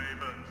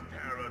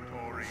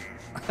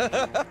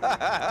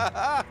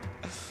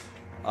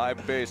 I'm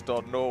based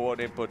on no one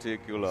in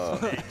particular.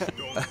 Snakes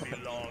don't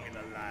belong in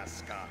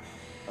Alaska.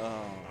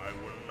 Oh, I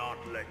will not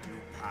let you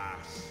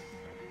pass.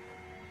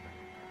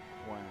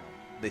 wow.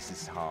 This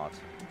is hard.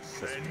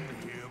 Send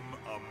him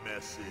a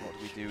message. What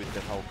do we do with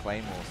the whole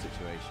Claymore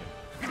situation?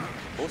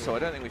 Also, I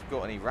don't think we've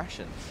got any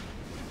rations.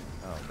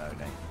 Oh no,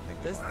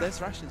 Nate.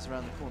 There's rations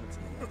around the corner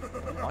to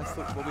the left. I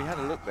thought, well, we had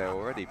a look there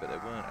already, but there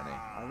weren't any.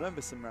 I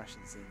remember some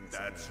rations in this.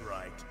 That's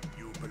right.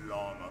 You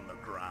belong on the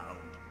ground.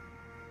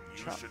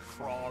 You Chuck. should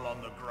crawl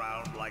on the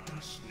ground like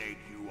the snake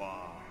you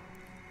are.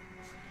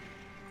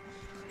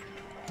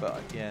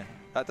 But yeah,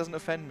 that doesn't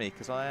offend me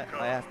because I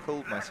have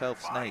called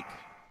myself Snake.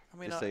 I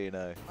mean, Just so you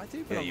know. I do.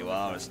 Yeah, belong you on the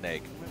are a ground.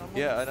 snake. I mean, I'm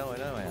Yeah, on- I know, I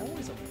I'm am.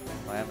 always on the ground.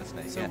 I am a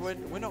snake. So Yes.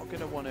 we're not going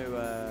to want to.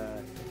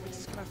 We're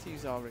just going to have to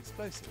use our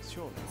explosives,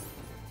 surely.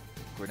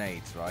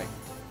 Grenades, right?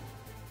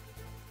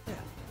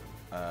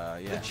 Yeah.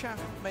 Yeah. The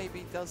chaff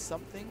maybe does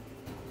something.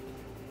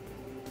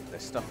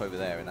 There's stuff over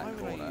there in Why that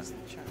would I corner. use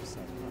the chaff so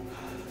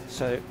much?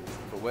 So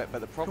But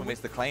the problem we-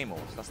 is the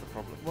claymores. That's the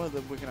problem. Well,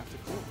 then we're going to have to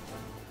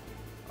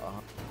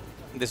crawl.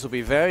 this will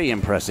be very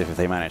impressive if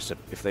they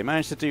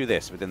manage to do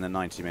this within the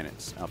 90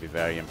 minutes. I'll be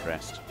very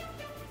impressed.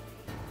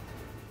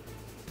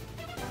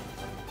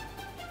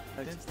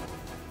 Notice that?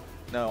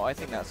 No, I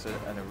think that's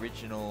an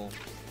original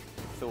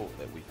thought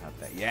that we've had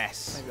there.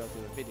 Yes. Maybe I'll do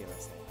a video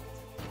essay.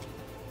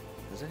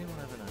 Has anyone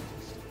ever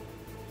noticed?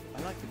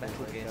 I like the Metal bit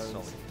where it Gear goes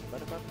Solid.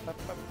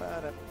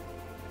 ba-da-ba-ba-ba-ba-da.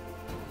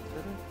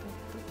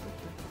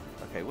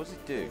 Okay, what does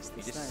it do? It's the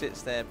He just snake.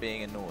 sits there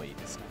being annoyed.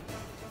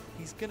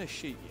 He's gonna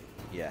shoot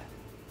you. Yeah.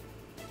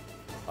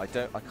 I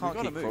can't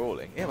gotta keep move.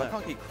 crawling. Yeah, but I No.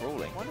 can't keep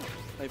crawling. Why not?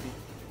 Maybe.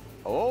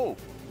 Oh!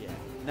 Yeah.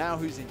 Now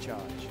who's in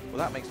charge? Well,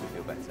 that makes me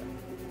feel better.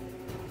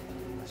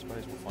 I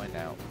suppose we'll find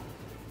out.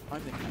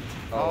 I'm the captain.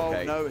 Oh,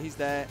 okay. No, he's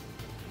there.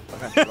 I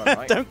have to run,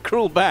 right? Don't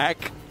crawl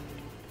back.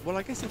 Well,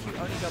 I guess if you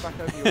only go back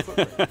over your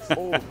footprints.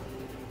 Oh,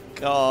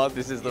 God,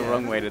 this is the yeah,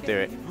 wrong way to we're do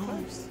it. getting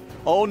close.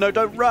 Oh no,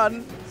 don't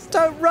run!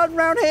 Don't run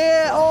round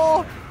here!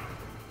 Oh!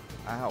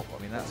 Ow,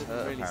 I mean, that's Doesn't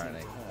hurt, really seem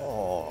apparently. to hurt.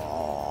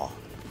 Oh!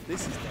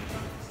 This is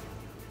dangerous.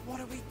 What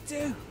do we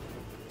do?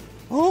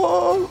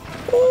 Oh!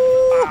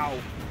 Oh! Ow!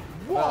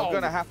 Well, I'm Whoa.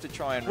 going to have to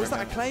try and Was that a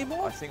remember.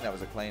 claymore? I think that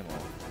was a claymore.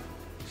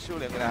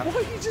 Surely I'm going to have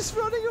Why are you just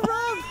running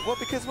around? Well,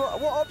 because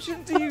what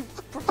option do you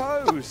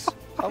propose?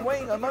 I'm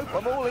waiting, I'm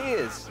all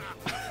ears.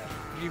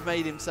 You've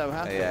made him so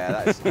happy.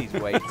 Yeah, he's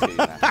way too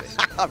happy.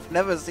 I've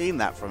never seen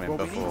that from him Well,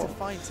 we need before. to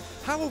find.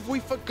 How have we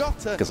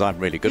forgotten? Because I'm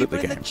really good at People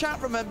the in game. the chat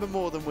remember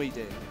more than we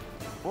do.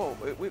 Well,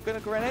 we're going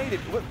to grenade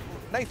him.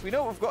 Nath, we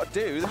know what we've got to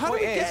do. The How do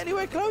point we is, get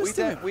anywhere close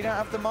to him? we don't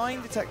have the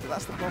mine detector.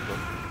 That's the problem.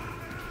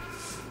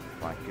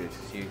 Right, good.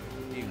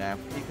 You now.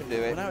 You can do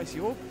it. Well, now it's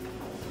your.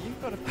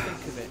 You've got to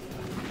think of it.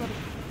 You've got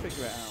to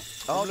figure it out.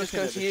 I'll I'm just looking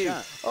go at to the you.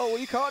 chat. Oh, well,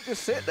 you can't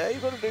just sit there.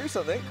 You've got to do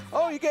something.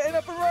 Oh, you're getting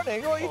up and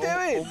running. What are you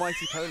doing?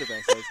 Almighty Polar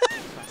Bear says,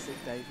 classic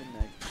Dave and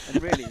Nath.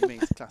 And really, he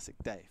means classic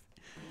Dave.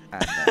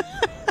 And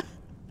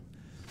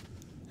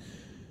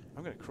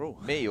I'm going to crawl.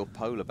 me or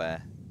polar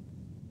bear?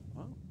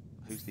 What?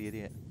 Who's the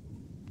idiot?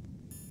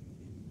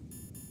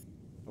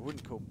 I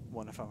wouldn't call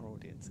one of our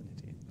audience an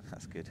idiot.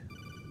 That's good.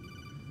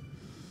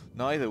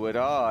 Neither would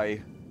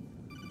I.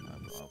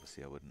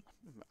 Obviously, I wouldn't.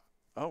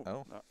 Oh,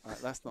 Oh.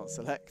 that's not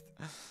select.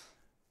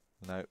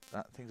 No,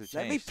 that things have changed.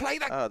 Let me play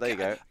that. Oh, there you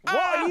go. Ah!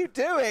 What are you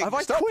doing? Have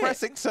I Stop quit?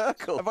 pressing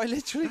circle. Have I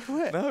literally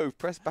quit? No,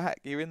 press back.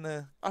 You're in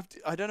the...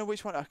 I don't know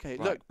which one. Okay,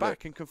 Right, look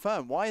back and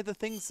confirm. Why are the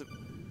things... That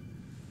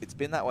It's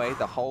been that way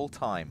the whole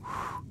time.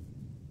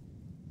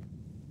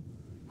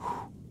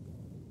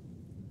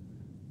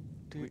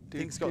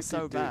 things got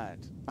so bad,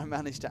 I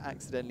managed to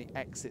accidentally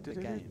exit the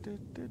game.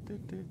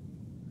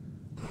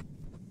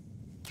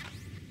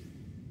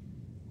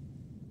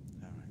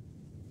 All right.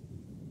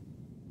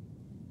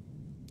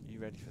 You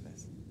ready for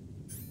this?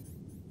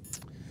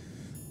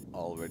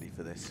 All ready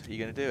for this. Are you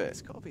going to do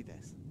It's it? got to be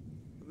this.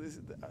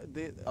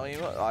 I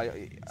mean, look,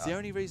 it's the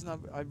only reason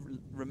I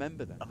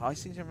remember them. I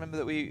seem to remember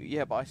that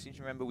but I seem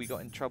to remember we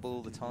got in trouble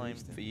all the time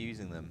for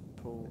using them.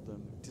 Pull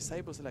them.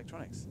 Disables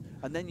electronics.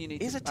 And then you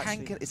need Is to a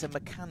tank, it's a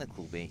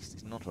mechanical beast.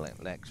 It's not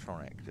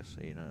electronic, just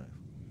so you know.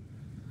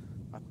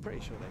 I'm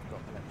pretty sure they've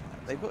got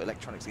electronics. They've got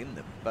electronics in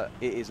them, but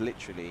it is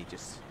literally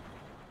just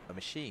a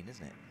machine,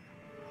 isn't it?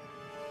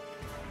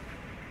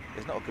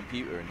 There's not a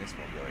computer in this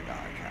one going, oh,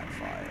 I can't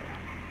fire.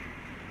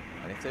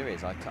 And if there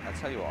is, I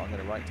tell you what, I'm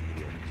going to write to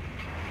you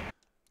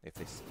if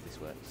this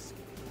works.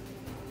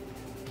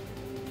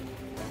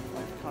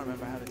 I can't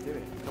remember how to do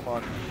it. Come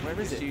on, where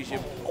is it? Use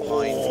your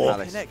mind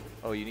palace.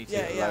 Oh, you need to.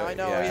 Yeah, I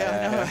know.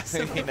 Yeah, I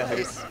know. He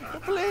knows.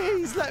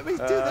 Please let me do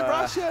the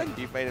Russian.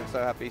 You've made him so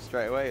happy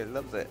straight away. He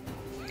loves it.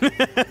 Do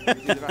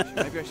the Russian.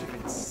 Maybe I should have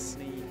been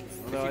sneaky.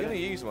 If you're going to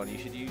use one, you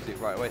should use it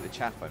right away. The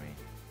chaff, I mean.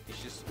 You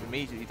should just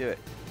immediately do it.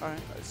 All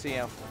right. Let's see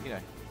how,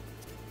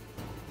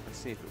 Let's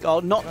see if it Oh,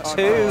 not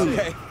two.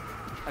 Okay.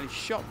 And he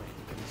shot me.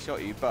 He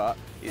shot you, but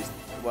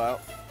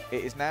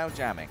it is now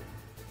jamming.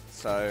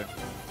 So,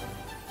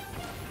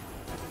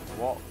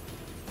 what?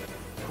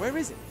 Where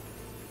is it?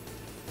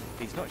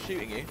 He's not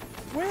shooting you.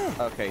 Where?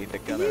 Okay, the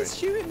gunner is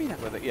shooting me now.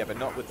 Yeah, but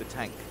not with the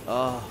tank.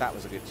 Oh. That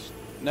was a good.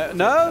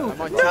 No!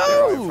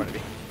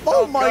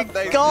 Oh my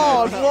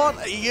God! What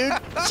are you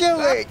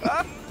doing?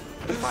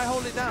 If I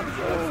hold it down, does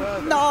it go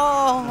further?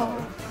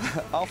 No!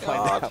 I'll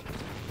find out.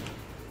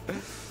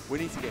 We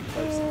need to get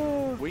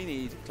closer. We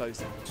need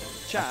closer.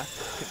 Chat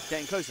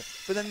getting closer.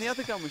 But then the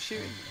other gun was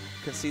shooting.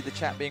 Can see the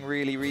chat being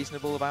really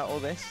reasonable about all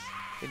this,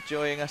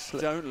 enjoying us.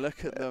 Don't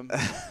look at them.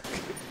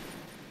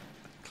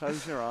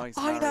 Close your eyes.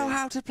 I know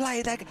how to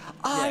play that.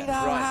 I know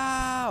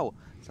how.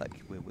 It's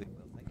like we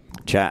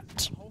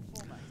Chat.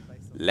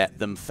 Let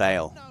them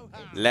fail.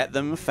 Let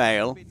them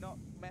fail.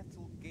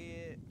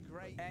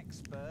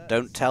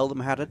 Don't tell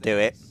them how to do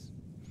it.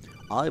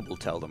 I will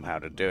tell them how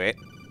to do it.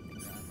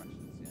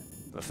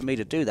 But for me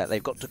to do that,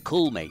 they've got to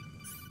cool me.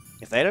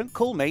 If they don't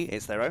cool me,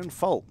 it's their own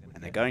fault,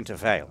 and they're going to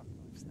fail.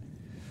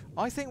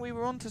 I think we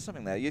were onto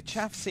something there. Your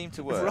chaff seemed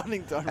to work.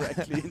 Running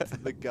directly into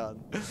the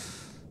gun.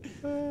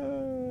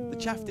 The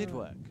chaff did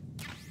work,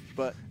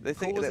 but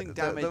causing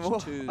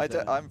damage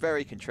to I'm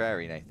very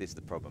contrary, Nath. This is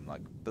the problem.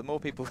 Like, the more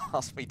people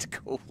ask me to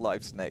call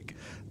Live Snake,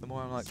 the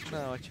more I'm like,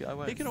 no, I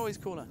won't. He can always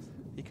call us.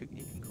 He can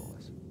call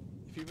us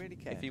if he really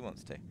cares. If he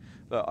wants to.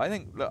 Look, I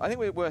think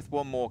we're worth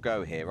one more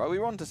go here. Right, we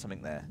were onto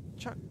something there.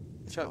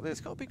 It's got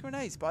to be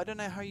grenades, but I don't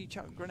know how you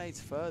chuck grenades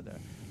further.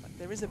 Like,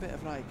 there is a bit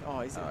of like,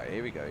 is it? All right,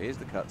 here we go. Here's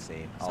the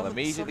cutscene. I'll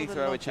immediately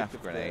throw a chaff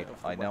grenade.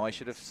 I know I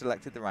should have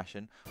selected the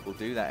ration. We'll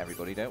do that,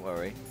 everybody. Don't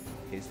worry.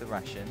 Here's the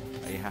ration.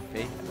 Are you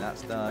happy? And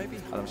that's done. Maybe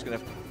and I'm just going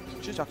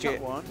to chuck it.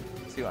 One.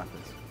 See what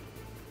happens.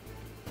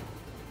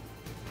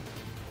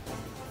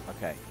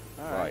 Okay.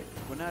 All right.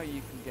 Well, now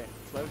you can get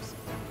closer,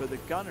 but the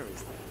gunner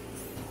is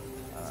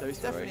there. So it's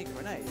definitely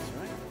grenades,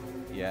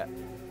 right? Yeah.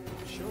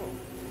 Sure.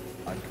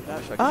 I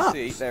can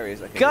see. There he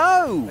is. Okay.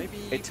 Go!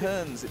 It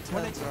turns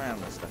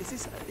around and stuff.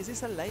 Is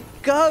this a lake?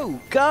 Go!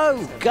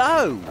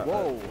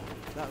 Whoa,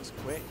 that was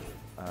quick.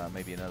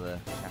 Maybe another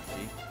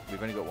shafty.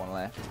 We've only got one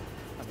left.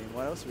 I mean,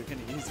 what else are we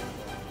going to use it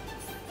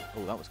for?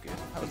 Oh, that was good.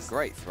 That was a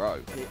great throw.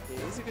 It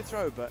is a good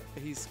throw, but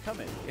he's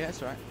coming. Yeah,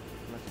 that's right.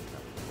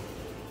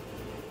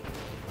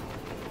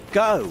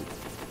 Go!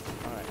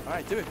 All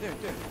right, do it.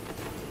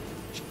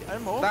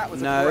 And more. That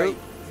was a great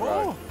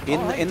throw.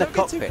 In the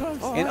cockpit.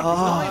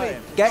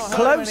 Get so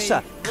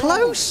closer!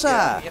 Closer!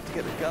 Yeah, you have to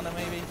get the gunner,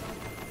 maybe.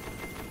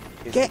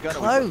 Get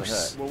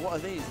close. Well, what are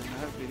these? And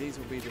hopefully these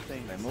will be the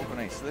things. They're more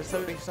grenades. So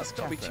there's got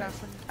to be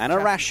chaff and a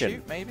ration.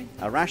 Shoot, maybe.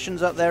 A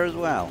ration's up there as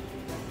well.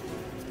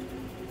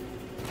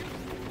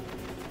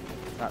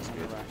 That's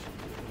good.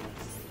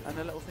 And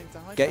a little thing to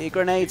hide. Get your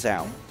grenades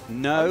out.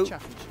 No.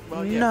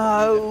 Well, yeah,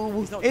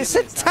 no. It's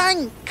a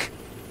tank.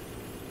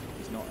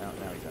 He's not out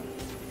now. He's out.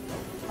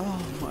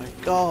 Oh my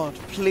God!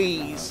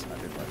 Please.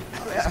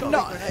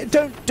 No,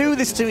 don't do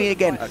this to me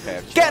again.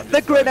 Okay, get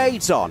the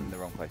grenades on. In the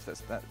wrong place.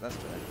 That's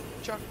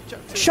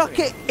Chuck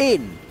it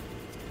in.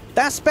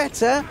 That's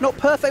better. Not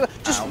perfect.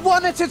 Just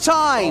one at a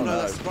time. Oh,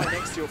 no, that's right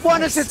next to your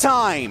one face. at a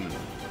time.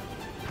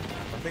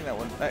 I think that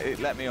one. It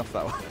let me off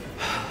that one.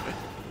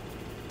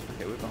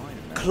 Okay, we're behind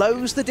him now.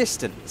 Close the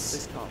distance.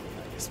 This can't be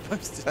how you're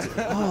supposed to do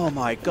it. Oh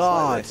my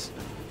God.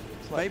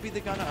 Maybe the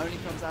gunner only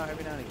comes out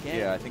every now and again.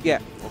 Yeah, I think. Yeah,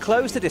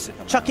 close the distance.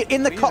 Chuck it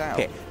in the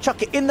cockpit.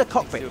 Chuck it in the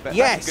cockpit.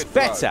 Yes,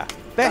 better.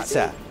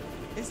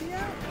 Is he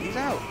out? He's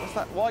out. What's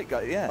that white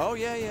guy? Yeah. Oh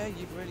yeah,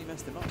 you've really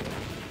messed him up.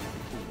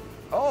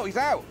 Oh, he's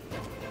out.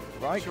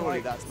 Right. Surely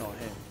that's not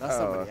him. That's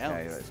somebody else.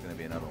 Okay, that's going to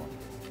be another one.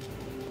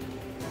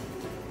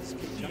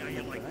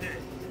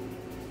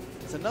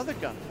 It's another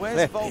gun.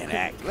 Where's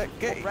Vulcan?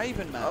 Get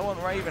Raven man. I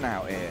want Raven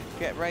out here.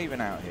 Get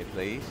Raven out here,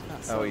 please.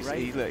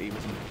 He was.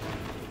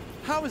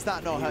 How is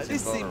that not hurt?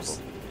 This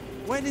seems.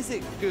 When is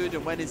it good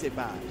and when is it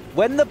bad?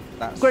 When the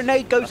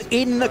grenade goes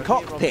in the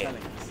cockpit.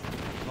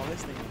 Not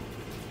listening.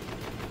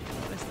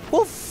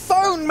 Well,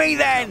 phone me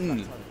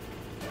then.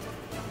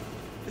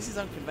 This is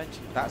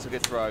unconventional. That's a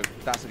good throw.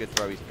 That's a good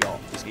throw. He's got.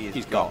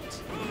 He's got.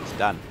 It's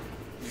done.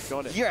 You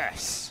got it.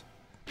 Yes!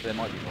 There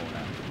might be more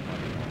now.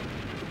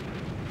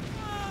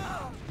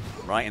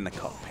 Right in the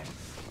cockpit.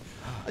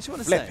 I just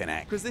want to Flipping say,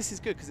 heck. because this is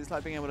good, because it's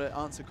like being able to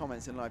answer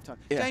comments in live time.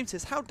 Yeah. James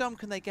says, how dumb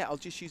can they get? I'll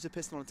just use a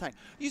pistol on a tank.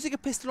 Using a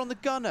pistol on the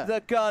gunner.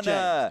 The gunner!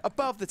 James,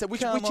 above the tank,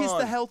 which Come is the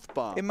on. health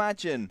bar.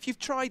 Imagine. If you've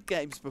tried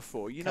games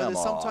before, you know Come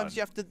that sometimes on. you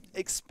have to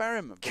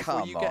experiment before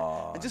Come you get.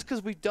 on. And just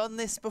because we've done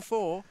this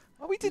before,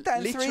 Oh, we did that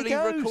in literally 3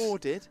 goes.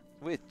 recorded.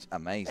 Which,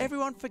 amazing.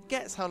 Everyone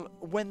forgets how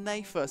when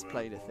they first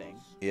played a thing.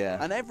 Yeah.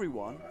 And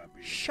everyone,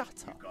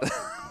 shut up.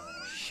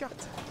 Shut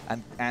up.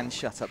 And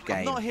shut up game.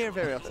 I'm not here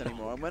very often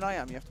anymore, and when I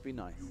am, you have to be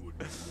nice.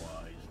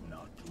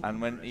 And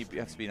when you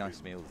have to be nice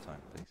to me all the time,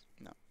 please.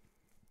 No.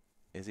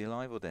 Is he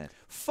alive or dead?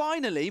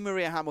 Finally,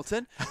 Maria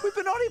Hamilton, we've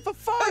been on it for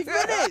 5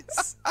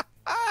 minutes.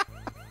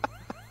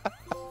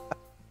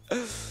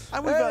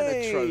 And we've earned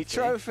a trophy.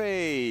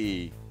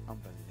 Trophy!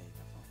 Unbelievable.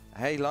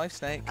 Hey, Live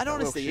Snake. And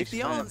honestly, if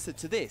the Wiltshire's answer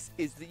to this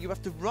is that you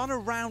have to run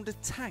around a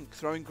tank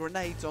throwing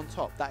grenades on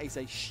top, that is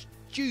a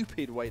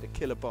stupid way to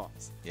kill a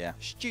boss. Yeah.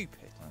 Stupid.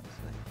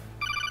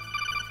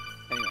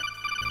 Anyway.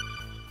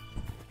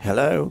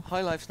 Hello.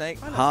 Hi, Live Snake.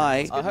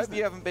 Hi. I hope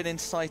you haven't been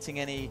inciting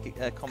any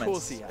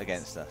comments he has.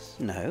 against us.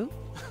 No.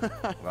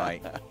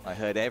 Right. I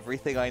heard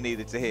everything I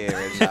needed to hear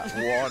in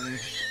that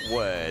one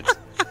word.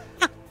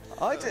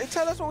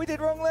 Tell us what we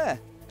did wrong there.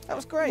 That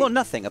was great. Well,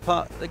 nothing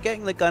apart.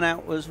 Getting the gun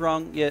out was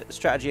wrong. Your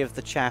strategy of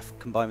the chaff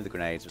combined with the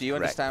grenades was Do you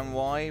correct. understand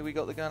why we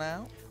got the gun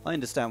out? I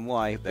understand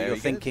why, but Very you're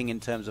good. thinking in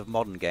terms of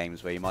modern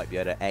games where you might be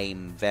able to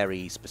aim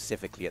very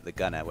specifically at the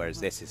gunner, whereas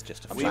this is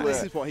just a We flat. were-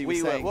 This is what he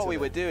was saying What to we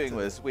the- were doing to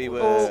was the-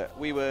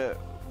 we were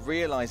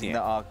realizing Yeah.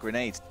 that our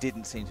grenades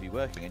didn't seem to be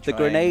working. And The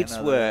trying grenades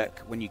another- work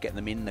when you get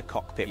them in the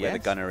cockpit where the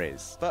Yes. gunner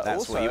is. But That's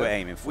also, what you were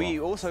aiming for. We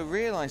also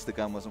realised the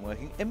gun wasn't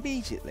working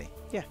immediately.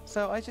 Yeah.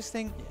 So I just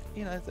think,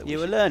 you know, that You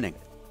we were should- learning.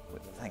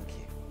 Thank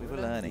you. We were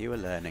learning. You were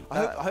learning. I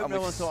hope, and no we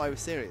one just- thought I was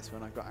serious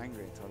when I got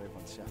angry and told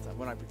everyone to shut up.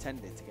 When I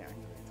pretended to get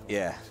angry and told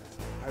Yeah. everyone to shut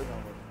up. I hope no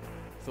one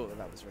thought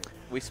that was real.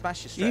 We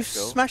smashed your stretch You've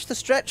goal. smashed the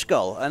stretch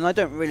goal, and I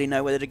don't really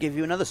know whether to give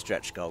you another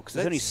stretch goal because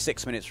there's only Let's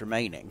 6 minutes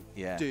remaining.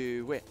 Yeah.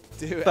 Do it.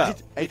 Do it.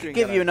 But we Adrian could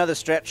give Gallo. you another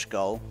stretch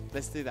goal.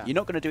 Let's do that. You're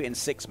not going to do it in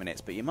 6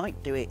 minutes, but you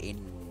might do it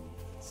in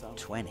So,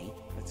 20.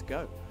 let's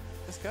go.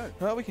 Let's go.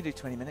 Well, we can do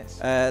 20 minutes.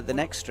 The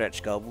next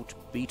stretch goal will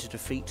be to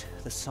defeat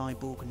the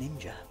cyborg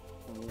ninja.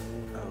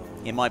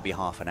 It might be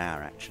half an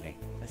hour, actually.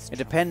 Let's It try.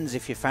 depends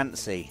if you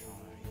fancy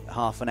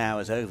half an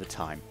hour's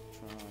overtime.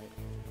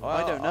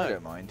 I don't know. I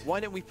don't mind. Why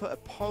don't we put a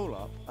poll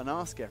up and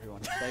ask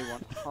everyone if they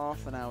want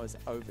half an hour's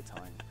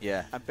overtime?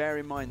 Yeah. And bear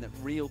in mind that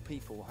real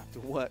people will have to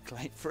work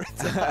late for it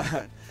to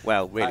happen.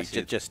 Well, really,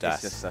 Actually, just it's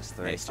us. just us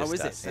three. It's Oh, just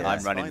is us. it? And Yeah, I'm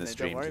that's running fine the then, don't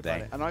stream worry about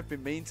today. it. And I've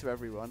been mean to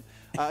everyone.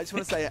 I just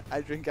want to say,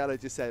 Adrian Gallo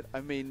just said,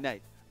 I mean,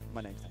 Nate. My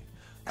name's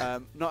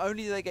Nate. Not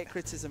only do they get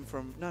criticism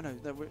from... No,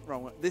 we're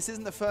wrong. This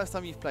isn't the first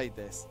time you've played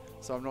this,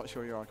 so I'm not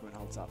sure your argument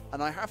holds up.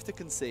 And I have to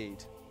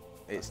concede...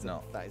 It's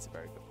not. That is a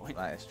very good point.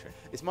 That is true.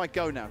 It's my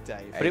go now,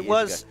 Dave. But 8 it years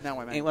was ago. Now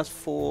I'm it angry. was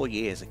 4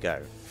 years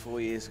ago.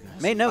 4 years ago.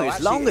 I mean, no, Oh, it was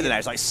actually, longer than that. It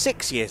was like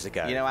 6 years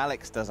ago. You know,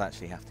 Alex does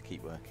actually have to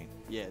keep working.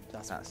 Yeah,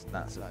 that's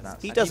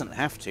he and doesn't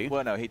have to.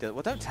 Well, no, he does.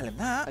 Well, don't tell him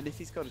that. And if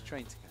he's got a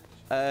train to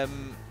catch.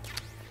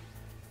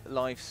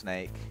 Live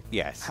Snake.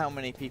 Yes. How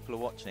many people are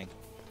watching?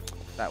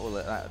 That will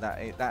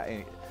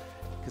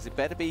because it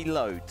better be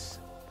loads.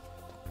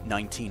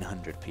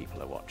 1,900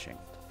 people are watching.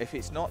 If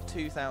it's not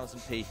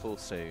 2,000 people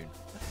soon,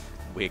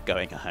 We're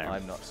going home.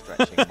 I'm not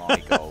stretching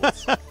my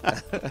goals.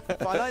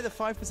 But I like the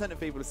 5% of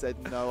people who said,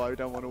 no, I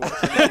don't want to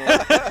watch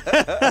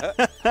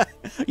anymore.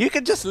 You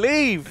can just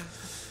leave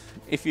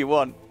if you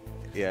want.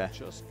 Yeah.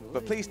 Just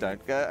But please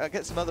don't.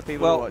 Get some other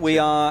people. Well, to watch we it.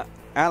 are...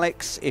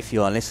 Alex, if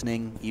you are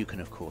listening, you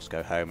can, of course,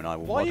 go home and I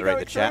will Why are you moderate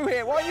going the chat. through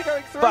here? Why are you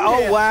going through But,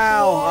 here? oh,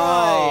 wow.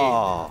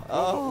 Why?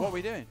 Oh, What are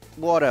we doing?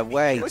 what a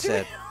way What do you to...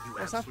 mean?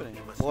 What's happening?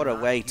 What a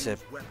way to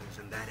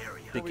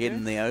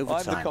begin the I'm the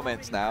overtime.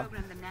 comments now.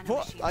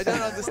 What? I don't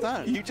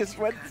understand. You just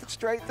went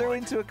straight through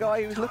into a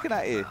guy who was looking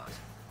at you.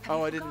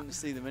 Oh, I didn't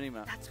see the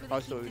minimap. I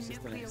thought it was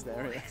just the next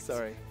area.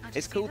 Sorry.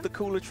 It's called the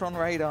Coolatron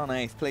radar,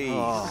 Nath, please.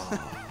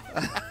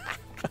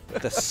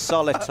 The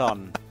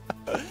Soliton.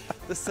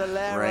 The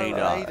Solera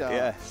Radar, radar.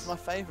 yes. It's my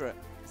favourite.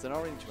 It's an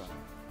orange one.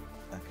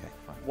 Okay,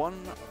 fine.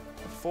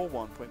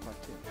 141.52.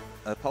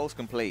 The poll's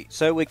complete.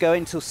 So we're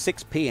going till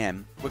 6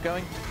 p.m. We're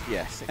going.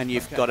 Yes. and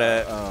you've Okay. got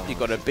to Oh, you've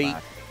got to this is beat.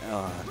 bad.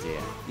 Oh dear,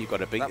 you've got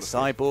to beat That the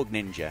was cyborg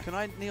ninja. Can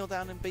I kneel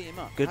down and beat him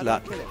up? Good How do I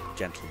luck, kill him?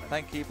 gentlemen.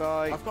 Thank you.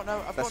 Bye. I've got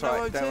no. I've That's got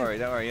right. no O2. Don't worry.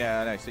 Don't worry.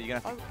 Yeah, I know. So you're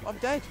gonna. I'm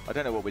dead. I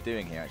don't know what we're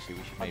doing here. Actually,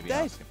 we should I'm maybe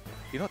dead. ask him.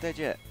 You're not dead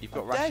yet. You've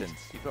got I'm dead. rations.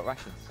 You've got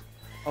rations.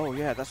 Oh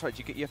yeah, that's right.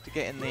 You have to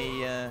get in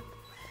the.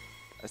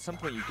 At some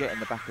point, you get in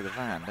the back of the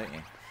van, don't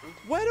you?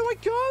 Where do I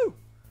go?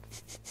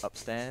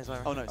 Upstairs. I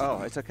Oh, no, it's oh,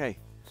 fine. it's okay.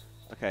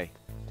 Okay.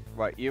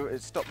 Right. You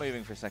stop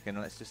moving for a second.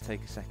 And let's just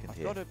take a second I've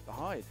here. got to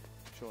hide.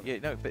 Surely. Yeah.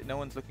 No, but no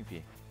one's looking for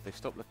you. They've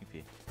stopped looking for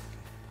you.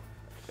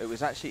 It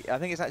was actually. I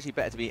think it's actually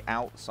better to be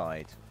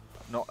outside,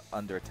 not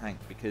under a tank,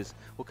 because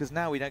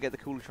now we don't get the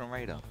Coolatron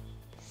radar.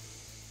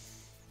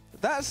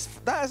 That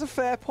is a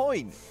fair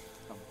point.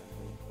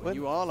 Well,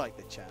 you are like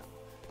the chat.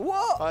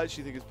 What? I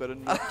actually think it's better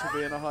not to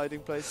be in a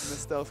hiding place in a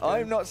stealth game.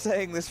 I'm not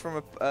saying this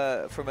from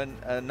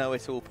a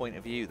know-it-all point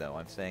of view, though.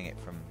 I'm saying it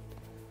from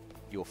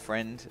your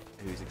friend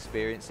who's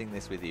experiencing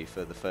this with you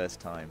for the first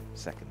time,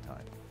 second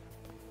time.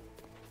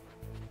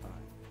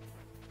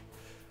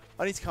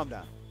 I need to calm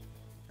down.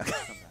 Calm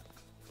down.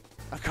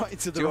 I got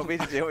into the Do you wrong. want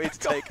me to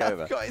take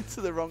over? I got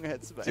into the wrong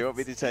headspace. Do you want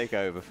me to take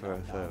over for?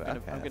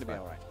 I'm going to be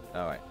all right.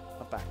 All right.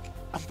 I'm back.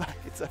 I'm back.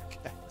 It's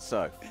okay.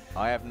 So,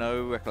 I have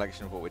no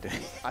recollection of what we're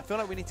doing. I feel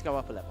like we need to go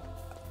up a level.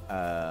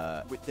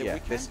 Yeah,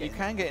 you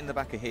can get in the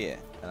back of here,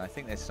 and I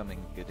think there's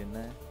something good in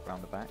there,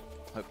 around the back.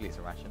 Hopefully it's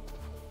a ration.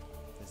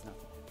 There's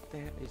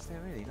nothing. Is there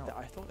really not?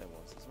 I thought there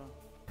was as well.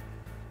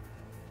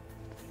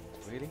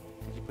 Really?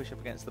 Did you push up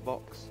against the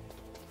box?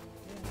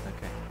 Yeah.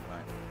 Okay,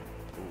 right.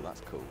 Oh,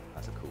 that's cool.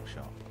 That's a cool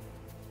shot.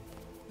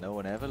 No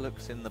one ever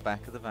looks in the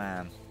back of the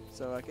van.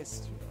 So I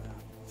guess I'm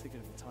thinking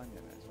of the time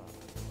limit as well.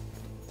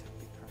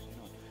 Be crashing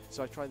on.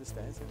 So I try the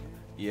stairs.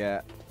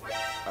 Yeah.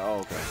 Oh,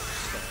 okay.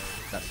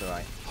 That's all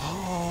right.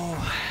 Oh.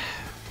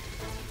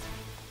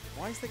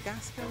 Why is the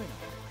gas going on?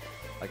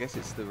 I guess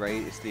it's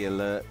the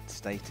alert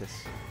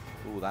status.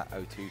 Oh, that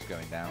O2's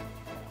going down.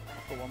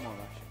 I've got one more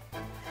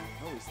ration.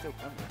 Oh, he's still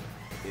coming.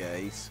 Yeah,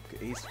 he's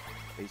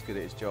good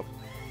at his job.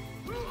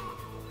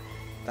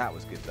 That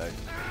was good though.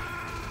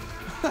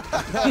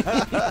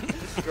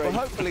 Well,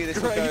 hopefully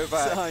this will go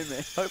back.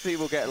 Timing. Hopefully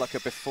we'll get like a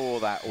before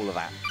that, all of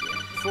that.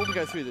 Before we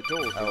go through the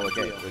door. Oh,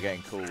 we're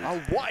getting cool.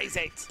 Oh, what is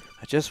it?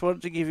 I just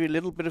wanted to give you a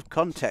little bit of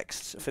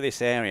context for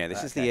this area.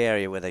 This is the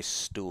area where they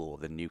store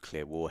the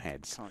nuclear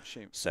warheads. Can't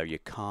shoot. So you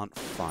can't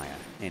fire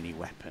any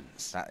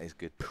weapons. That is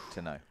good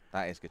to know.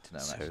 That is good to know,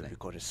 so actually. you've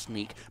got to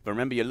sneak. But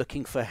remember, you're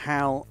looking for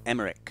Hal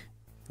Emmerich,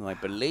 who I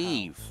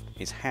believe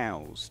is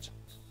housed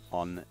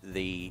on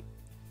the,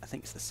 I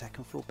think it's the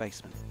second floor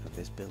basement of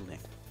this building.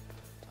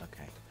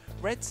 Okay.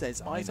 Red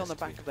says eyes on the -2.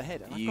 back of the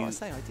head. And I've got to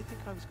say, I did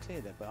think I was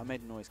clear there, but I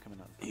made a noise coming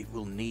up. It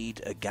will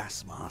need a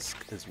gas mask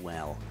as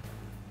well,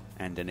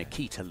 and a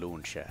Nikita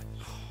launcher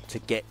to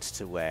get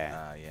to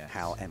where yes.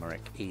 Hal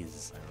Emmerich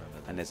is. I remember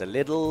that. And there's a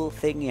little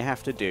thing you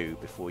have to do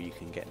before you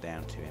can get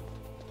down to him.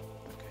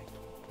 Okay,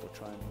 we'll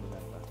try and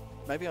remember.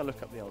 Maybe I'll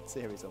look up the old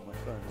series on my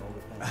phone while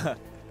we're playing.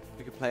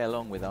 We could play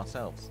along with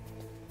ourselves.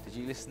 Did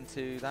you listen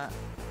to that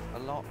a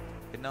lot?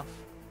 Enough?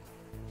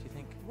 Do you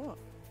think? What?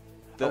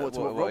 What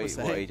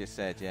What he just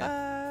said,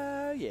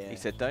 yeah. Yeah. He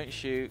said, don't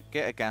shoot,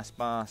 get a gas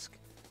mask,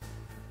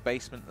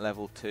 basement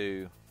level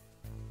 2,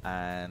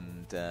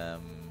 and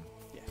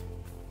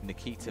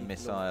Nikita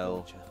missile.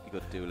 launcher. You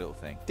got to do a little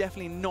thing.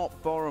 Definitely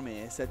not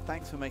Boromir said,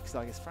 thanks for making,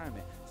 I guess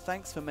Faramir,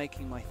 thanks for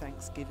making my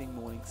Thanksgiving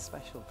morning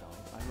special,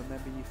 guys. I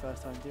remember you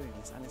first time doing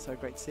this, and it's so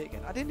great to see it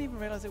again. I didn't even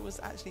realise it was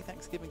actually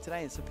Thanksgiving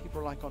today, and so people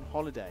are like on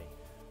holiday.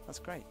 That's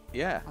great.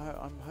 Yeah.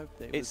 I hope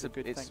that it was a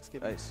good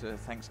Thanksgiving. It's a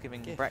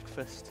Thanksgiving gift.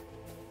 breakfast.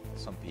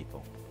 Some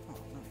people. Oh,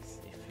 nice.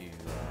 If you.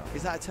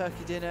 Is that a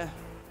turkey dinner,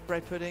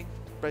 bread pudding,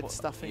 bread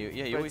stuffing? You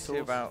bread always sauce,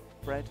 hear about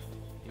bread.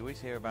 You always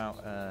hear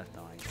about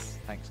Nice.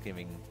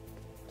 Thanksgiving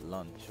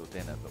lunch or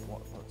dinner, but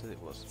what did it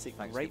was? Is it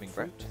Thanksgiving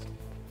grapefruit? breakfast.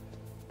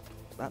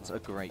 That's a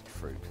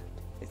grapefruit.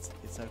 It's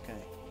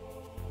okay.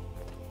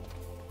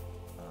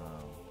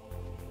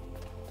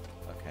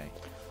 Okay.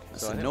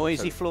 It's I a think-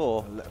 noisy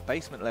floor.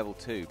 Basement level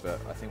 2, but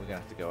I think we're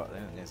gonna have to go up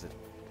there.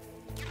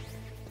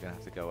 We're gonna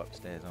have to go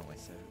upstairs, aren't we?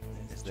 So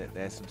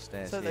There's some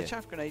stairs So here. the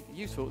chaff grenade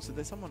useful. So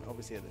there's someone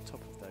obviously at the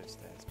top of those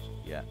stairs.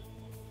 Yeah.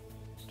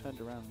 Turned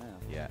around now.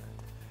 Yeah.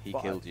 He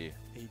But killed you.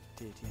 He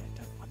did.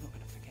 Yeah. I'm not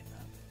going to forget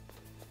that.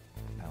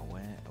 Now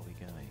where are we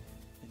going?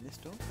 In this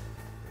door.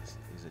 This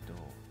is a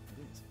door.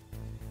 It is.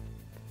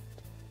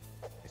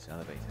 It's an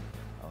elevator.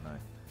 Oh no.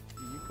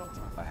 You've got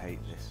time. I hate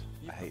this.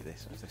 I hate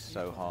this. It's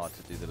so hard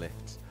to do the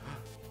lifts.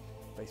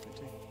 Basement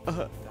 2. Uh,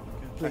 Down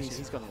we go. please. Actually,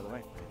 he's gone the other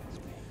way.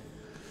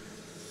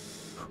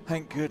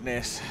 Thank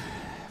goodness.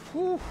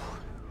 Whew.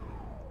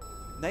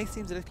 Nath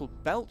seems a little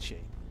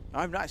belchy.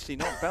 I'm actually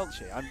not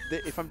belchy.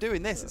 If I'm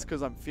doing this, it's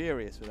because I'm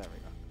furious with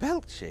everyone.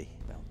 Belchy.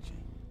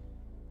 Belchy.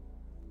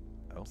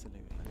 Oh.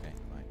 Absolutely. Okay.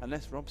 Right.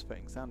 Unless Rob's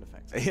putting sound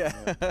effects Yeah.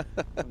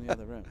 from the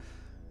other room.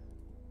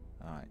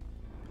 All right.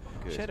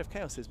 Good. Shed of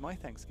Chaos says, my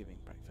Thanksgiving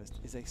breakfast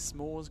is a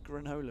s'mores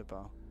granola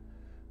bar.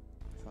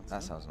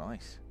 That sounds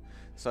nice.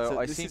 So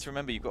I seem to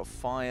remember you've got to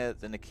fire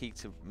the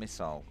Nikita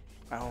missile.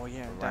 Oh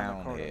yeah, down around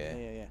the corridor.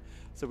 here. Yeah.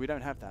 So we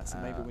don't have that, so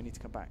maybe we need to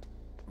come back.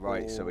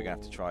 Right, so we're going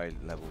to have to try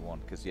level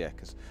 1, because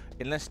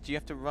unless, do you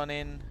have to run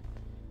in,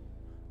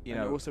 you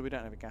And know... also we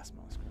don't have a gas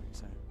mask, right,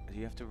 so... Do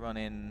you have to run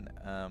in,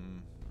 No,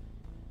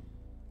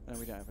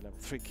 we don't have a level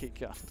 3 key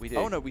gun. We do.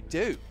 Oh no, we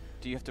do!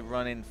 Do you have to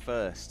run in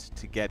first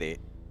to get it?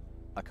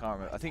 I can't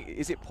remember. I think,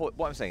 is it, what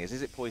I'm saying is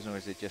it poison or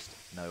is it just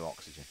no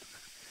oxygen?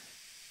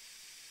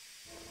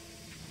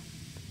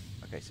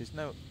 Okay, so there's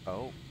no,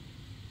 oh.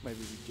 Maybe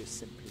we just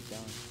simply die.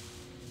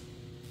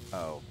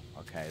 Oh,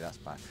 okay, that's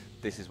bad.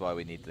 This is why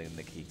we need the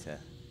Nikita.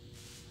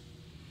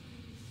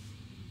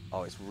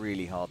 Oh, it's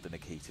really hard, the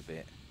Nikita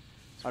bit.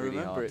 It's really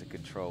hard to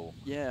control.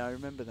 Yeah, I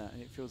remember that,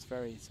 and it feels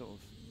very sort of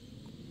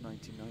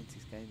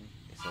 1990s gaming.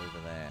 It's over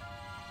there.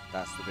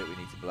 That's the bit we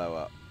need to blow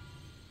up.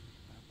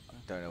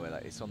 Don't know where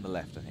that is. It's on the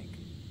left, I think.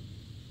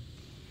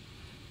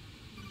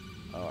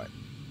 All right.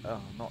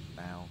 Oh, not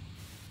now.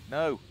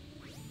 No.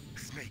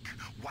 Snake,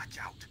 watch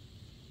out.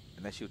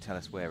 Unless you'll tell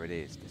us where it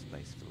is. This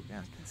place is full of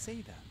gas. I can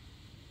see that.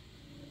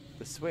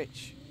 The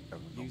switch.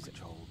 Use it.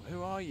 Control.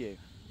 Who are you?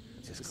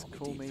 Just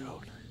call me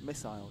Deep-Throat.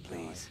 Missile guy.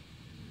 Please.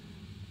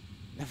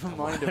 Never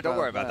mind about Don't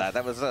worry about that.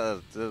 That was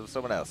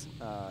someone else.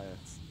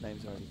 Its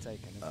name's already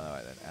taken. Isn't All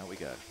right then. Out we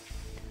go.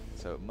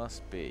 So it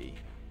must be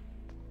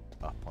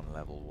up on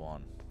level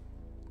 1.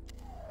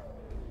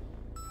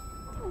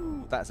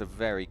 Ooh, that's a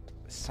very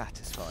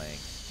satisfying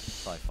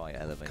sci-fi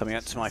element. Coming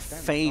up to my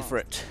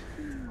favourite.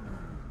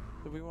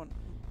 Do we want?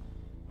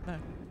 No.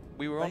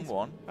 We were on Base?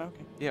 1.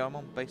 Okay. Yeah, I'm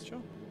on base.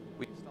 Sure.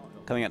 We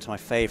Coming up to my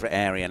favourite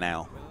area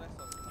now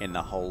in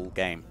the whole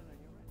game.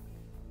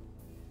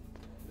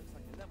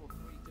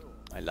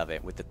 I love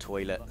it with the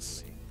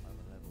toilets.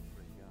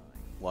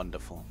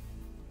 Wonderful.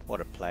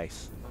 What a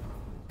place.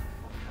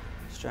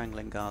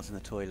 Strangling guards in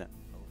the toilet.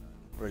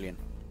 Brilliant.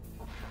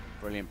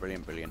 Brilliant,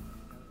 brilliant, brilliant.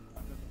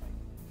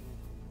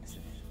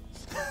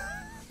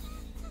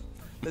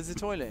 There's a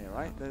toilet here,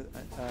 right?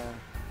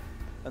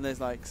 And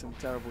there's like some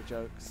terrible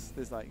jokes.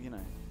 There's like, you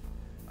know.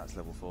 That's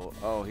level 4.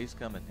 Oh, he's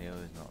coming here.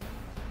 He's not.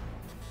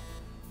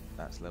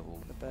 That's level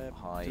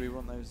high. Do we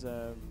want those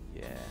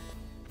Yeah.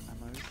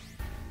 ammo?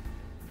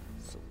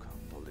 So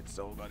can't pull it.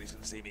 So God, he's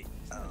gonna see me.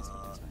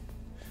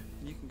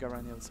 You can go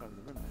around the other side of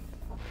the room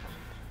then.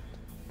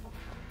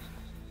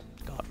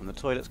 Guard from the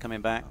toilet's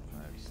coming back. Oh,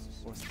 no, he's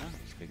just, What's that?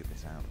 he's figured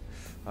this out.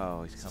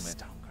 Oh, he's It's a coming.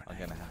 stun I'm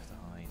grenade. gonna have to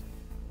hide.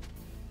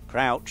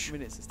 Crouch. I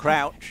mean, it's a stun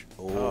Crouch.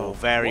 Oh,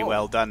 very Whoa.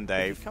 well done, If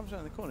Dave. he comes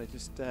around the corner,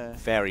 just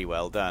Very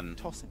well done.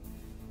 toss him.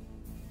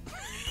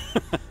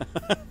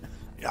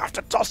 You have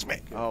to toss me.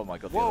 Oh my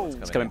God! Whoa.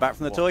 He's coming back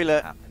from the What's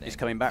toilet. happening? He's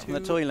coming back from the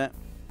Two- toilet.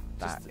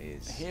 That Just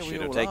is. here we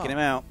Should have all taken are. him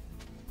out.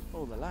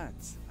 All the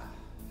lads.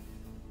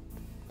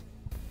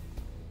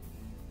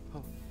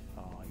 Oh,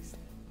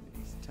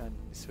 he's turned.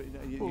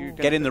 You're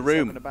Get in the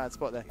room. in a bad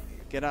spot there.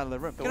 Get out of the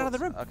room. Get out of the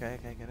room. Okay,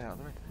 get out of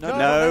the room.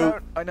 No.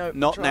 I know.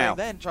 Not trying, now.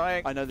 Then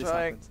Trying. I know this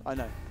trying. happens. I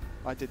know.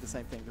 I did the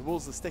same thing. The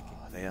walls are sticky.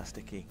 Oh, they are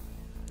sticky.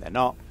 They're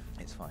not.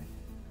 It's fine.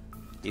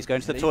 He's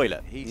going to the Leave-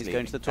 toilet. He's He's leaving.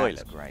 going to the toilet.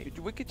 That's great.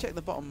 We could check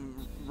the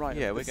bottom right.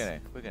 Yeah, of we're this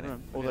gonna.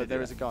 room, we're although gonna there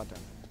do is a that. guard down.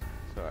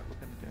 It's alright. We're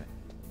gonna do it.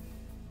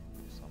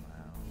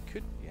 Somehow.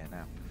 Could. Yeah.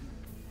 Now.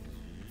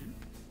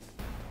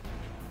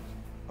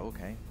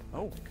 Okay.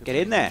 Oh, Get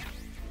in there.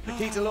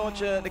 Nikita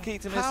launcher.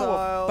 Nikita missiles.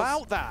 how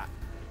about that?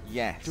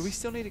 Yes. Do we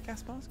still need a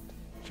gas mask?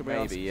 Should we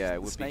Maybe, ask yeah, it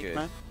the would be snake good.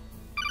 man?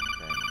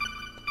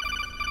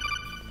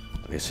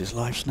 This is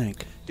Live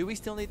Snake. Do we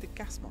still need the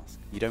gas mask?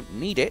 You don't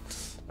need it.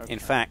 Okay. In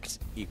fact,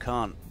 you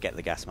can't get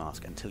the gas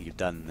mask until you've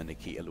done the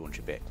Nikita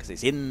launcher bit, because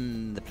it's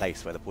in the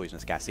place where the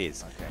poisonous gas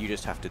is. Okay. You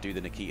just have to do the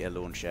Nikita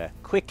launcher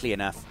quickly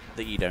enough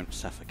that you don't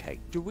suffocate.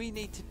 Do we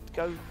need to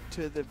go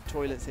to the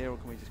toilets here, or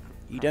can we just?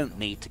 You don't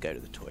need to go to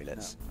the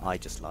toilets. No. I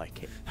just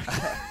like it.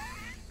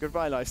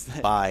 Goodbye,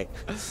 lifestyle. Bye.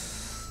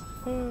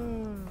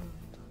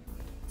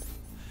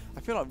 I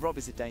feel like Rob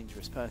is a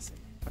dangerous person.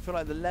 I feel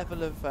like the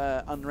level of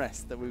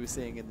unrest that we were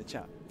seeing in the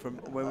chat from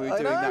when we were I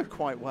doing know. that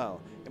quite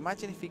well.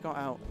 Imagine if he got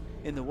out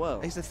in the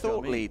world. He's a do you know thought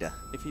what I mean? leader.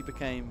 If he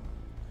became,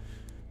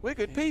 We're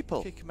good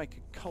people. he could make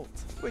a cult.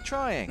 We're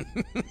trying.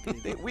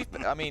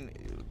 I mean,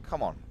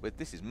 come on.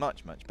 This is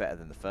much better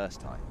than the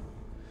first time.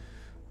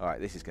 All right,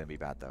 this is going to be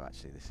bad though.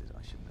 Actually,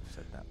 I shouldn't have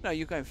said that. No,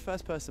 you're going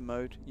first-person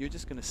mode. You're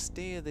just going to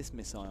steer this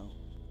missile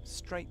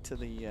straight to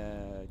the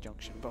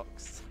junction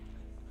box.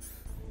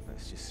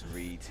 Let's just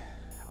read.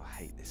 Oh, I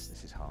hate this.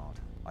 This is hard.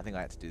 I think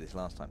I had to do this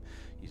last time.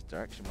 Use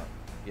direction mark.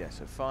 Yeah,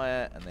 so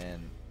fire and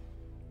then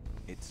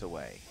it's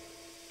away.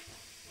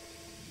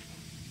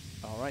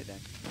 All right then.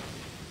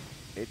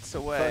 It's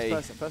away.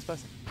 First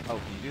person. Oh, can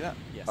you do that?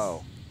 Yes.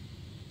 Oh.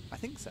 I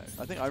think so.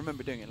 I think I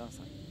remember doing it last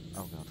time.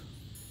 Oh God.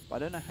 But I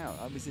don't know how.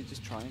 Was it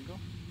just triangle?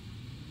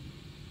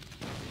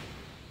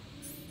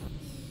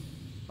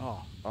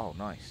 Oh. Oh,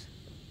 nice.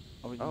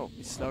 Oh,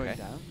 it's slowing okay.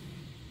 down.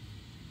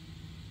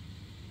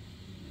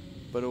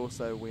 But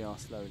also we are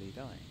slowly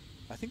dying.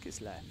 I think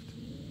it's left.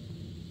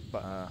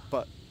 But No,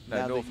 now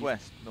that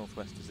northwest.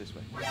 Northwest is this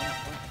way.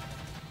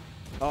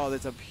 Oh,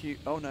 there's a huge.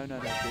 Oh no.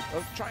 Good.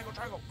 Oh,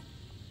 triangle.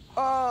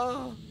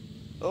 Oh.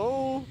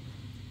 Oh.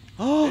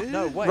 Oh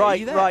No, wait. are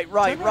you there?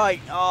 right.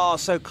 Oh,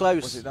 so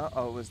close. Was it that?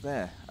 Oh, it was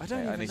there. I don't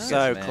Okay, even need to know. get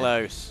So some air.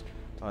 close.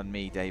 On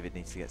me, David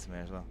needs to get some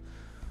air as well.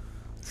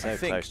 So I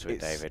think close to it,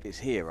 it's- David. It's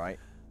here, right?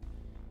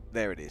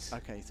 There it is.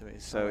 Okay, so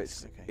it's. So oh,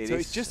 it's. okay. It so is-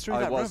 it's just through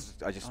I that was,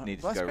 room. I just Oh,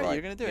 needed that's to go great. right.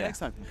 You're going to do it Yeah. next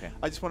time. Okay.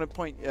 I just want to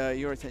point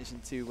your attention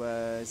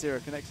to Zero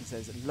Connection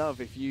says, "Love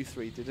if you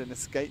three did an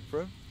escape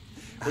room,"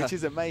 which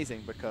is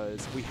amazing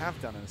because we have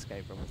done an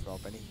escape room with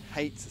Rob and he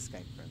hates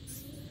escape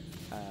rooms.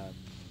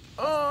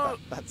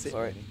 That's it.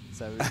 Sorry. Really.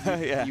 So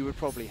Yeah. you would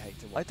probably hate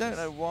to watch. I don't this.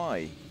 know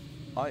why.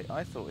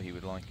 I thought he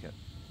would like it,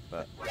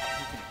 but He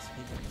can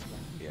explain.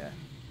 yeah,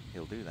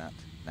 he'll do that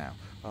now.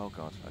 Oh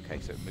God. Okay,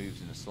 so it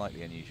moves in a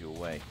slightly unusual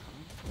way.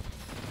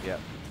 Yep.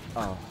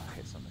 Oh, I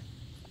hit something.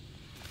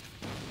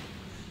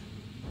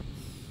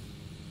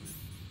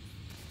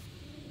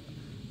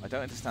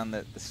 don't understand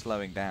the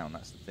slowing down.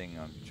 That's the thing.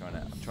 I'm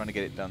trying to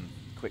get it done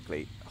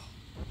quickly.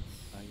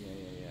 Oh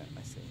yeah.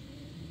 I see.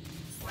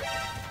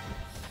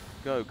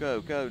 Go,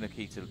 go, go,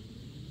 Nikita!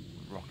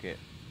 Rocket.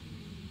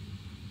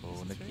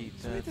 Oh,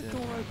 Nikita. Maybe the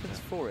door opens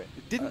for it.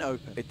 It didn't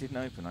open. It didn't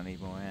open. I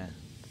need more air.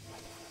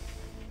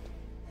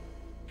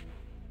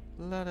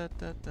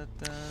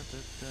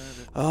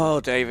 Oh,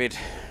 David.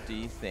 Do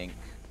you think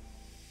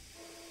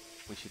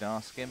we should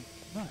ask him?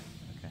 No.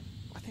 Okay.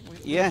 I think we're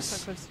Yes.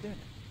 so close to doing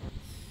it.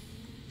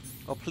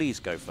 Oh, please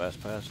go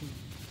first person.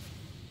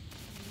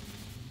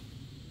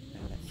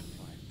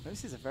 Electrify.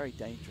 This is a very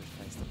dangerous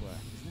place to work,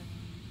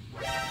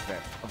 isn't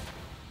it? Oh.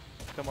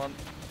 Come on,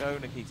 go,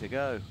 Nikita,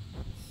 go.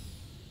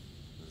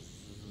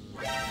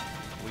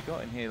 We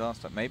got in here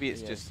last time. Maybe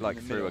it's just like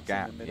through a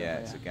gap. Yeah,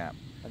 it's a gap.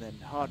 And then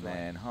hard right. And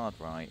then hard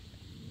right.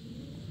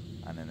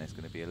 And then there's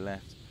going to be a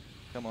left.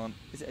 Come on.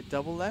 Is it a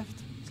double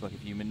left? It's like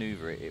if you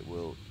maneuver it, it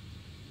will.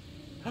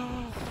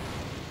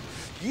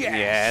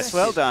 Yes,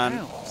 well done.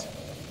 Out.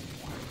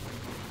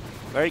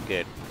 Very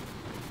good.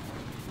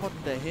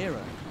 Modern day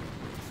hero.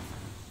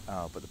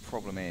 Oh, but the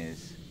problem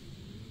is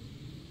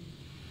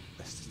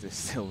there's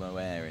still no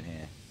air in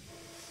here.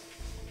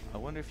 I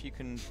wonder if you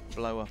can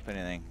blow up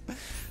anything.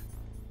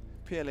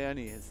 Pierre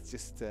Leone has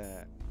just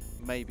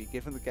maybe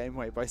given the game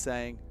away by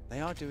saying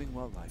they are doing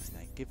well, Live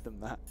Snake. Give them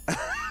that.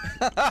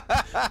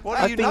 What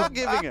are you not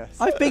giving us?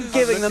 I've been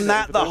giving them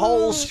that the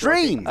whole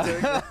stream.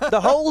 The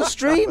whole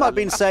stream I've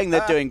been saying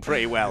they're doing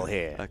pretty well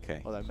here.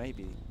 Okay. Although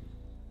maybe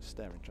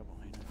they're in trouble.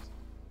 Who knows?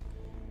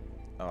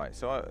 All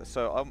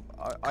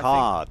right. I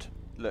Card. think,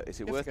 look, is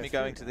it You have worth to go me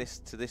going through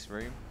to this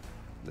room?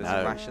 There's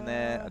No. a ration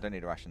there. I don't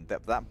need a ration.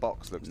 That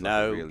box looks like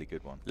No. a really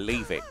good one.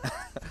 Leave it.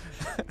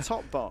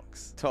 Top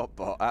box. Top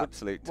box.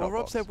 Absolute top Well,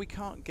 Rob box. said we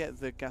can't get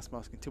the gas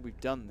mask until we've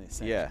done this.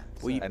 Yeah.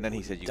 section. And then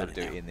he said you got to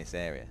do done it it in this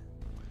area.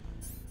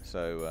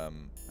 So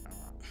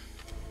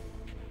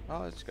oh,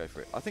 let's go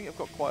for it. I think I've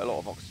got quite a lot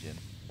of oxygen.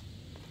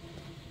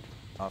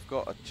 I've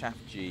got a chaff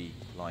G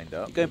lined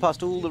up. You're going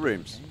past all the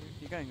rooms.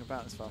 You're going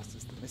about as fast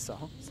as the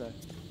missile, so.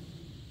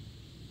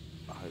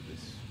 I hope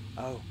this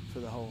Oh, for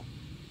the whole.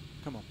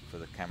 Come on, for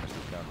the cameras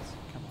and guns.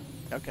 come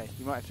on. Okay,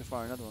 you might have to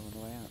fire another one on the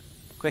way out.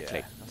 Quickly.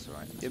 Yeah, that's all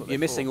right. That's You're what they're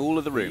missing for. all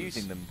of the We're rooms.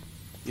 using them.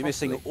 You're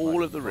missing properly, all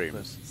like of the proper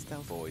rooms.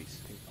 Stealth boys.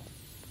 people.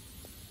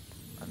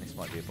 And this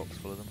might be a box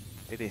full of them.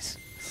 It is.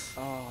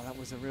 Oh, that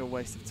was a real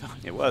waste of time.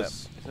 It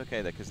was. It's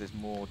okay though, because there's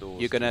more doors.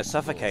 You're going to to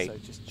suffocate. So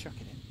just chuck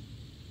it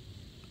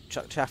in.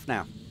 Chuck chaff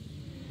now.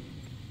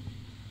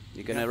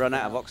 You're going to have run to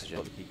out go of out. oxygen.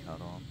 Got the key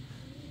card on.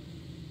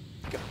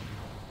 Go.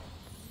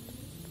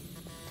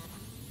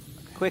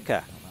 Okay, Quicker.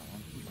 got that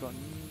one. You've got.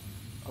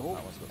 Oh,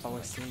 that one's got Oh,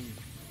 I something. see.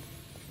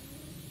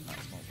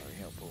 That's not very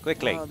helpful.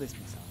 Quickly. Oh, this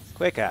missile.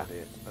 Quicker.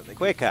 But they can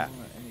Quicker.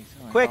 spawn at any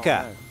time.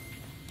 Quicker.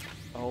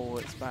 Oh,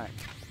 it's back.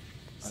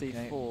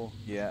 Okay. C4.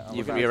 Yeah. I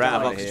was You're out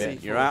of to oxygen. here.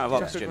 You're out of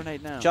Chuck a oxygen.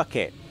 grenade now. Chuck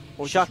it.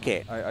 Or Chuck just-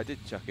 it. I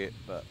did chuck it,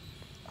 but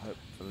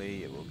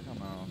hopefully it will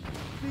come on.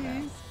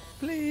 Please,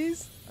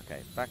 please.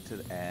 Okay, back to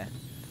the air.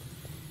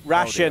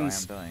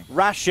 Rations. Oh dear, I am dying.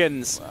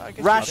 Rations. Well, I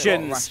guess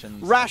Rations.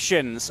 rations.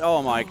 Rations.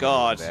 Oh my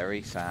God.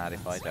 Very sad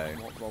if I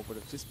don't. What Rob would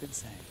have just been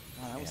saying.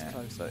 Oh, that was Yeah,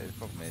 close. but the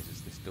problem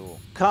is this door.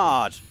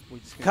 Card. We're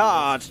just gonna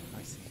Card. go-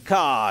 I see.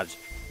 Card.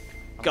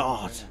 I'm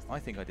God. not I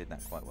think I did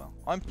that quite well.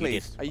 I'm did.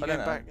 pleased. Are you I don't going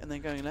know. back and then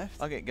going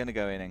left? I'm going to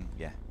go in and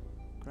yeah.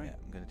 Great. Yeah,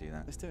 I'm going to do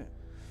that. Let's do it.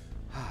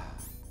 Oh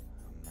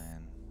man.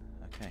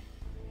 Okay.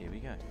 Here we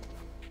go.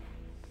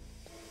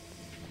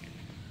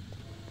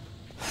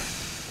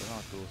 There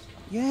are doors.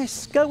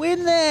 Yes. Go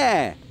in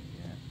there.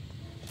 Yeah.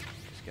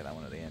 Just get that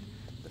one at the end.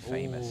 The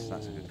famous.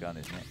 That's a good gun,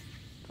 isn't it?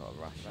 Got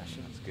a rush.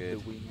 Ration That's good.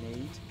 that we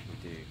need.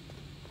 We do.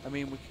 I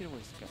mean, we could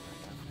always go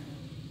back down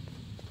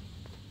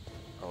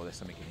Oh, there's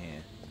something in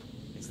here.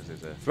 Because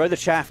there's a. Throw the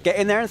chaff. Get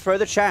in there and throw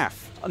the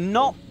chaff.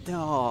 Not.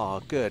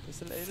 Oh, good.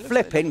 there. It looks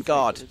Flipping like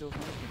God. the door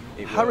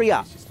It Hurry works,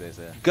 up. It's just there's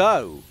a.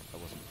 Go. I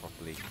wasn't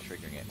properly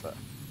triggering it, but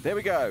there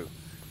we go.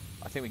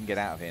 I think we can get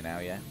out of here now,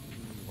 yeah?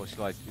 Or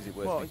shall I, is it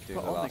worth Well, me you doing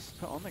put the on, last?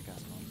 put on the gas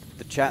mask.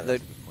 The chat.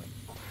 That's The. a good point.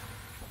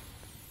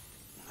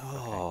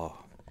 Oh.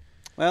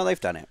 Well, they've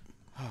done it.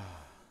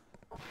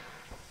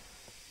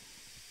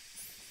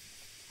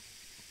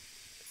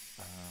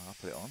 I'll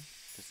put it on,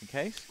 just in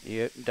case.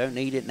 You don't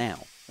need it now.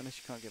 Unless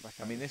you can't get back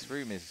I out. mean, this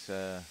room is,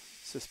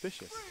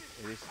 Suspicious.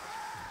 it is,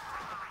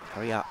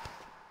 Hurry up.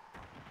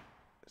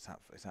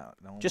 is that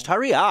normal? Just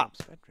hurry up.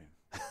 It's bedroom.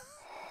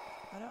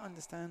 I don't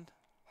understand.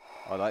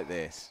 I like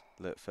this.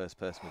 Look, first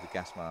person with a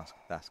gas mask.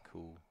 That's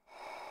cool.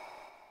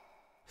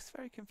 It's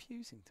very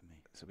confusing to me.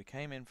 So we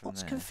came in from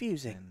What's there.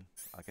 confusing? and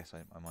I guess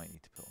I might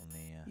need to put on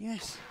the.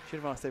 Yes. Should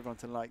have asked everyone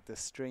to like the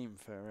stream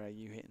for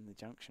you hitting the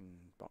junction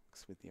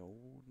box with the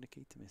old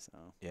Nikita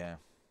missile. Yeah.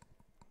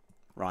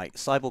 Right.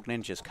 Cyborg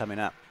Ninja's coming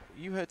up.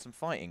 You heard some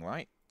fighting,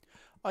 right?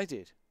 I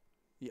did.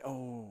 Yeah.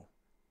 Oh.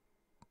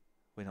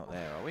 We're not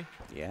there, are we?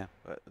 Yeah.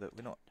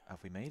 We're not.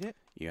 Have we made it?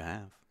 You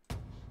have.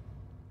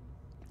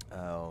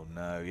 Oh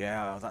no!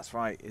 Yeah, that's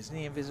right. Isn't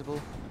he invisible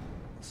or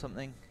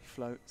something? He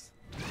floats.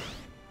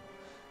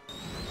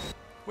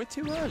 We're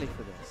too early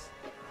for this.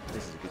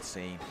 This is a good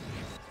scene.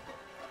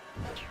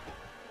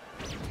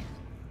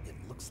 It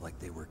looks like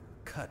they were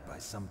cut by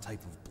some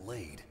type of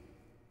blade.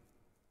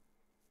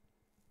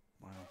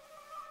 Wow.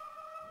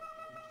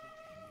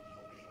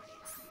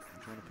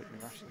 Do you want to put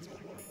your rations back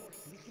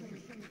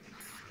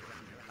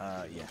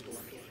on? Yeah.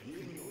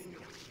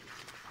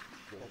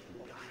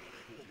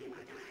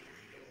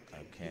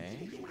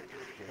 Okay.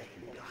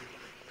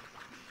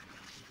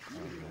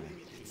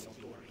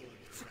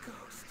 It's a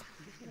ghost.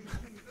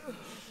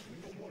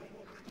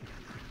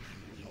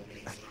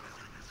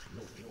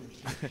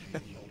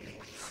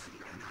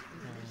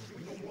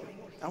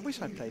 I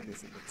wish I played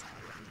this at the time.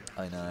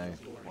 I know.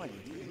 Why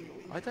did you?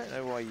 I don't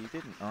know why you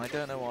didn't. I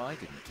don't know why I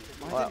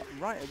didn't.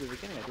 Right at the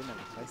beginning, I didn't have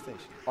a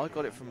PlayStation. I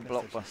got it from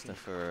Blockbuster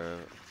for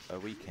a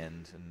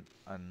weekend,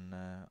 and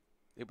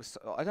it was.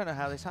 I don't know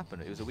how this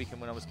happened. It was a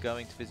weekend when I was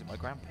going to visit my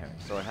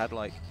grandparents, so I had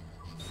like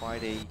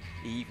Friday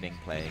evening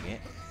playing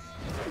it,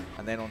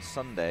 and then on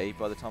Sunday,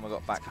 by the time I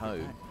got back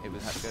home, it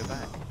had to go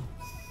back.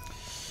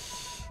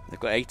 They've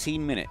got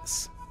 18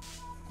 minutes.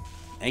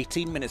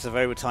 18 minutes of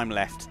overtime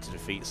left to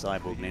defeat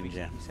Cyborg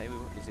Ninja. You say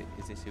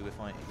is this who we're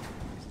fighting?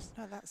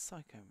 No, that's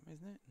Psycho,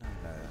 isn't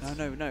it?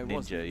 No, it Ninja,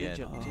 wasn't. yeah.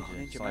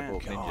 Ninja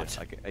Cyborg Man.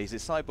 Ninja. Is it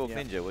Cyborg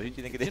Ninja? Well, who do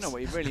you think it is? You know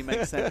what? It really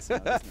makes sense now,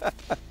 doesn't it?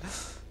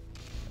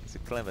 It's a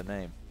clever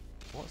name.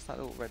 What's that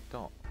little red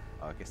dot?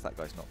 Oh, I guess that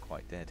guy's not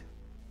quite dead.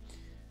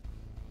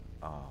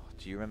 Oh,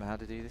 do you remember how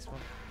to do this one?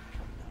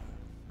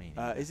 Me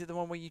neither. Is it the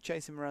one where you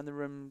chase him around the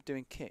room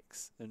doing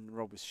kicks and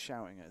Rob was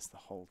shouting at us the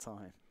whole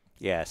time?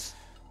 Yes.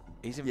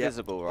 He's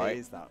invisible, right? It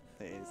is that.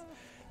 It is.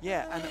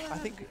 Yeah, and I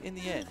think in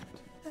the end,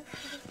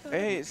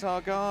 hey, it's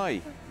our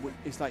guy.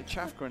 It's like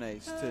chaff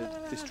grenades to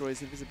destroy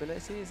his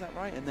invisibility. Is that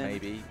right? And then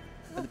Maybe.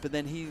 But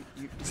then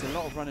it's a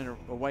lot of running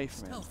away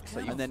from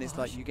him, and then it's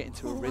like you get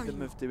into a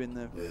rhythm of doing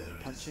the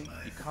punching.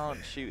 You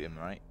can't shoot him,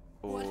 right?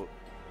 Or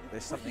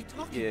there's something.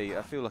 Yeah,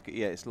 I feel like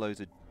it's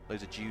loads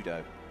of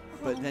judo.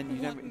 But then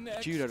you don't.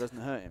 Judo doesn't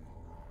hurt him.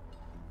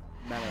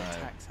 Melee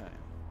attacks hurt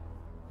him.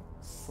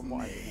 From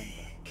what I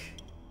remember.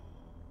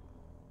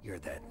 You're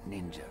that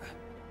ninja.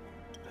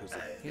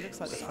 He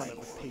looks like the front of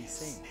a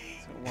PC.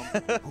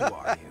 Who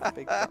are you?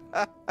 Big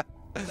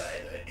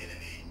Neither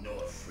enemy nor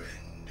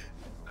friend.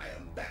 I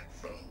am back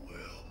from a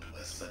world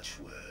where such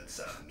words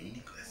are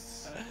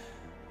meaningless.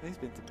 He's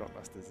been to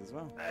Blockbusters as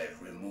well.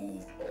 I've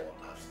removed all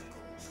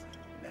obstacles.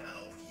 Now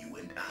you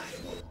and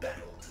I will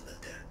battle to the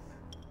death.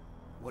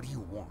 What do you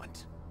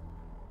want?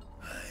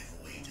 I've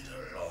waited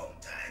a long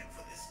time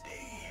for this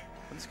day.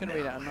 I'm just going to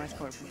read out a nice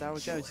comment from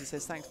Darryl Jones. He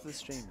says, "Thanks for the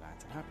stream,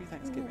 lads, and happy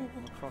Thanksgiving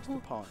from across the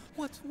pond.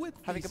 What's with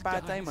Having a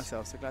bad day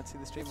myself, so glad to see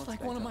the stream on like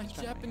today. one of my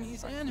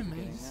Japanese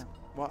animes.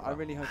 Well, I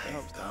really hope it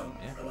helps, Darryl.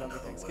 Have a lovely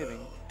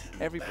Thanksgiving.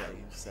 Everybody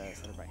who's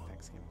celebrating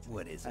Thanksgiving.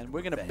 What is it? And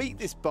we're going to beat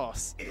this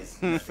boss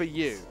for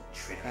you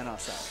and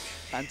ourselves,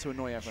 and to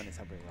annoy everyone in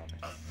Subway Robin.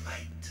 A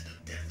fight to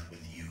the death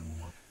with you.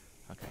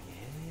 Okay.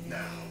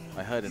 Now,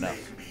 I heard enough.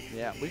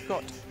 Yeah, we've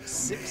got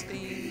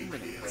 16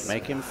 minutes.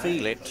 Make him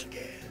feel it.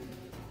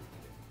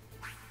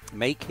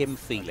 Make him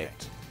feel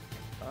it.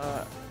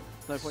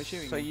 No point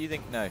shooting. So you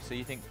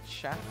think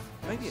Shaft?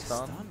 Maybe it's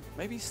stun.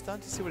 Maybe he's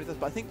stunned to see what it does.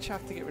 But I think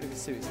Chaff to get rid of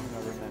his suit is something I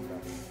remember.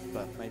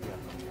 But maybe I'm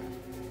not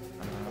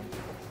Chaff.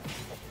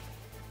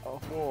 Oh,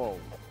 whoa.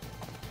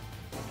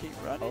 Keep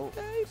running,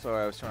 Dave.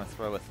 Sorry, I was trying to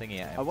throw a thingy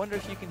at him. I wonder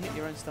if you can hit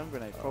your own stun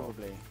grenade.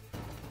 Probably.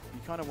 You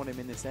kind of want him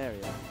in this area.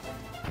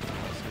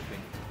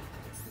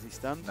 Is he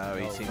stunned? No,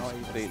 he seems not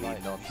even completely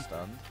slightly.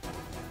 non-stunned.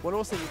 Well,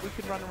 also, we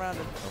could run around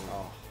and...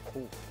 Oh.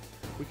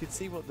 We could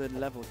see what the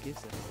level gives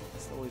us.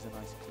 It's always a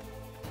nice thing.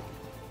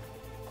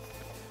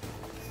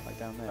 Like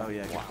down there. Oh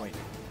yeah, good point.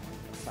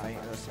 Bang.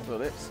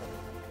 Bullets.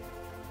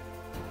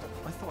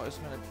 I thought I was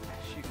going to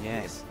shoot.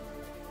 Yes.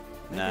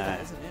 Maybe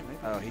that isn't it. Maybe.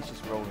 Oh, he's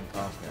just rolling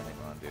past me, I think,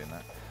 when I'm doing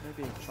that.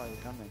 Maybe try the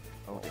gun then.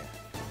 Oh dear.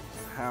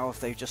 How have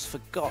they just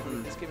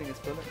forgotten? It's giving us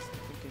bullets.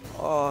 Thinking,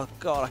 Oh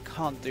God, I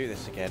can't do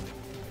this again.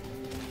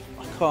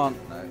 I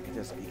can't. No, he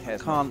doesn't. He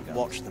cares. Can't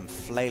watch them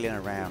flailing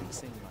around. doesn't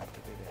seem like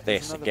it, did it?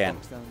 This There's another again.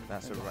 box down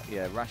That's a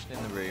there. ration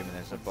in the room, and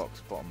there's a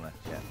box bottom left.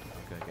 Yeah,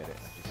 I'm gonna get it.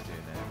 I'm just doing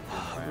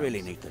that. I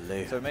really need the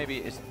loot. So maybe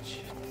it's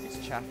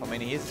Chaff. I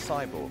mean, he is a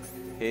cyborg.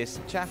 Here's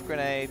some chaff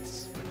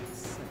grenades. Makes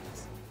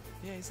sense.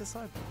 Yeah, he's a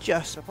cyborg.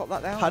 Just So pop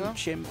that down.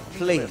 punch him, You could,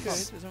 please.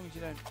 as long as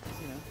you don't,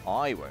 you know.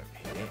 I won't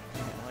hit it.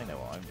 I know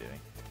what I'm doing.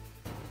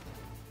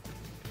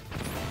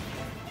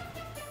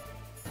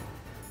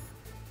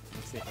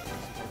 Let's see if that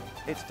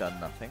works. It's done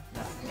nothing.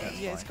 That's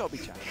Yeah, it's fine. got to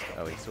be Chad.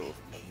 Oh,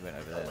 he went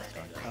over there. That's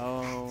fine.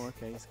 Oh,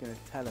 okay. He's going to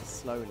tell us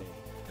slowly.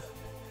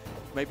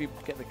 Maybe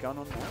get the gun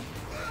on now.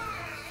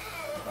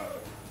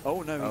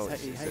 Oh no,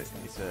 he hates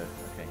that. It's a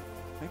okay.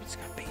 Maybe just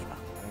go beat him up.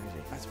 Where is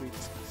he? As we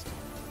discussed.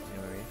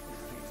 You know where he is?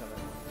 I think it's up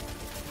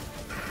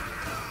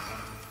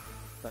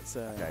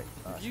there. That's Okay.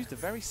 You've used a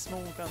very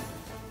small gun.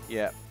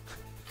 Yeah.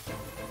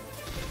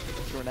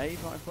 Grenade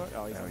might have worked.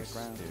 Oh, he's No, on the he's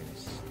ground. doing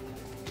his-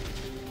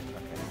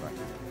 Okay,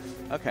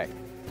 right. Okay.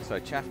 So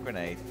chaff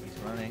grenade. He's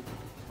running.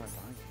 Right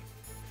behind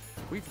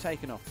you. We've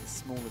taken off the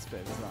smallest bit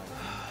of his life.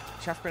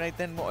 chaff grenade,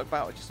 then what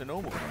about just a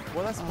normal grenade?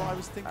 Well, that's what I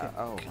was thinking.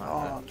 Oh,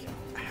 God.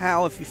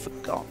 How have you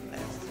forgotten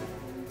this?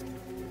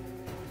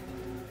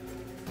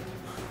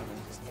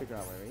 Just figure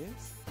out where he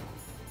is.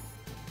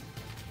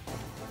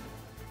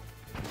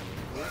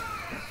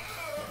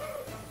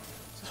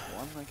 Just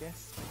one, I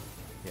guess.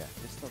 Yeah,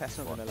 just Not- test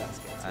not one. gonna let us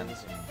get to And it.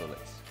 some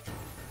bullets.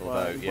 Well,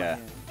 Although, he went yeah.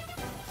 in.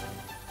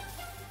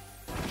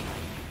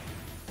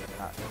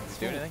 Does it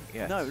do anything?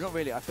 Yeah. No, not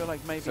really. I feel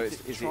like maybe So is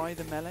try it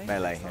the melee.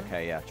 melee? next time.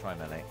 Okay, yeah, try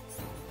melee.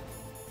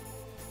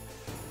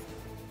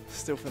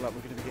 Still feel like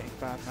we're going to be getting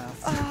bad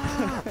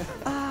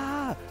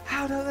mouths.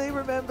 How do they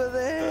remember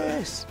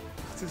this?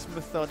 Just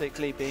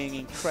methodically being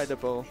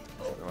incredible.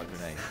 The right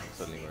grenade.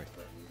 Suddenly worried.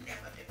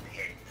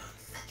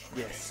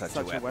 Yes, Such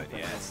a weapon.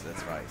 Yes,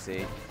 that's right. See,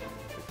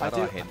 we've had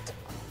our hint.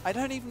 I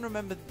don't even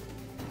remember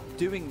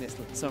doing this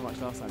so much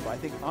last time, but I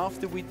think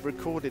after we'd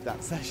recorded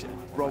that session,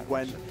 Rob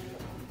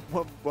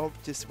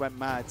just went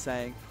mad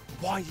saying,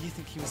 "Why do you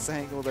think he was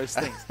saying all those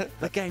things?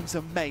 The game's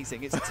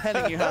amazing. It's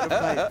telling you how to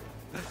play it."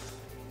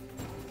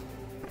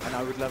 And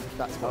I would love if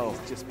that's what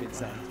he's just been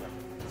saying.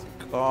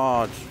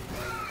 God.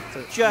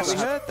 So Just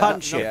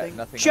punch him.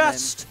 Nothing.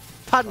 Just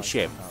punch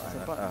him.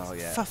 Oh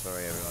yeah. For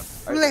Sorry, everyone.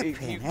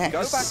 flipping heck.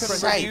 Go back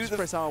and review the.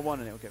 press R1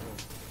 and it'll get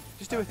rid.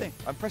 Just do a thing.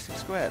 I'm pressing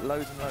square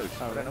loads and loads.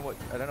 I don't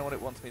know what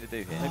it wants me to do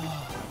here. Maybe.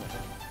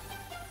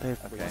 They've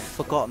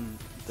forgotten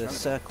the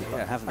circle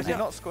button, haven't Is they? it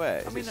not square?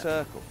 Is it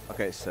circle?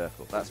 Okay, it's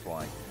circle. That's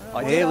why.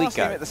 I Here did we ask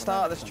him go. at the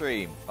start of the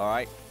stream. All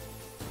right.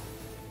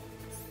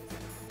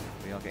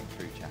 We are getting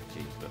through chat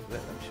G's, but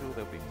I'm sure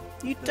there'll be.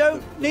 You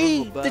don't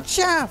need the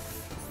chaff.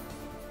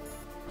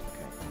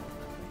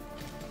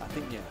 I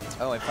think, yeah.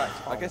 Oh, in fact,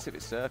 I guess if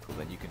it's circle,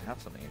 then you can have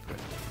something into it.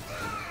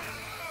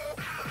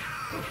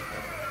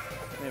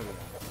 There we go.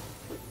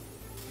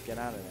 Get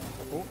out of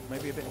there. Oh,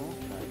 maybe a bit more.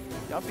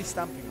 No. I'd be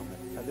stamping on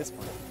it at this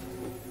point.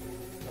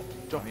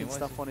 Dropping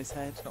stuff on his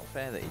head. It's not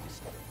fair that he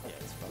just. Yeah,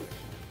 it's rubbish.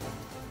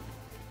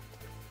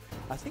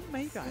 I think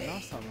maybe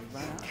last time we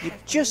ran out. You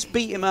just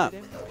beat him up.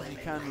 You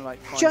can, like,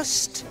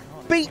 Just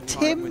beat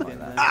him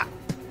up.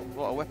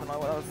 What, a weapon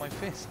like that was my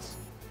fists.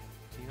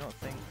 Do you not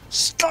think?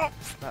 Stop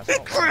That's the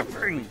not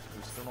gripping.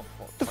 We're still not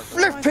The quite-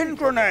 flipping The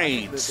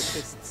grenades.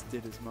 fists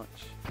did as much.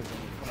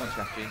 Come on,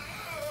 Chaff G.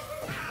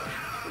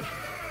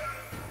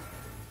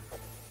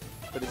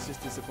 But it's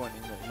just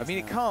disappointing that I mean,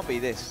 it can't be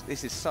this.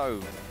 This is so.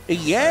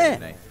 Yeah.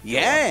 slow,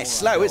 Yeah.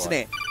 Slow, go isn't on.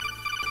 it?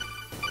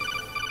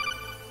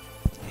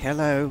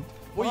 Hello.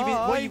 What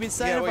have you been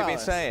saying Yeah, about what have you been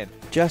us? saying?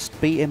 Just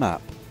beat him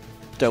up.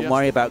 Don't Just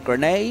worry about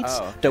grenades.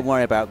 Oh, okay. Don't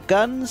worry about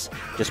guns.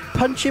 Just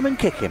punch him and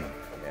kick him.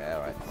 Yeah,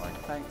 all right, fine.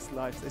 Thanks,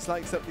 life. It's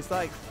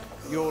like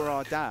you're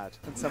our dad,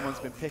 and someone's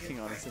been picking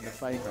on us in the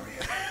playground.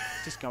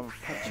 Just go and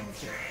punch him.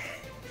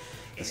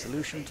 The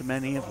solution to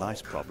many of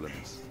life's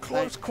problems.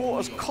 Close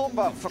quarters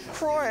combat for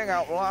crying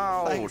out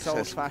loud. Thanks, says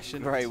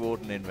old-fashioned. Grey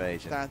Warden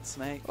Invasion. Dad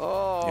Snake.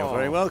 Oh, You're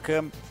very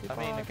welcome. I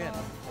mean, again,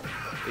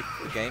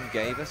 the game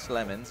gave us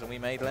lemons and we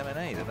made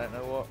lemonade. I don't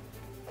know what.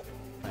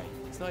 Mate,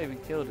 it's not even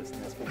killed us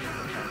in this video.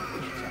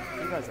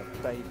 You guys are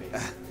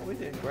babies. We're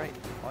doing great.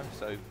 I'm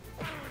so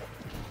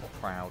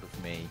proud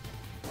of me.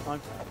 I'm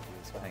proud of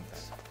you as well.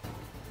 Thanks.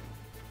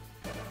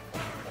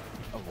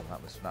 Oh,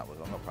 that was.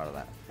 I'm not proud of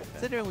that.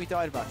 Considering we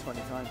died about 20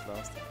 times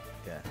last time.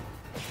 Yeah.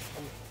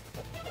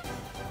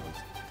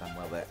 Done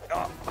well there.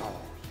 Oh.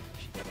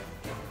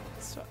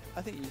 So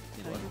I think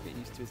you'll get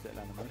used to his little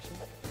animation.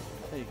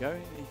 There you go.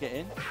 You get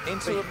in.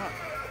 Into a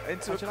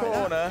How'd you like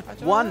corner. that?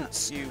 How'd you like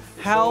Once. You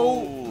How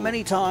fool.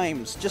 many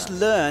times? Just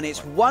learn.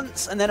 It's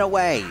once and then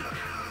away.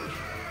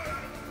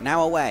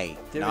 Now away.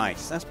 Do it.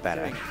 Nice. That's that?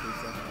 better. Doing it,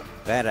 Peter.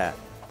 Better.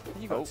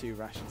 You've got Oh. 2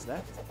 rations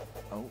left.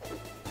 Oh.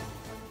 Okay.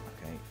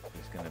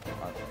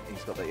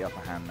 He's got the upper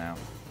hand now.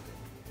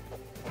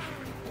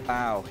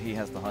 Ow. He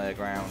has the higher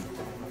ground.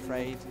 I'm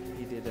afraid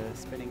he did a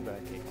spinning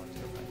bird kick onto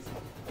the face.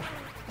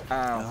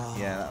 Ow. Oh.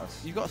 Yeah, that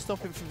was. You've got to stop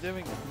him from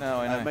doing it. No,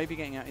 I know. Maybe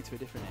getting out into a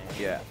different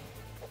area.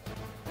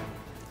 Yeah.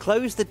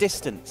 Close the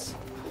distance.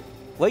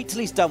 Wait till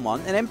he's done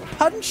one and then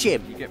punch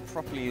him. You get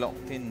properly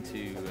locked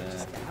into.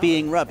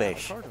 Being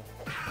rubbish.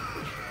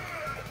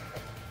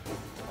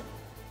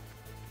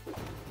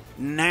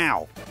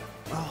 Now.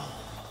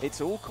 It's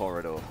all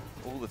corridor,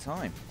 all the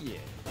time. Yeah,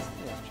 that's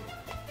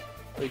true.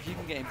 But if you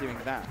can get him doing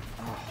that,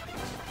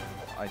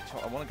 I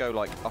want to go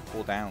like up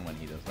or down when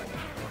he does that.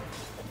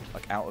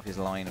 Like out of his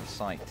line of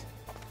sight.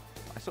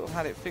 I sort of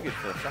had it figured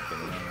for a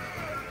second, and then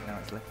now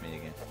it's left me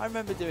again. I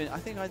remember doing. I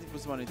think I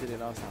was the one who did it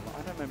last time, but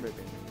I don't remember it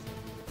being easy.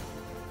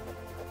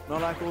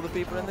 Not like all the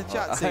people in the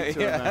chat seem to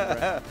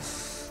remember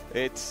it.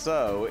 It's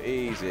so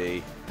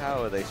easy.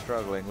 How are they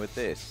struggling with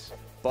this?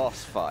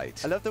 Boss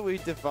fight. I love that we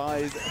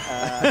devised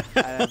a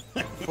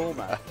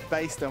format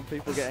based on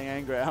people getting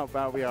angry at how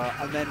bad we are,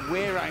 and then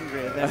we're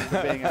angry at them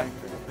for being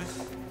angry.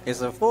 It's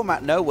a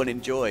format no one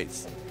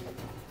enjoys.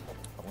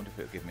 I wonder if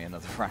it'll give me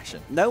another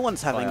ration. No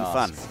one's having I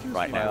fun asked.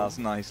 right I now. asked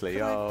nicely.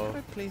 Can Oh.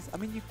 I please? I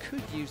mean, you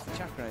could use the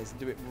chat grenades and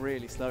do it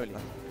really slowly.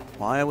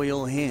 Why are we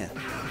all here?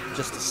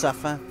 Just to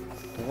suffer?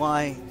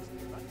 Why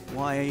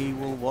are you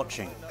all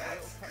watching?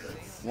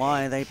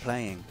 Why are they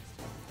playing?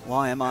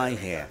 Why am I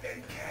here?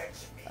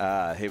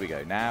 Here we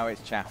go. Now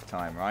it's chaff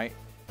time, right?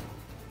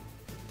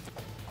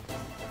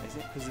 Is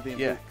it because of the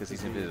Yeah, because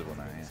he's invisible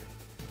now.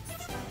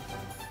 Yeah.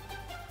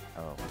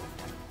 Oh.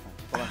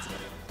 Well, that's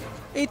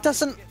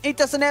it. It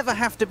doesn't ever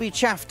have to be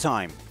chaff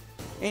time.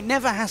 It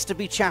never has to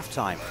be chaff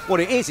time. What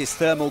it is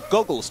thermal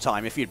goggles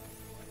time if you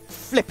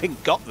flipping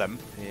got them.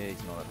 Yeah,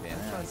 he's not up here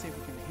I'm now. trying to see if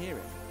we can hear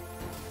it.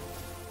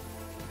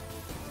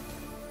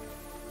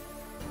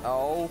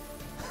 Oh.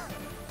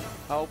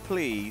 Oh,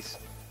 please.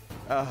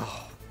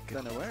 Oh.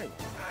 Don't know where he is.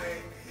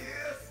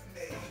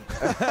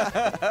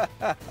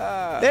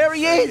 There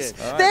he is!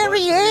 Right, There well,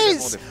 he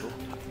it's a is! bit more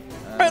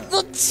difficult. At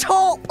the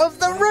top of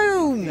the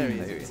room! There he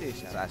There he is. is. You can see a It's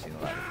shadow. actually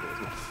not that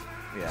difficult, is it?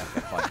 Yeah, okay,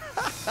 fine.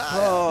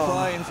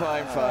 Oh.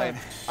 Fine.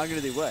 I'm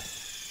going to do worse.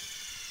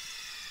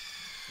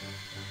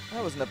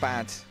 That wasn't a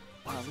bad...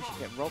 Oh, we should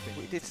get Robin.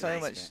 We did so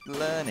much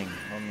learning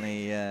on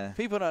the...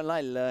 People don't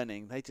like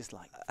learning. They just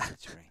like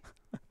butchering.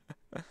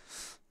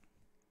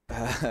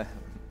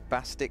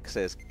 Bastic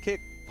says, kick,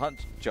 punch,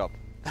 chop.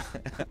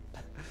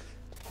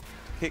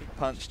 Kick,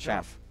 punch,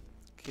 chaff.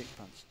 Kick,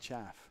 punch,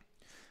 chaff.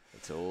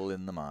 It's all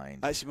in the mind.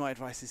 Actually, my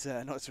advice is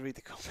not to read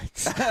the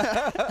comments.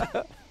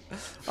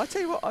 I'll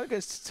tell you what, I'm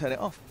going to turn it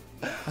off.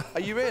 Are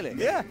you really?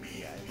 Yeah.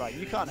 Right,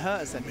 you can't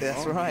hurt us anymore.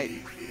 That's right.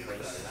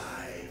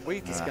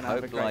 We're just going to have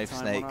a Hope great Live time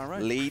Snake on our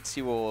own. leads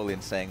you all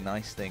in saying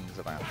nice things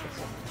about us.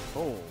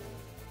 Oh, not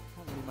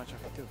really much I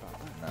can do about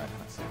that. No,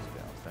 that seems a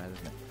bit unfair,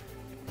 doesn't it?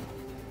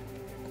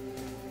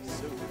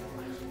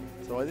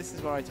 So this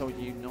is where I told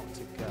you not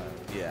to go.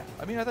 Yeah.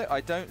 I mean,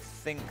 I don't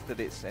think that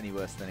it's any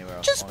worse than anywhere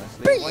else, Just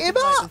honestly. beat I him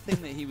didn't like up! the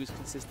thing that he was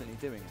consistently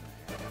doing in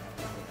that area.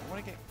 I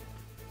want to get...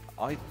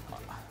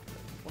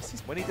 What's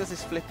his... When he does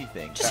this flippy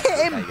thing, Just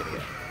that's hit him! Now, you're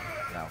gonna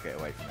now get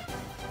away from him.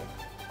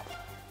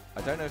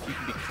 I don't know if you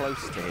can be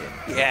close to him.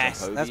 Yes,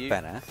 jump over that's you,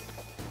 better.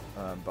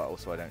 but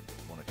also I don't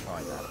want to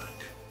try that.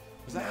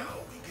 Was that him?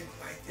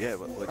 Yeah,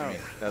 what do you mean?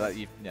 No, that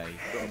you've got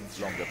him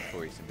longer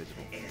before he's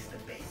invisible.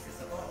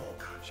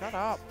 Shut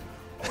up.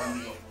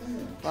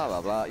 Blah,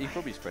 blah, blah. You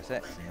probably just press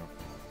X and he'll...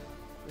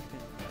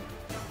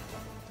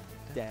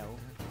 Dell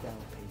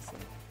PC.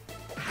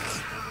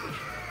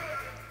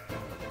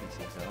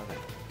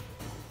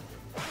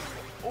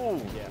 Oh!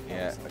 Yeah,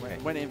 Yeah, obviously. okay.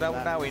 Went in for Now,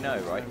 that. now we know,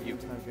 It's right? No, You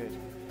it's no good.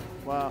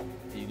 Well,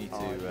 you need to...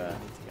 I need to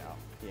get out.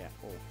 Yeah.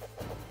 Oh,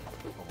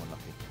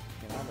 unlucky.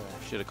 get out of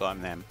there. Should have got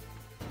him then.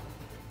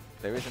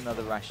 There is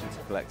another ration to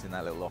collect in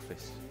that little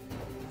office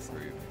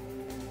room.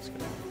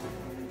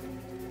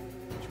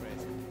 Which way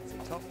is it? Is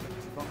it top?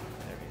 Is it bottom?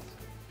 There he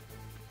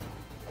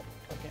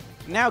is.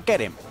 Okay. Now get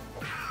him.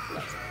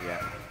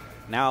 Yeah,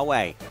 Now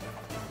away.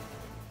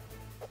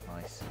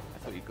 nice. I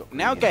thought you'd got...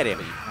 Now get him.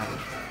 but you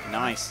haven't.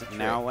 Nice.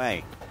 Now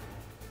away.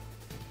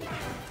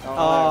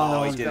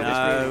 No, he did no.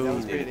 That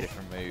was really a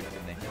different move,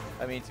 didn't he?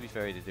 I mean, to be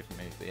fair, he did a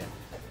different move, but yeah.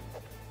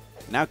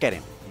 Now get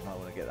him. You might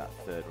want to get that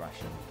third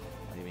ration.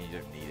 I mean, you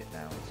don't need it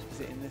now. Is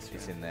it in this room?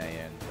 It's in there,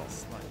 yeah. And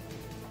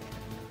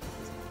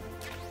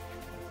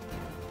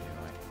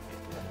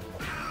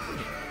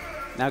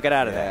Now get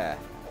out of there.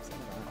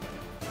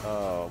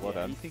 Oh, well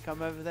Yeah, done. you think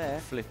I'm over there?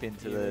 Flip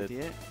into You the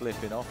idiot.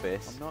 flipping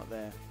office. I'm not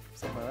there.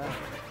 Somewhere else.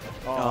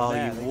 Oh,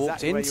 there, you exactly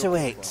walked where into your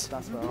it. was.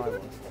 That's where I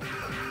was.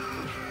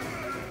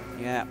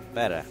 Yeah,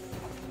 better.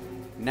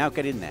 Now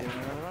get in there. Doing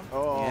another one?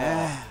 Oh,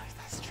 Yeah.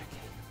 that's tricky.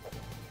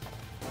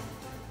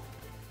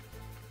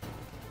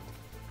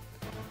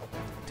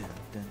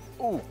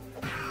 Ooh.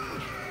 I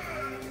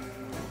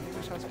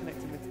wish I was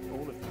connecting with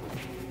all of them.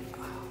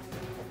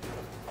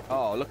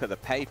 Oh, look at the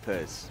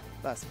papers.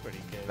 That's pretty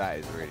good. That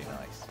is really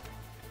nice.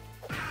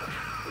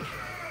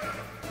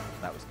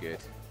 That was good.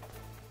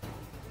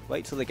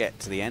 Wait till they get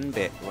to the end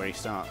bit where he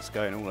starts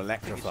going all I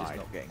think it's just electrified.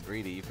 not getting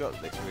greedy. You've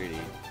got this really...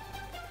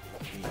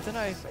 I don't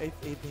know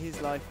if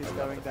his life is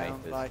going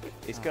down like...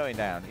 It's going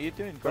down. You're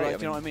doing But great. like,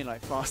 do you know what I mean?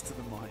 Like faster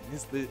than mine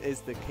is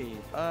the key.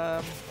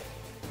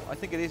 I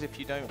think it is if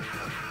you don't...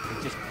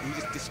 He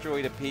just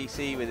destroyed a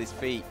PC with his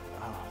feet.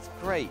 Oh, It's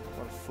great.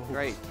 what a fool.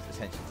 Great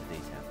attention to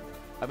detail.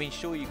 I mean,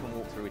 sure, you can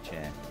walk through a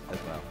chair as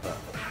well, but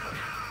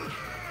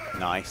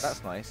Nice.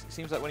 that's nice. It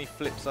seems like when he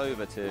flips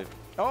over to...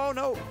 Oh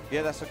no!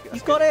 Yeah, that's okay.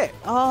 He's got it.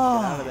 Get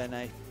out of Oh. there,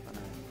 Nate. I know.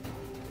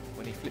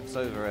 When he flips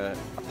over a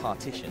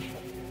partition.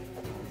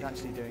 He's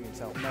actually doing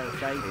himself no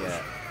favours.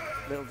 Yeah.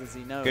 Little does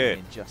he know. Good.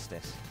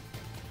 Injustice.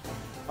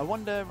 I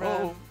wonder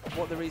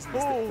what the reason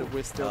is that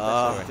we're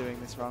still doing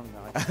this wrong.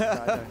 I don't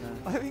know.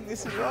 I think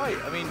this is right.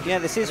 I mean, Yeah,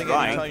 this I is think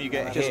right. Anytime you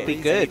get Just hit, be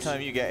good.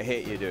 Anytime you get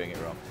hit, you're doing it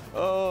wrong.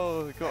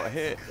 Oh, we got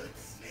hit.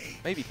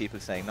 Maybe people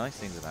are saying nice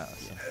things about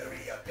us.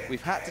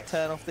 We've had to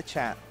turn off the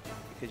chat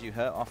because you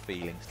hurt our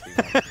feelings too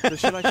much. So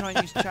should I try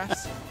and use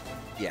chats?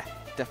 Yeah,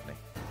 definitely.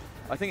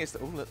 I think it's...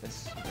 Oh, look,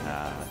 this.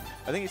 Ah.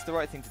 I think it's the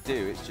right thing to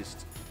do. It's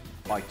just...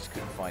 I just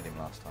couldn't find him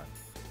last time.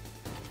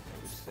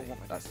 It was,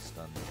 that's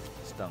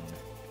stung.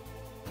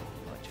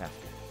 Like chaff.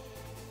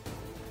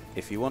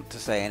 If you want to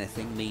say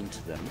anything mean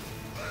to them,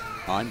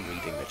 I'm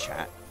reading the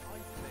chat.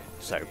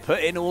 So put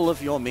in all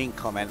of your mean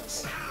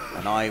comments,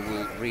 and I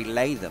will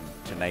relay them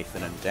to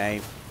Nathan and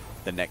Dave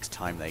the next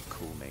time they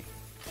call me.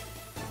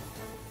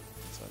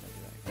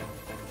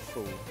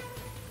 full.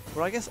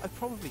 Well, I guess I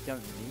probably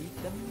don't need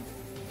them.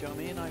 Do you know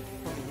what I mean? I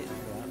probably hit them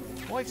for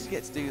that. Why does he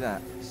get to do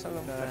that? It's so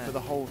unfair. For the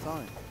whole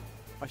time.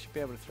 I should be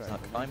able to throw it.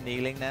 Look, I'm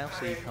kneeling now,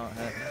 so you can't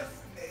hurt me.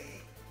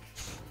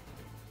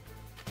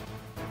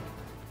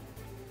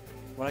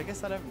 Well, I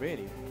guess I don't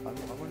really. I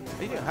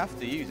you don't have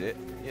to use it.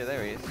 Yeah,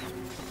 there he is.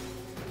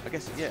 I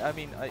guess, yeah, I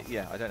mean,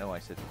 yeah, I don't know why I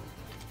said.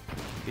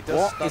 It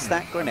does What is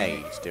that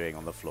grenade doing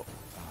on the floor?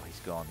 Oh, he's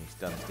gone. He's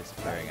done his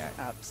disappearing act.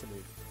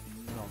 Absolute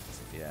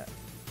nonsense. Yeah.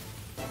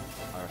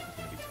 I reckon he's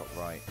going to be top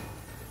right.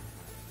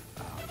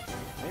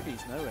 Oh, maybe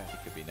he's nowhere. He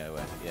could be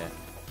nowhere, yeah.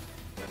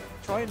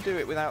 Try and do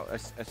it without a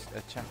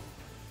chaff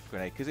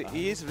grenade, because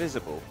he is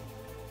visible.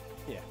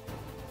 Yeah.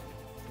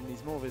 And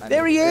he's more visible.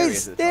 There he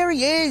is! There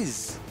he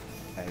is!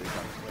 There he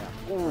comes. Yeah.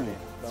 Brilliant.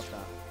 Love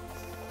that.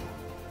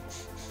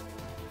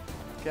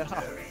 Get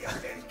up. Hurry up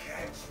and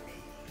catch me.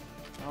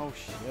 Oh,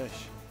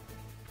 shush.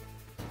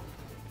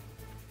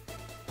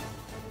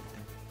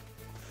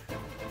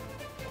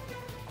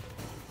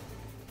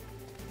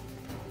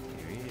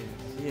 Here he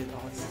is. He is.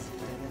 Oh, this is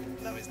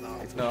no, it's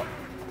not. It's not.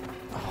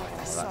 Oh,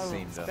 that's that so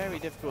seems very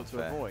difficult to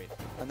unfair. avoid.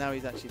 And now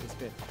he's actually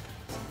disappeared.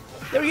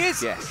 There he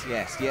is! Yes,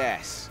 yes,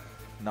 yes.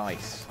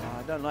 Nice. Oh,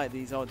 I don't like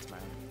these odds, man.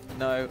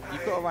 No,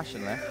 you've got a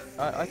ration left.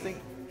 I think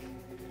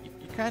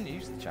you can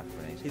use the chaff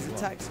grenades. His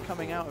attacks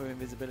coming out of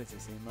invisibility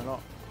seem a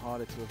lot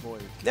harder to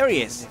avoid. There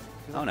he is.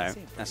 Because Oh I no, can see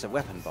him. that's a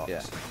weapon box.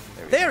 Yeah.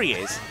 There he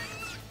is.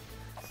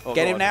 Oh,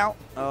 Get go him on. now.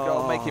 Go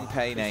on, make him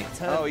pay, Nate.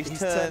 Oh, he's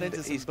turned.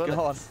 into some He's bullets.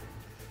 gone.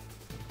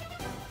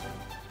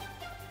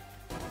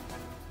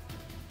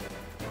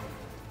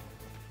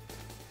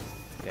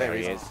 There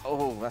he is.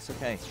 Oh, that's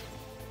okay.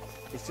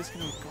 It's just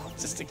going to be gone.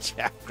 Just a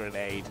chaff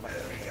grenade.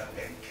 Hurry up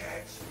and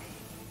catch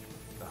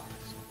me.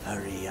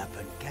 Hurry up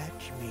and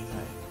catch me.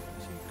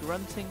 Is he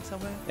grunting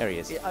somewhere? There he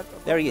is.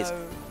 I've There got he is.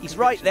 no He's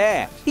right conviction.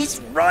 there. He's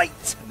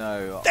right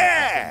No.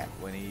 there. I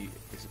think when he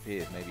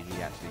disappeared, maybe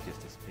he actually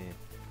just disappeared.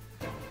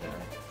 So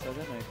I don't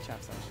know if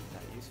chaff's actually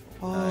that useful.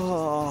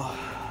 Oh,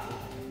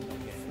 Not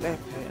getting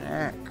flipping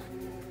heck.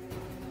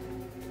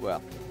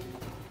 Well,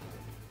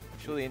 I'm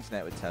sure the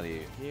internet would tell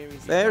you. Here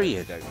he's There he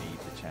You is. don't need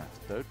the chat.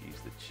 Don't use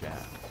the chat.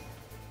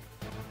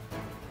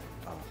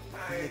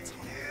 And the time.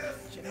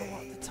 Do you know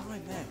what? The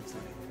time there was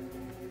like.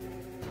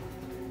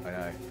 I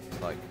know.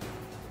 It's like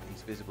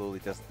he's visible. He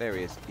does. There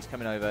he is. He's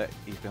coming over.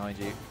 He's behind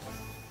you.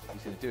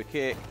 He's going to do a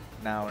kick.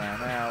 Now.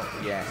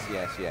 Yes,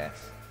 yes,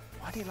 yes.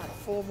 Why do you like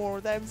 4 more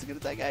of them? It's going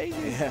to take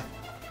ages. Yeah.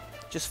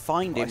 Just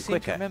find I him seem to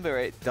quicker. remember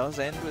it does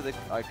end with a.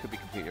 I could be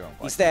completely wrong.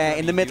 but He's I there think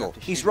in the you middle. have to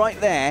He's shoot right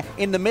him. there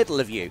in the middle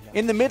of you.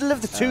 In the middle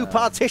of the two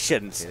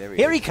partitions. Okay,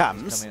 Here he is.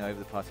 comes. He's coming over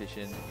the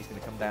partition. He's going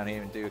to come down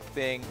here and do a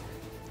thing.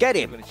 Get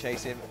I'm him. going to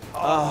chase him.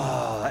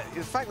 Oh.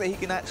 The fact that he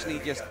can actually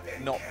just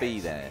not be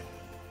there.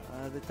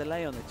 The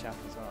delay on the chaff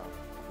as well.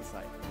 It's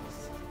like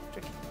it's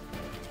tricky.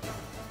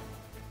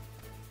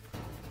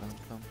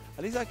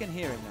 At least I can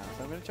hear him now,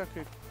 so I'm going to chuck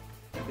this.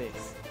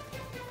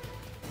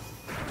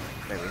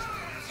 There he is.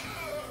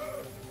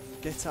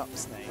 Get up,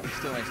 Snake. He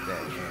still managed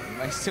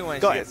to, he still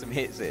managed Got to him. get some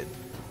hits in.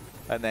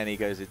 And then he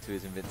goes into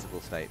his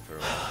invincible state for a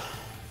while.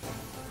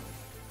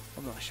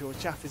 I'm not sure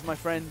chaff is my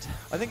friend.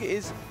 I think it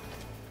is.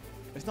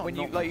 It's not When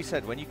you, not like you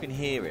said, when you can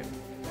hear him,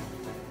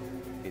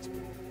 it's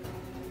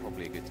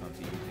probably a good time to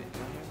use it.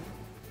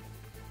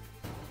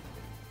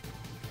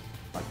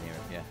 I can hear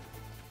him, yeah.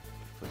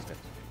 Footsteps.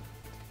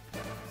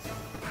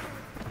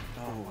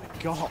 Oh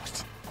my god.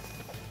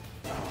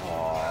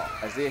 Oh,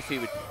 as if he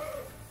would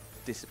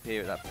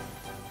disappear at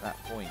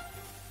that point.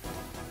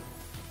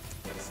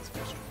 This is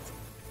frustrating.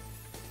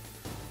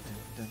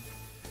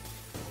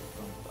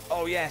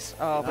 Oh yes.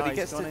 Oh, but he he's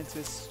gets gone to. into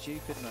a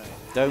stupid mode.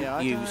 Don't Yeah,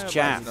 I use know about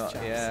chaff. these Not,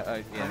 chaffs. yeah,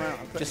 I'm yeah. out. I'm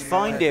putting Just him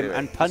find out. him do it.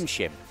 and punch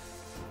him.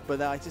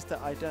 But I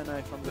don't know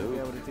if I'm going to be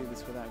able to do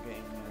this without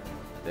getting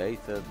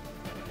Nathan,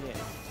 hit.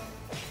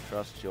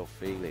 trust your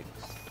feelings.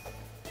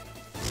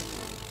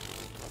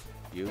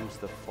 Use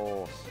the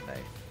force, Nate.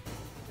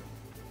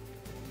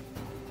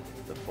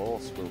 The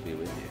force will be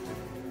with you.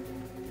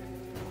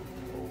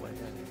 Oh, I don't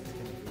think he's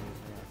going to be with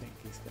me. I think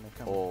he's going to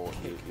come Or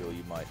and kick.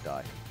 you might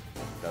die.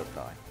 Don't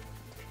die.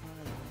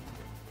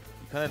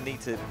 You kind of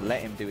need to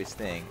let him do his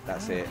thing.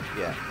 That's it.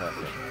 Yeah,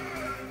 perfect.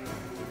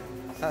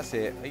 That's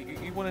it.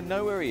 You want to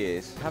know where he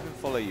is. Have him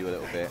follow you a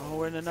little bit. Oh,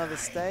 we're in another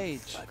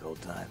stage. Like old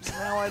times.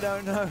 Now I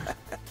don't know.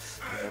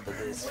 Remember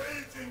this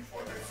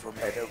from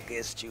Metal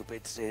Gear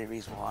Stupid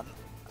Series 1?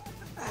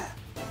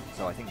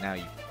 So I think now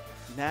you.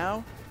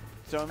 Now?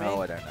 Do you know what I mean?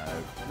 Oh, I don't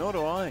know. Nor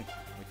do I.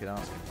 We could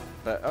ask him.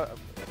 But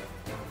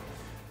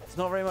It's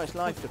not very much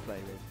life to play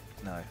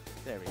with. no.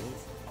 There he is.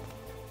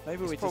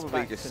 Maybe It's we're probably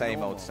back just to same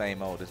normal.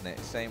 old, isn't it?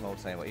 Same old.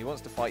 He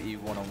wants to fight you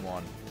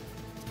one-on-one.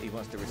 He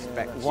wants to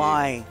respect that's- you.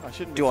 Why I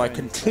shouldn't be do I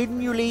throwing these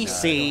continually No, I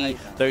see hate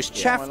that. those Yeah,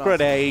 chaff my last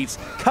grenades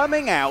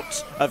coming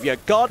out of your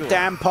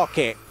goddamn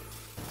pocket?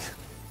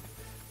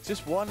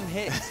 Just one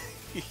hit.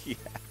 Yeah.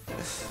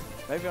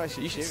 Maybe I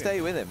should. You should shoot stay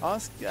him. with him.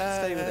 Ask.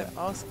 Stay with him.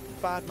 Ask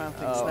bad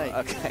mouthing Oh, Snake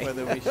okay.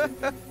 whether we should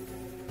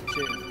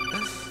shoot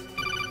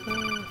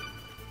him.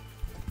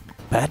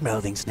 Bad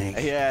mouthing Snake.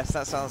 Yes,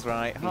 that sounds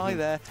right. Hi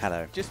there.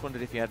 Hello. Just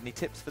wondered if you had any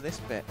tips for this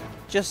bit.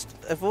 Just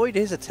avoid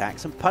his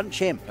attacks and punch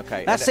him.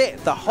 Okay. That's it.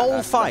 The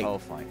whole fight. The whole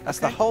fight. That's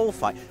the whole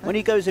fight. When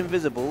he goes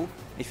invisible,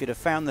 if you'd have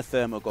found the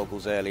thermal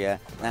goggles earlier,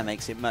 that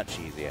makes it much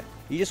easier.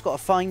 You just got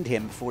to find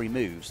him before he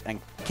moves and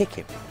kick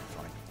him.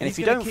 And if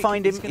you don't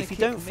find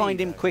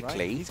him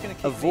quickly,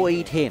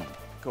 avoid him.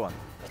 Go on.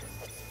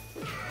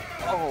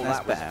 Oh,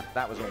 That's better.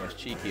 That was almost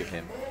cheeky of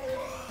him.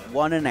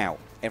 1 and out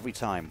every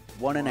time.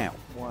 1 and out.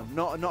 One.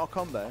 Not a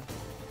combo.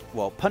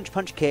 Well, punch,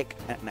 punch, kick,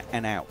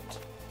 and out.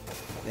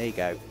 There you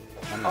go.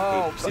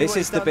 Oh, this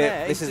is the bit.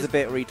 There? This is the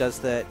bit where he does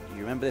the.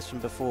 You remember this from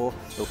before?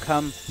 He'll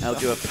come, he'll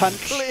do a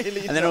punch,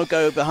 and then he'll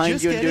go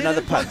behind you and do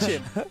another punch.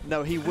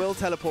 No, he will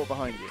teleport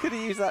behind you. Could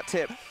he use that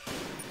tip?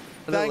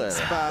 Thanks,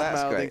 bad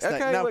mouthing Snake.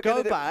 Okay, now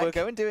go back. We'll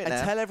go and do it and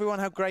now. tell everyone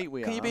how great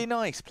we are. Can you be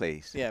nice,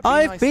 please? Yeah.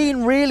 I've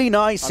been really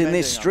nice in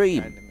this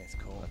stream.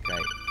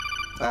 Okay.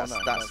 That's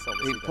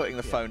him putting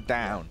the phone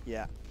down.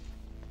 Yeah.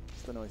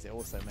 It's the noise it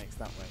also makes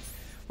that way.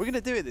 We're going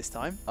to do it this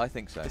time. I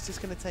think so. It's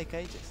just going to take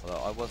ages.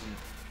 Well, I wasn't.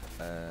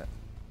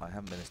 I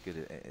haven't been as good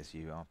at it as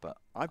you are, but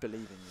I believe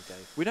in you,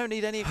 Dave. We don't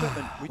need any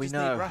equipment. We just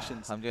need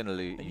rations. I'm going to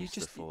lose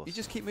the force. You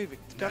just keep moving.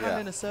 Go Yeah. around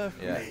in a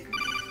circle. Yeah.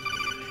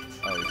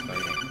 Oh, he's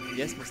moving.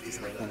 Yes, Mr.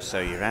 Slater. So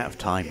you're out of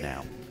time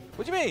now.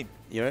 What do you mean?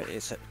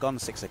 It's gone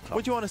 6 o'clock.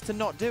 Would you want us to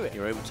not do it?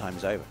 Your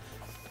overtime's over.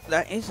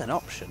 That is an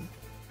option.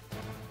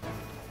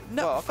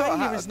 No, Well,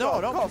 failure is not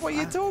an option. What are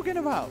you talking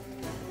about?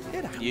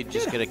 You're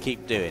just going to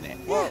keep doing it.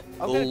 Well,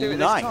 I'm going to do it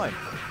this time.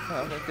 No,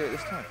 I'm going to do it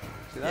this time.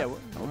 See that? Yeah, well,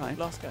 all right.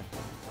 Last go.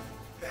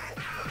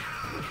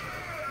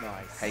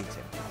 Nice. Hate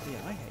him. Yeah,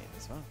 I hate him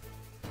as well.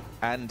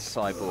 And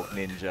Cyborg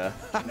Ninja.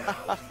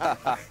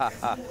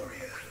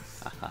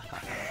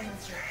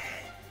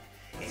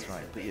 That's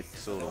right, put your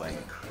sword away.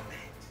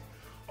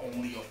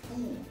 Only a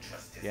fool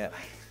trusts his Yeah.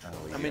 life.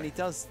 Oh, I mean, he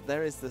does.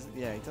 There is this.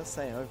 Yeah, he does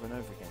say it over and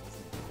over again,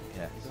 doesn't he?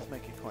 Yeah. He does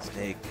make it quite.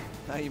 Snake,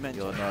 Now you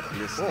mentioned. you're not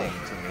listening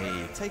to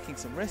me. Taking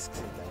some risks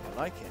in there. I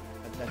like it.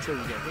 Until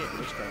you get hit, in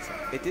which case.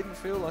 It didn't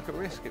feel like a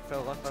risk. It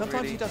felt like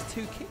Sometimes he does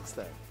 2 kicks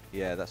though.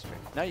 Yeah, that's true.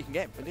 Now you can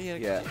get him, but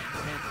Yeah.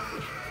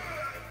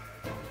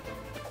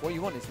 What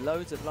you want is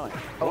loads of life.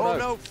 Oh,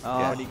 no!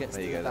 Yeah, When he gets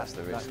there to you go. that, That's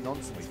the risk. that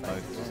nonsense. We've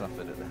phase, both yeah.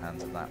 suffered at the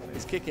hands of that move.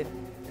 He's kicking.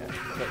 Yeah.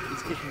 But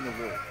he's kicking the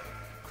wall.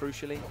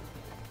 Crucially,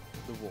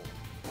 the wall.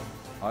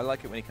 I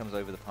like it when he comes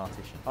over the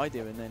partition. I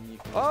do, and then you.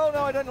 Oh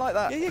no, I don't like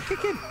that. Yeah, you're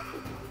kicking.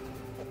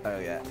 Oh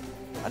yeah.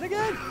 And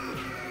again.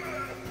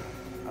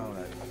 Oh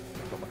no.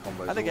 I've got my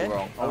combos And again. all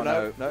wrong. Oh,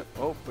 no.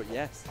 Oh, but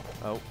yes.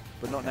 Oh.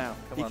 But not now.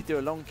 Come He on. could do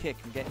a long kick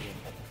and get you.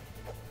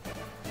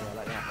 Yeah,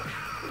 like that.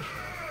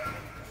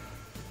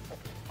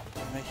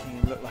 Making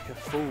him look like a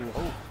fool.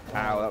 Oh.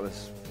 Ow, that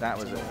was I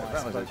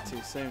spoke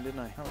too soon, didn't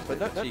I? But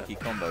no, cheeky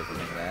combo from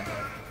him there.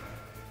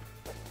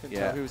 Couldn't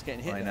tell who was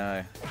getting hit. I there.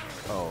 know.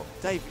 Oh.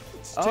 Dave,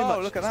 it's too much.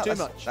 Look at it's that.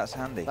 too much. That's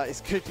handy. That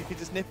is good. You can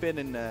just nip in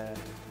and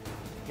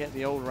get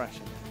the old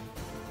ration.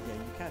 Yeah,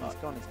 you can. He's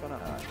gone. He's gone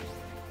up. Right.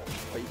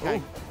 But you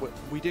can.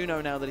 We do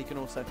know now that he can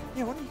also.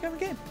 Yeah, why don't you go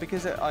again?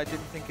 Because I didn't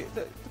think it.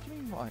 Look, what do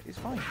you mean why? It's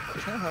fine.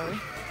 There's no hurry.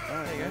 All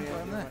right, There you go.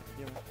 Right in there.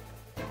 You're right.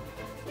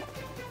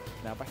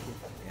 Now back in.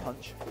 Yeah.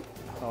 Punch.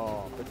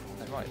 Oh, good.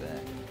 That's right there.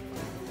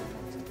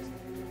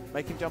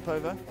 Make him jump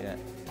over. Yeah.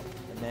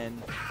 And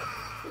then.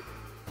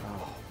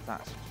 Oh,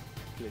 that's.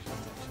 Collision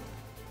protection.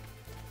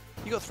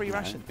 You got 3 No,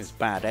 rations. it's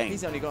bad aim.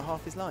 He's only got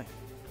half his life.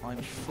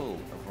 I'm full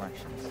of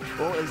rations.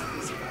 Or is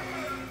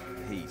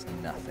He's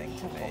nothing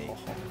to me.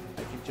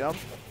 Make him jump.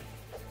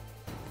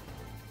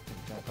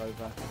 Jump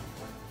over.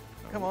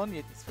 Come on,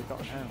 you He's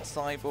forgotten how.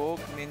 cyborg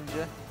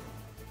ninja.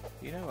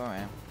 You know where I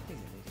am. He's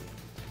an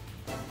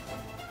idiot.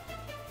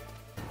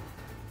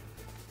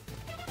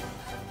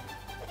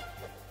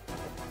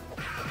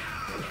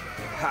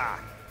 Ha!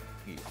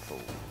 You fool.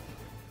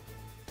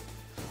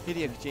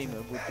 Hideo Kojima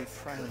would be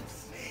proud.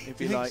 He'd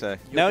be You think like, so?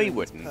 "You're No, he doing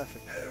this wouldn't.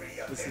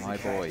 perfect. This is My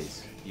incredible."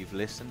 boys, you've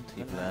listened,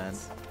 you've learned.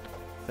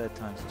 Third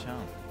time's a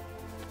charm.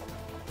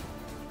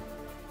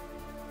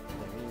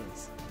 There he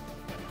is.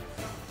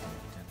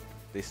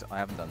 This I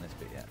haven't done this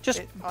bit yet. Just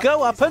It's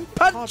go up and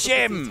hard punch because the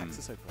him! attacks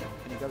are so quick,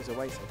 and he goes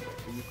away so quick,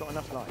 but you've got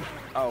enough life.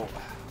 Oh,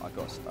 I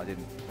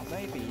didn't.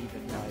 Maybe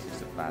even It's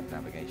just a bad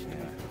navigation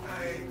error.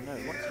 no.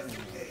 What's his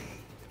name?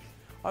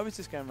 I was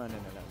just going around in a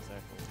little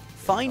circle.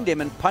 Find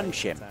him and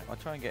punch him. I'll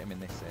try and get him in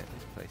this set.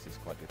 This place is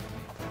quite good for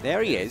me.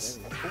 There he is.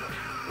 That'll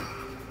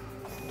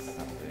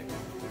do.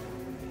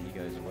 And he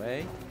goes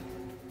away.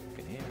 You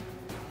can hear him.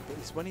 But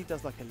it's when he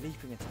does like a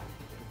leaping attack,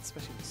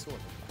 especially with the sword,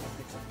 it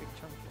takes a big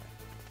chunk away.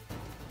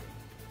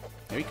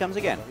 Here he comes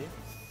again.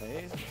 There he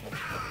is.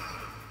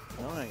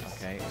 Nice.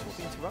 Okay.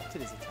 He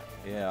interrupted his attack.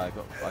 Yeah, I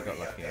got lucky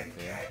I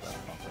fear, but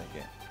I'll take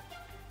it.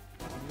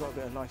 You've got a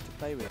bit of life to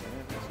play with, and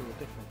that makes all the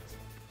difference.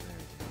 There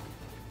it is.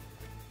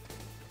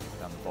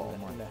 Down the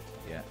bottom one. Left.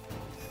 Yeah.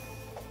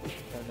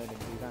 Don't let him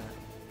do that.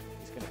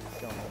 He's going to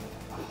go on.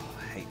 Oh,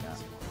 I hate that.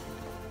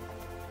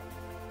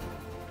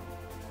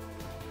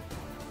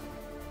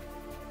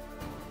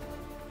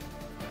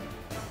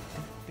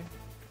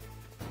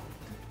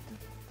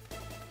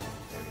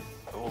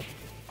 Oh.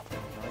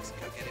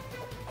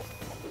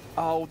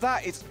 Oh,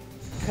 that is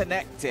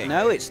connecting.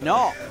 No, it's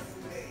not.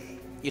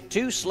 You're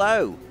too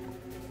slow.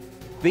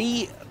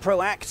 Be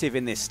proactive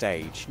in this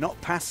stage, not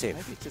passive.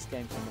 Maybe it's just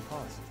games from the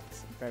past.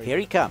 It's very Here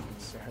he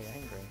comes. Very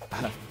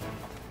angry.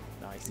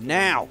 Nice.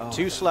 Now,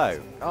 too slow.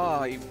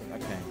 Oh, okay.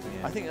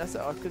 Yeah. I think that's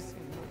because.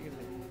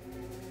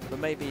 But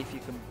maybe if you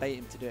can bait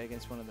him to do it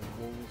against one of the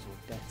walls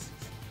or desks.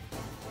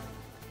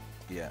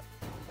 Yeah.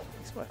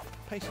 It's worth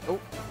patient. Oh.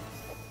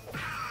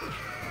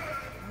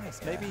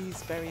 Nice. Maybe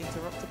he's very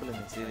interruptible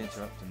in this. Did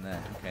interrupt him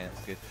there. Okay,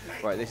 that's good.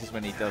 Right, this is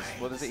when he does.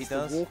 What is it he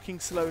does? Walking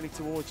slowly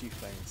towards you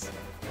phase.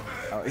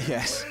 Oh,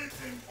 yes.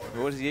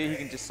 What does he do? He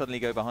can just suddenly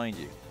go behind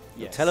you.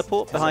 Yes.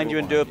 Teleport behind you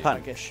and do a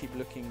punch. I guess keep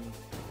looking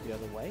the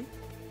other way.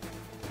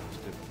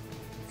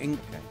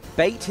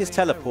 Bait his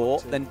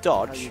teleport, then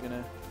dodge.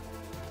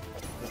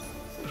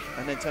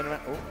 And then turn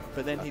around. Oh,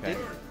 but then he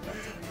didn't.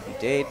 He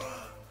did.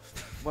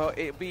 Well,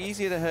 it'd be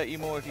easier to hurt you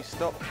more if you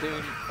stopped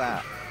doing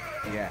that.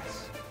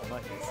 Yes. I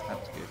like this.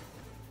 That's good.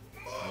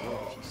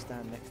 If you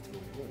stand next to a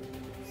wall.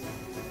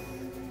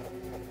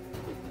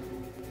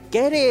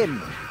 Get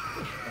him!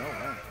 Oh,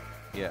 wow.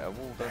 Yeah, a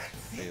wall does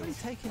feel. You're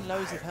taking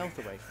loads of health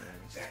away from him,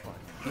 which is quite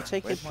nice. You're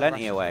taking Where's my plenty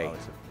ration? away. Oh,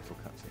 it's a little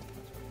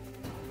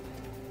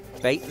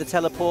cutscene. Bait the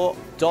teleport,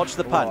 dodge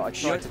the punch.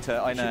 I tried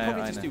to I know,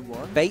 probably I just know. do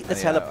one. Bait the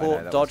Yeah, teleport,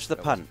 I know, dodge the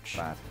that was punch.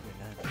 Bad.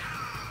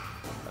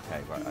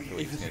 Okay, right, I thought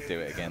he was going to do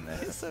it again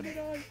there. So did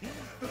I.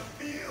 The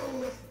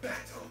feel of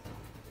battle.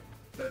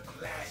 The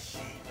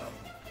clashing of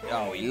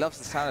Oh, he loves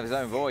the sound of his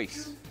own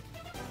voice.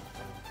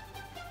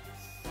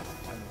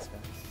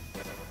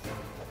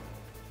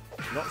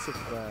 Lots of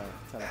teleport.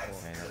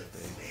 Okay, that'll do.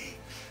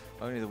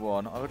 Only the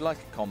one. I would like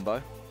a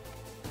combo.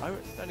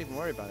 Don't even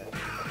worry about it.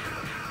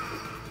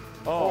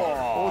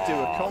 Oh, or do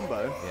a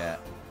combo. Yeah.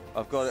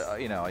 I've got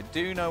it, you know, I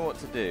do know what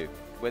to do.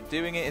 We're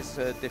doing it is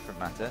a different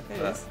matter. It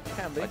but is.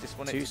 Can be. I just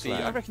want it Too to be. slow.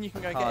 I reckon you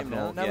can go get him now.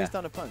 cardinal, Now yeah. he's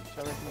done a punch. I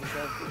reckon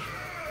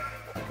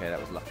he's Okay, that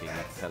was lucky. He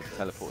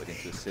teleported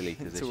into a silly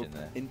position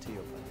there. into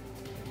your punch.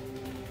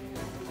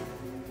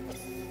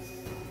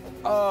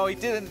 Oh, he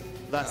didn't.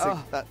 That's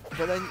that.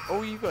 But then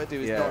all you've got to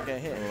do is not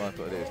get hit. All I've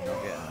got to do is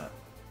not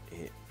get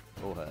hit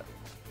or hurt.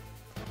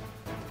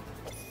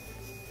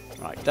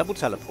 Right, double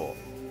teleport.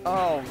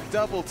 Oh,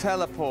 double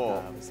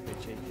teleport. That was a bit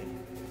cheeky.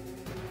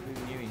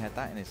 Who knew he had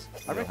that in his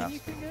I reckon wheelhouse? you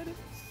can get it.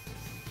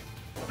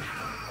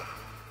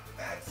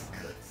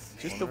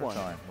 Just One the at a one.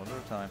 time. One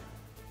at a time.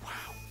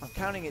 I'm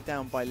counting it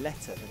down by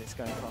letter that it's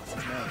going past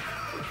his name.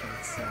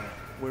 It's,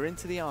 we're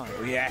into the eye.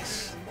 Oh,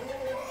 yes.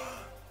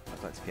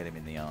 I'd like to get him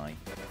in the eye.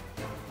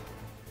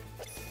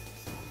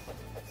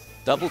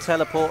 Double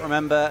teleport,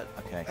 remember.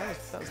 Okay.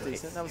 That was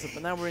decent.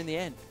 But now we're in the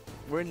end.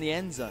 We're in the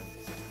end zone.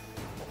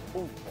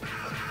 Ooh.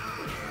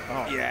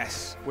 Oh,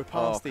 Yes. we're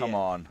past the come end.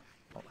 on.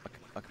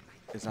 Oh,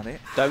 is that it?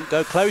 Don't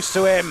go close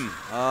to him.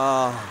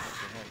 Oh.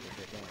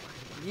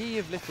 Ye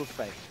of little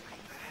faith.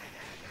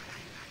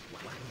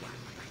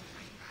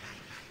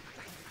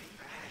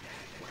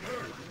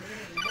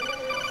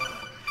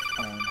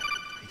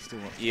 He still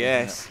wants to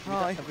Yes.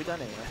 Have we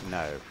done it yet?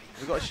 No.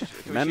 We've got to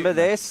Remember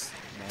this?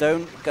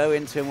 Don't go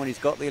into him when he's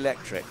got the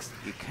electrics.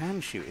 You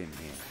can shoot him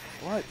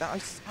here. Right, I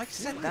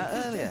said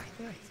that earlier.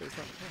 Yeah, so it's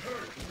not.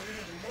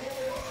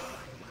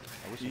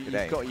 I wish I You've could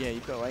aim. got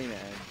to aim at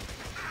him.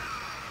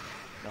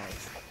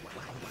 Nice.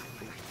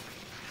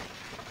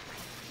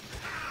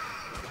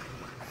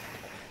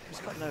 He's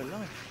got no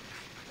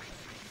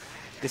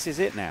life. This is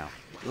it now.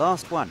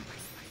 Last one.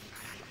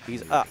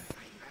 He's up.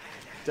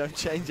 Don't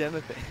change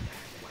anything.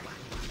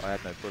 I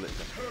had no bullets.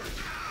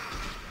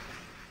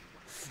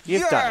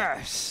 You've done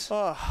Yes!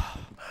 Oh,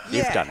 it.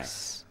 You've done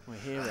it. we're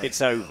here.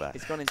 It's over.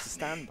 It's gone into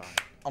standby.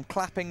 I'm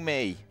clapping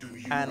me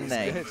and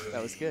Nate. Good.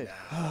 That was good.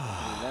 We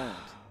learned.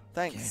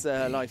 Thanks,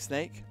 Live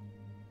Snake.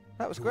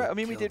 That was great. I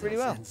mean, we did really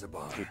well.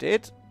 You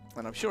did.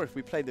 And I'm sure if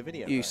we played the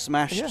video, You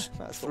smashed that's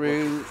what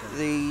through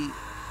the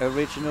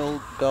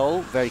original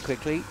goal very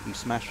quickly. You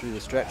smashed through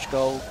the stretch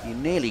goal. You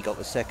nearly got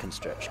the second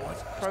stretch goal.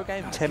 pro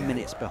game. 10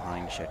 minutes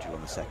behind schedule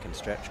on the second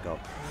stretch goal.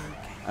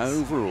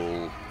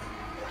 Overall,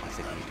 I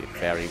think you did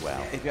very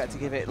well. If you had to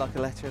give it like a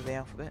letter of the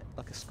alphabet,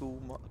 like a school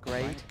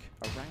grade,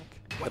 A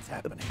rank. What's A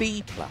happening?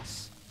 B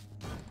plus.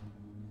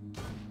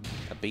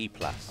 A B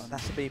plus. oh,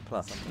 that's a B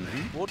plus.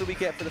 Mhm. What do we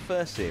get for the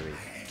first series?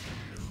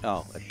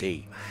 Oh, a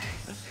D.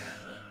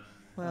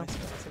 Well, It's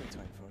only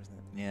 24, isn't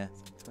it? yeah,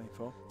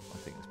 24. I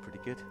think it's pretty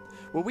good.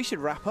 Well, we should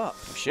wrap up.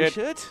 We We should.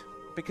 should,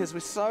 because we're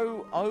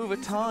so over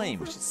time.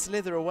 We should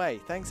slither away.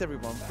 Thanks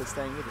everyone for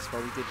staying with us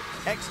while we did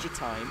extra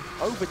time,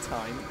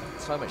 overtime,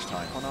 So much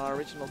time. on our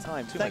original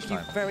time. Too Thank much you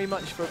time. very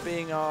much for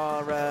being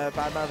our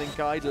bad-mouthing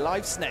guide,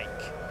 Live Snake.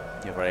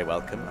 You're very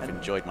welcome. I've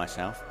enjoyed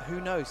myself.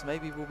 Who knows,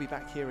 maybe we'll be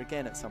back here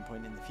again at some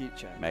point in the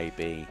future.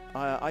 Maybe.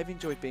 I've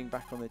enjoyed being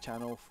back on the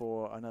channel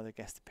for another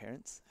guest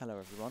appearance. Hello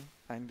everyone,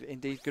 and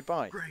indeed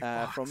goodbye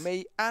from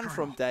me and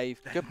from Dave.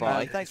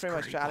 Goodbye. Thanks very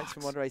much to Alex for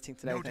moderating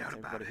today. Thanks to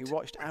everybody who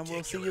watched, and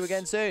we'll see you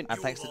again soon. And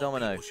thanks to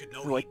Domino,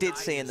 who I did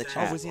see in the Oh,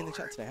 chat. was he in the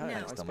chat today? Hello, No.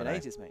 it's been Domino.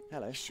 ages, mate.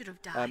 Hello. He should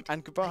have died.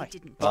 And goodbye. but he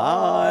didn't.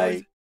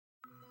 Bye.